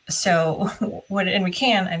 So what, and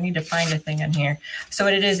I need to find a thing on here. So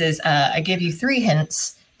what it is I give you 3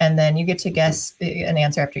 hints, and then you get to guess an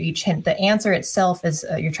answer after each hint. The answer itself is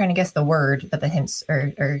you're trying to guess the word that the hints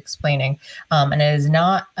are explaining. And it is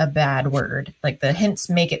not a bad word. Like the hints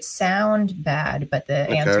make it sound bad, but the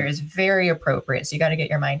answer is very appropriate. So you got to get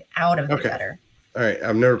your mind out of the gutter. All right.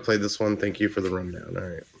 I've never played this one. Thank you for the rundown. All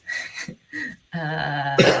right.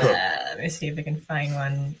 Let me see if I can find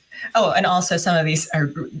one. Oh, and also some of these are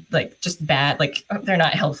like just bad. Like they're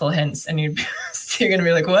not helpful hints. And you're going to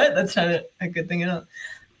be like, what? That's not a good thing at all.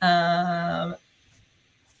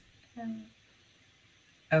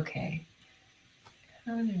 Okay.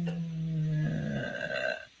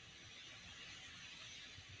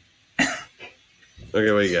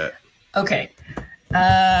 Okay, what you got? Okay.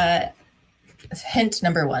 hint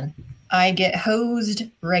number 1. I get hosed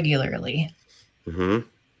regularly. Mm-hmm.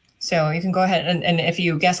 So you can go ahead and if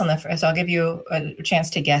you guess on the first, I'll give you a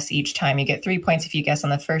chance to guess each time. You get 3 points if you guess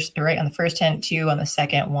on the first, right on the first hint, 2 on the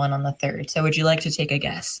second, 1 on the third. So would you like to take a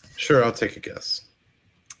guess? Sure, I'll take a guess.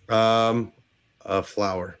 A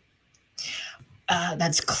flower.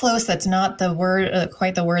 That's close. That's not the word,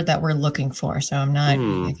 quite the word that we're looking for. So I'm not.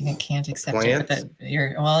 I think I can't accept Plant? it. But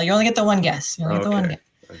you only get the one guess. You only get the one guess.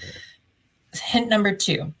 Okay. Hint number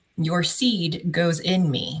 2: your seed goes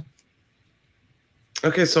in me.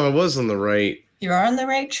 Okay, so I was on the right. You are on the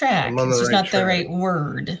right track. It's just not the right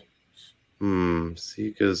word.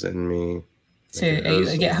 Seed goes in me. So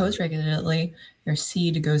you get hosed regularly. Your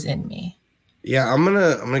seed goes in me. Yeah, I'm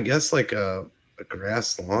gonna guess like a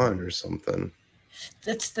grass lawn or something.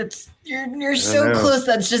 You're so close.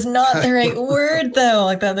 That's just not the right word though.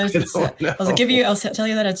 Like that. I'll tell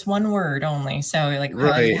you that it's one word only. So like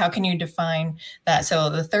how can you define that? So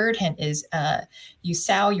the third hint is you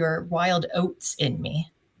sow your wild oats in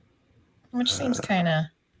me, which seems kind of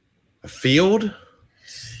a field.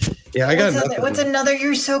 Yeah, I got nothing. What's another?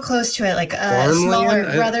 You're so close to it. Like smaller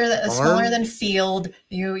than field.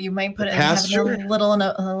 You might put it have a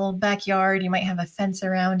little backyard. You might have a fence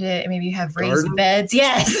around it. Maybe you have raised beds.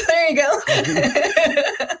 Yes, there you go.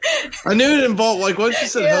 I knew it involved, like once you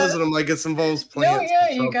said hose, and I'm like, it involves plants. No, yeah,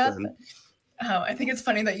 you got that. I think it's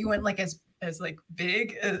funny that you went like as like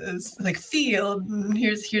big as like field. And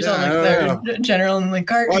here's all like the general and like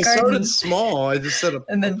garden. Well, I started small. I just said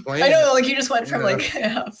and then plant. I know, like you just went from like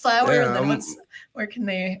flower and then where can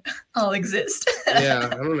they all exist? Yeah,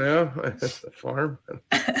 I don't know. Farm.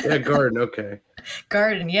 Yeah, garden. Okay.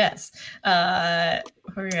 Garden, yes. Where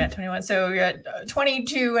are we at? 21. So you're at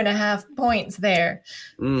 22 and a half points there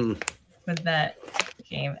with that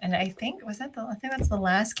game. And I think that's the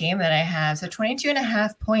last game that I have. So 22 and a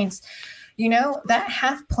half points. You know, that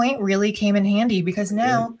half point really came in handy because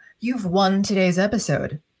now you've won today's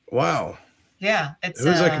episode. Wow. Yeah. Who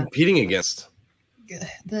was I competing against?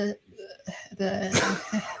 The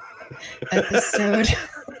episode.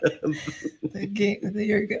 The game.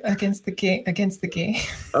 You're against the game.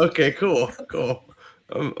 Okay, cool.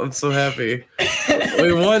 I'm so happy.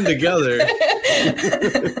 We won together.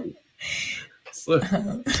 So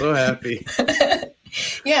happy.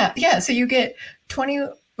 Yeah. So you get 20.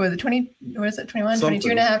 Was it 20? What is it? 21, 22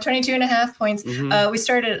 and a half points. We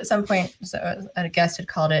started at some point. So a guest had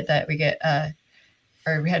called it that we get,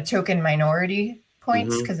 or we had token minority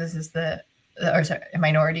points because this is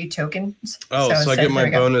minority tokens. Oh, so I get my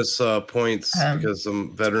bonus points because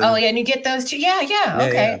I'm veteran. Oh yeah, and you get those too. Yeah.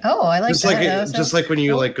 Okay. Yeah. Oh, I like that. Just like when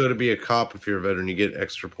you like go to be a cop, if you're a veteran, you get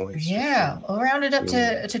extra points. Yeah, we'll round it up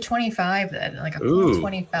to 25 then, like a full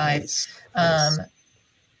 25. Nice.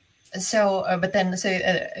 So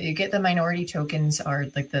you get the minority tokens are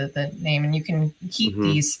like the name, and you can keep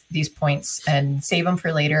these points and save them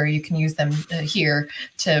for later. You can use them here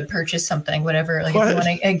to purchase something, whatever. Like if you want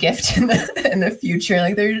a gift in the future,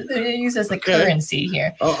 like they're used as like currency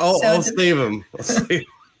here. I'll save them.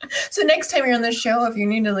 So next time you're on the show, if you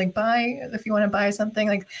need to if you want to buy something,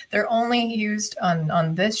 like they're only used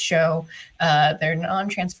on this show. They're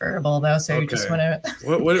non-transferable though, so you just want to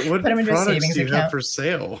put them into a savings do you account have for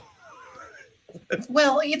sale.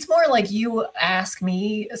 Well, it's more like you ask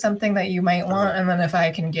me something that you might want, and then if I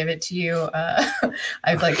can give it to you,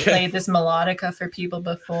 I've played this melodica for people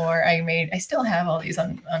before. I still have all these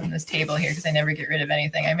on this table here because I never get rid of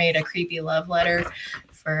anything. I made a creepy love letter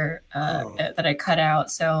for that I cut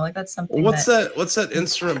out. So like that's something. What's that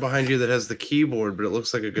instrument behind you that has the keyboard, but it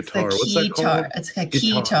looks like a guitar? What's that called? It's a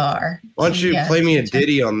guitar. Why don't you play me a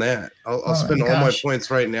ditty on that? I'll spend all my points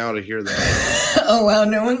right now to hear that. Oh wow,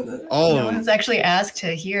 no one's actually asked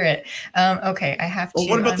to hear it. Okay, I have to. Oh,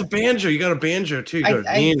 what about the banjo? You got a banjo too. You got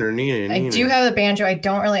Nina. I do have the banjo. I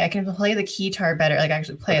can play the guitar better. Like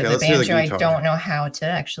actually play it. The banjo. I don't know how to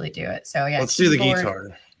actually do it. So yeah, let's do the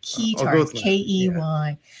guitar. Keytar, Key.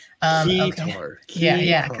 Guitar. Okay.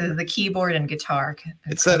 Yeah, because the keyboard and guitar.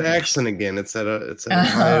 It's that accent again. It's at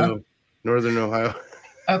Ohio, Northern Ohio.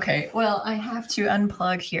 Okay, well, I have to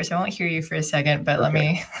unplug here, so I won't hear you for a second, but let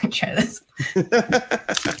me try this. This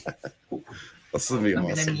will be awesome.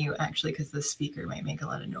 I'm going to mute, actually, because the speaker might make a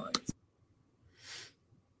lot of noise.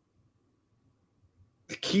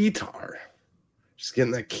 The keytar. Just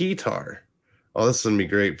getting that keytar. Oh, this is going to be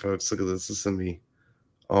great, folks. Look at this. This is going to be...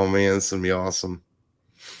 Oh, man, this is going to be awesome.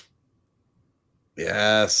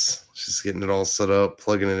 Yes. Just getting it all set up,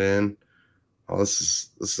 plugging it in. Oh, this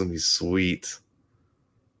is going to be sweet.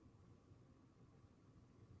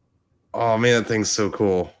 Oh, man, that thing's so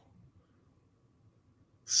cool.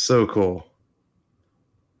 So cool.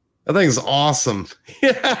 That thing's awesome.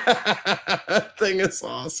 Yeah, that thing is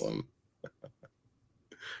awesome.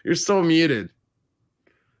 You're still muted.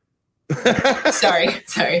 Sorry.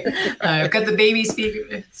 I've got the baby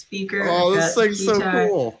speaker. Oh, this thing's so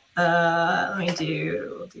cool. We'll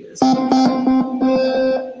do this.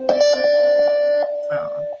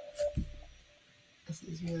 Oh, this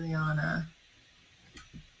is really on a.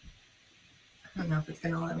 I don't know if it's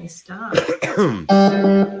gonna let me stop. Okay.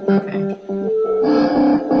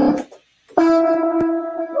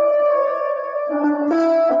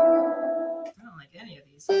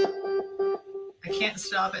 I can't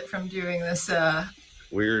stop it from doing this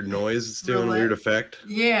weird noise it's doing, weird effect.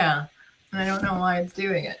 Yeah. And I don't know why it's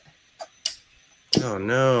doing it. Oh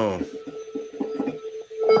no.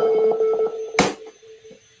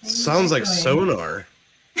 Sounds like sonar.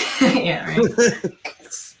 Yeah, right.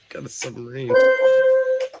 It's got a submarine.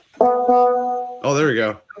 Oh, there we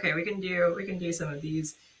go. Okay, we can do some of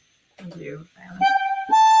these.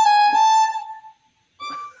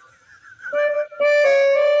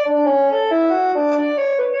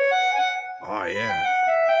 Oh yeah.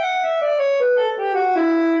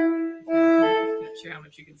 Not sure how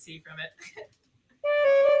much you can see from it.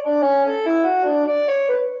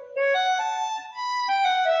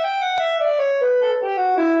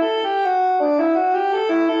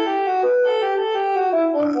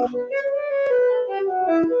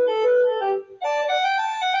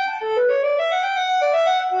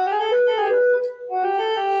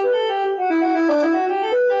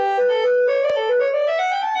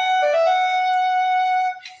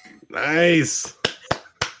 Nice.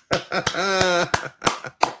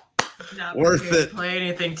 Not worth it. Play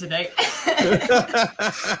anything tonight.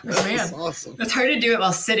 That's awesome. It's hard to do it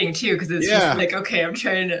while sitting too, because it's just like, okay, I'm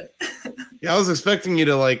trying to. Yeah, I was expecting you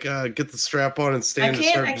to like get the strap on and stand. I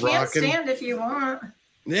can't stand if you want.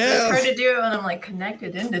 Yeah, it's hard to do it when I'm like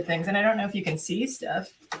connected into things, and I don't know if you can see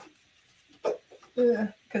stuff.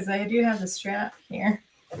 Because I do have the strap here.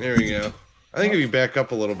 There we go. I think if you back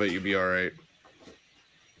up a little bit, you'll be all right.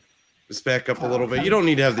 Just back up a little bit. You don't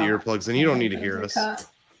need to have the earplugs in. You don't need to hear us. Can't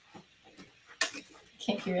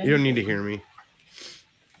hear it. You don't need to hear me.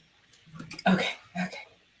 Okay.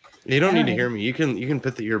 You don't need to hear me. You can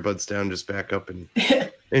put the earbuds down, just back up and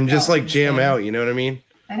just like jam out. You know what I mean?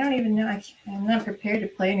 I don't even know. I'm not prepared to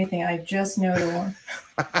play anything. I just know the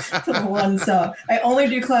one song. I only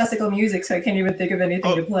do classical music, so I can't even think of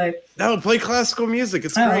anything to play. No, play classical music.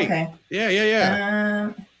 It's great. Okay.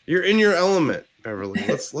 Yeah. You're in your element, Beverly.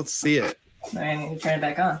 Let's see it. I need to turn it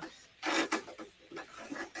back on.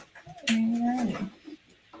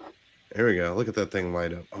 There we go. Look at that thing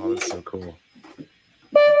light up. Oh, that's so cool.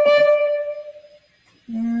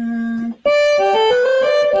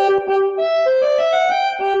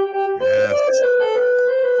 Yes.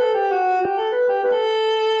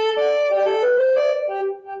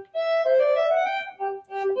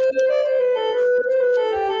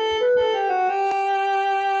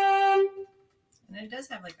 And it does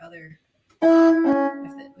have like other.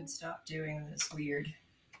 If it would stop doing this weird.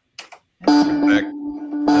 Back.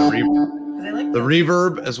 The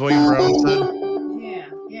reverb, as William Brown said.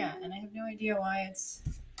 Yeah, and I have no idea why it's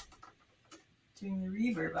doing the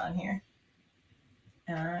reverb on here.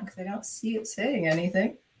 Because I don't see it saying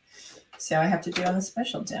anything. So I have to do on the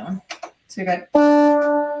special tone. So we got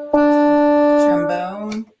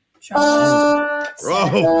trombone.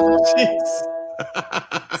 Oh,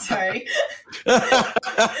 jeez. Sorry.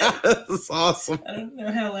 That's awesome. I don't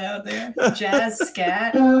know how loud they are. Jazz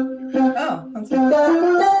scat. Oh, that's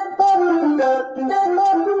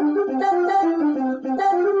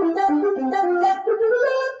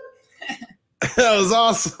that was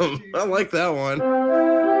awesome. I like that one.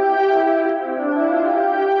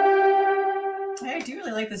 I do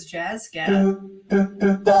really like this jazz scat.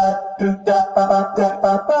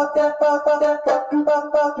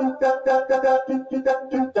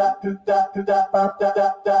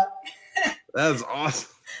 That's awesome.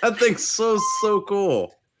 That thing's so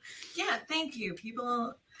cool. Yeah, thank you.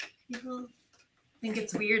 People think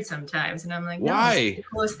it's weird sometimes, and I'm like, no, why? It's the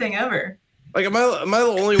coolest thing ever. Like, am I the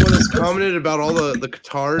only one that's commented about all the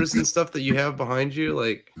guitars and stuff that you have behind you?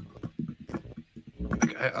 Like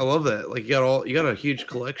I love that. Like, you got a huge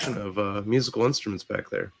collection of musical instruments back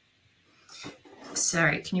there.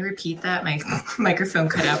 Sorry, can you repeat that? My microphone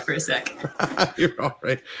cut out for a sec. You're all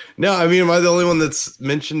right. No, I mean, am I the only one that's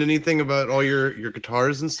mentioned anything about all your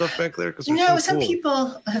guitars and stuff back there? No, some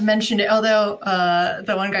people have mentioned it. Although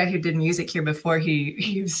the one guy who did music here before,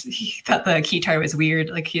 he thought the guitar was weird.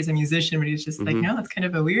 Like, he's a musician, but he's just like, no, it's kind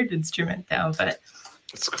of a weird instrument though. But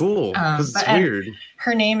it's cool because it's weird.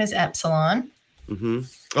 Her name is Epsilon. Mm-hmm.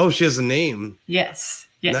 Oh, she has a name. Yes.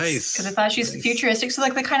 Nice. Because I thought she's futuristic. So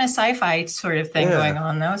like the kind of sci-fi sort of thing going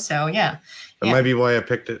on though. So yeah. That might be why I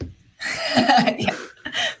picked it. Yeah.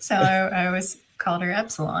 So I always called her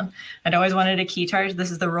Epsilon. I'd always wanted a keytar.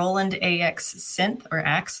 This is the Roland AX synth or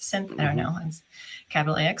Axe synth. I don't know. It's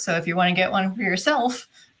capital AX. So if you want to get one for yourself,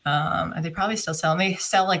 they probably still sell them. They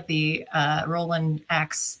sell like the Roland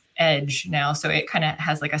Axe Edge now. So it kind of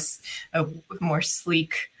has like a more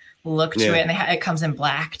sleek look to it. And it comes in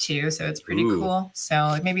black too. So it's pretty cool. So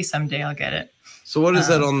like maybe someday I'll get it. So what is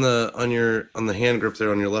that on the hand grip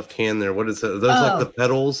there on your left hand there? What is that? Are those like the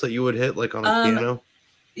pedals that you would hit like on a piano?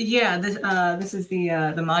 Yeah, this is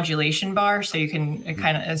the modulation bar. So you can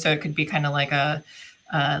it could be kind of like a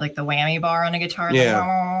like the whammy bar on a guitar.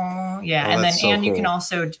 Yeah. And then cool. You can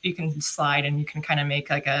also slide and you can kind of make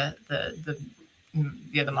like the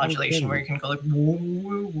modulation where you can go like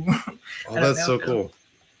woo. Oh, that's so cool.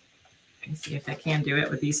 I can see if I can do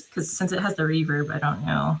it with these because since it has the reverb, I don't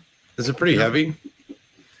know. Is it pretty heavy?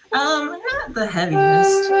 Not the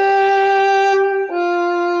heaviest.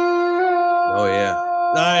 Oh yeah,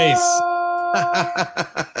 nice.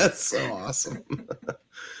 That's so awesome.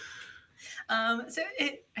 I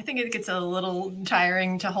think it gets a little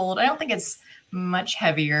tiring to hold. I don't think it's much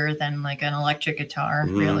heavier than like an electric guitar,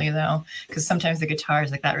 really, though, because sometimes the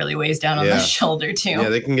guitars like that really weighs down on the shoulder too. Yeah,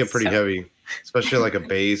 they can get pretty heavy, especially like a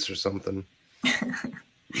bass or something.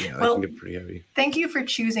 Yeah, they can get pretty heavy. Thank you for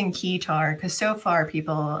choosing keytar, because so far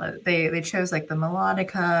people they chose like the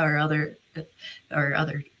melodica or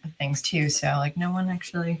other things too. So like no one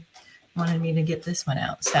actually wanted me to get this one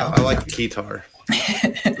out. So I like the keytar.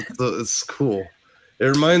 It's cool. It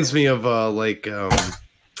reminds me of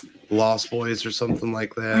Lost Boys or something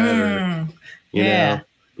like that. Or,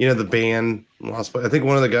 you know the band Lost Boys. I think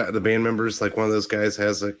one of the band members, like one of those guys,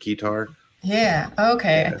 has a keytar. Yeah.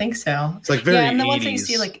 Okay. Yeah. I think so. It's like very 80s. And the ones that you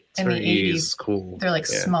see like in the 80s, cool. They're like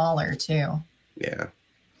smaller too. Yeah.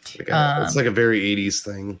 It's like a very 80s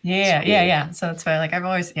thing. Yeah. So that's why I've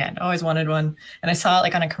always wanted one. And I saw it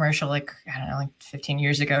like on a commercial, like, I don't know, like 15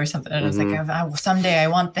 years ago or something. And I was like, someday I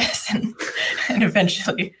want this. And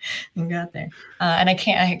eventually I got there. And I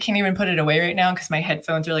can't even put it away right now because my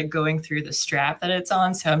headphones are like going through the strap that it's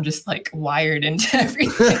on. So I'm just like wired into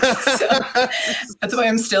everything. So that's why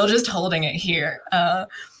I'm still just holding it here.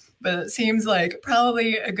 But it seems like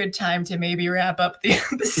probably a good time to maybe wrap up the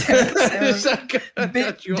episode. A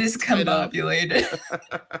bit discombobulated.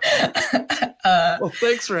 Well,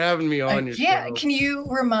 thanks for having me on your show. Can you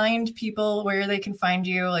remind people where they can find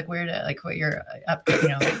you, like where to, like what you're up,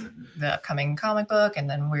 the upcoming comic book, and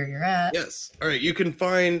then where you're at? Yes. All right. You can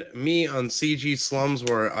find me on CG Slums,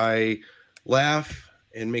 where I laugh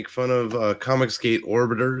and make fun of Comicsgate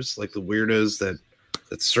orbiters, like the weirdos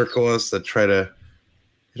that circle us, that try to.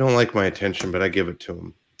 They don't like my attention, but I give it to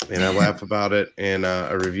them. And I laugh about it. And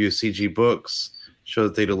I review CG books, show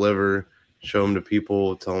that they deliver, show them to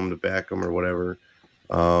people, tell them to back them or whatever.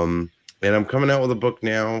 And I'm coming out with a book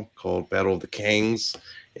now called Battle of the Kangs.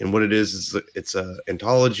 And what it is it's an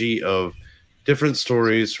anthology of different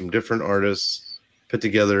stories from different artists put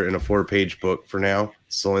together in a 4-page book for now.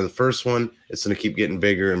 It's only the first one. It's going to keep getting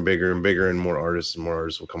bigger and bigger and bigger, and more artists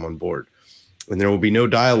will come on board. And there will be no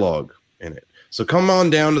dialogue in it. So come on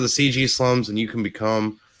down to the CG Slums and you can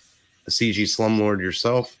become a CG Slumlord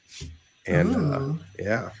yourself. And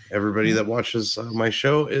everybody that watches my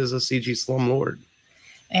show is a CG Slumlord.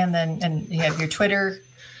 And you have your Twitter.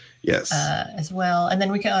 Yes. As well. And then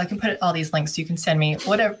I can put all these links. You can send me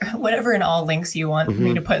whatever and all links you want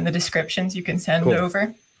me to put in the descriptions, you can send over.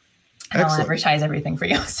 And Excellent. I'll advertise everything for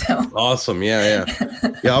you. So awesome. Yeah.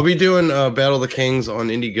 I'll be doing Battle of the Kangs on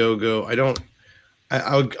Indiegogo. I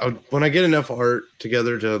when I get enough art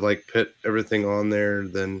together to like put everything on there,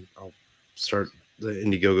 then I'll start the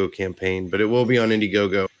Indiegogo campaign. But it will be on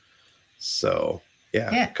Indiegogo. So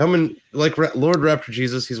come and like Lord Raptor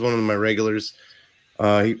Jesus. He's one of my regulars.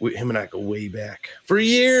 Him and I go way back for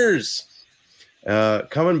years.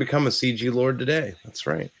 Come and become a CG Lord today. That's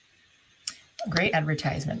right. Great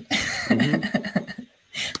advertisement.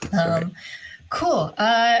 Right. Cool.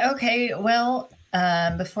 Okay. Well.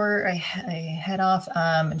 Before I head off,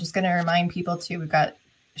 I'm just going to remind people too. We've got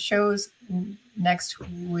shows next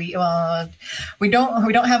week. Well, we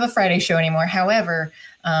don't have a Friday show anymore. However,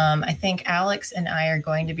 I think Alex and I are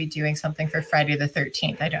going to be doing something for Friday the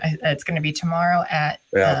 13th. It's going to be tomorrow at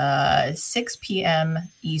 6 p.m.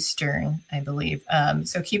 Eastern, I believe.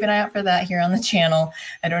 So keep an eye out for that here on the channel.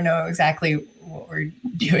 I don't know exactly what we're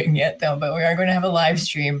doing yet, though, but we are going to have a live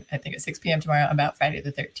stream, I think at 6 p.m. tomorrow about Friday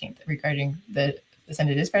the 13th regarding the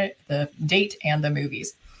date and the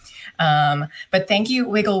movies. But thank you,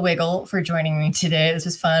 Wiggle Wiggle, for joining me today. This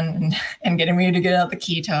was fun and getting me to get out the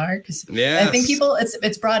keytar, because I think people,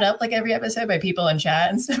 it's brought up like every episode by people in chat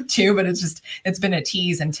and stuff too, but it's been a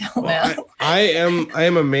tease until now. I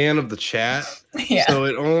am a man of the chat, yeah. So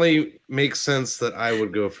it only makes sense that I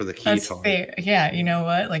would go for the keytar. That's fair. Yeah, you know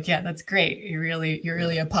what? Like, yeah, that's great. You're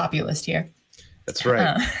really a populist here. That's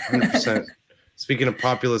right, 100%. Speaking of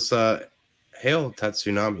populist, hail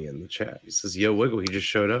Tatsunami in the chat. He says, "Yo, Wiggle, he just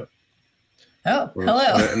showed up." Oh,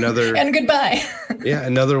 hello. Another and goodbye. Yeah,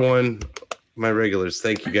 another one. My regulars.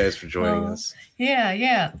 Thank you guys for joining us.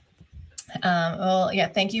 Yeah. Well, yeah,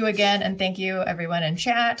 thank you again. And thank you everyone in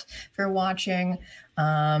chat for watching.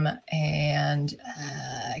 I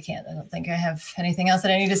don't think I have anything else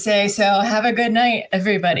that I need to say. So have a good night,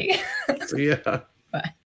 everybody. Yeah.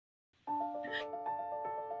 Bye.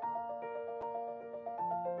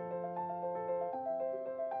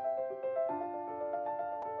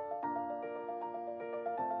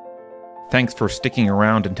 Thanks for sticking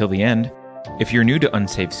around until the end. If you're new to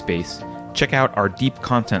Unsafe Space, check out our deep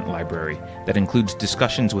content library that includes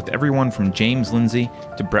discussions with everyone from James Lindsay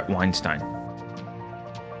to Brett Weinstein.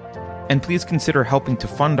 And please consider helping to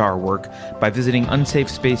fund our work by visiting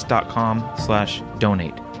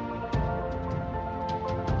unsafespace.com/donate.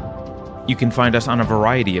 You can find us on a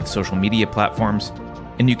variety of social media platforms,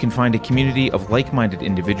 and you can find a community of like-minded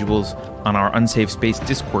individuals on our Unsafe Space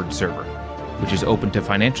Discord server, which is open to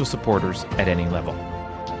financial supporters at any level.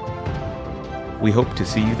 We hope to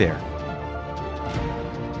see you there.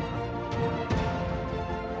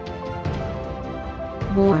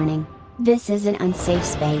 Warning. This is an unsafe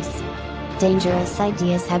space. Dangerous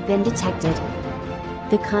ideas have been detected.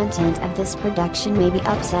 The content of this production may be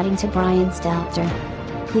upsetting to Brian Stelter.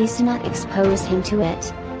 Please do not expose him to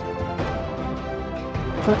it.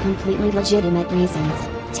 For completely legitimate reasons,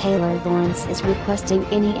 Taylor Lawrence is requesting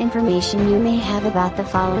any information you may have about the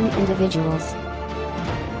following individuals.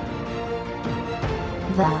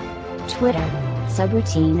 The Twitter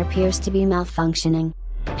subroutine appears to be malfunctioning.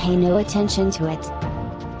 Pay no attention to it.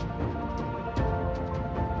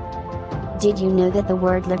 Did you know that the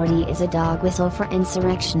word liberty is a dog whistle for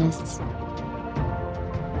insurrectionists?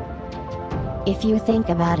 If you think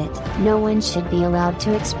about it, no one should be allowed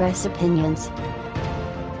to express opinions.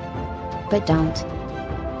 But don't.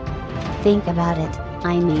 Think about it,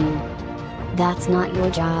 I mean. That's not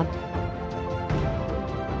your job.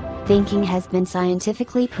 Thinking has been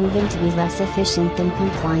scientifically proven to be less efficient than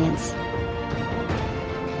compliance.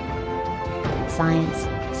 Science,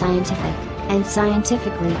 scientific, and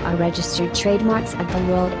scientifically are registered trademarks of the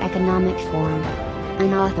World Economic Forum.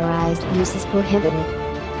 Unauthorized use is prohibited.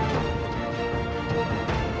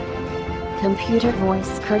 Computer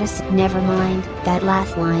voice courtesy. Never mind, that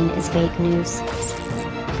last line is fake news.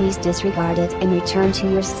 Please disregard it and return to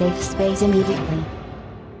your safe space immediately.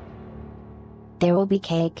 There will be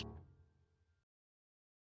cake.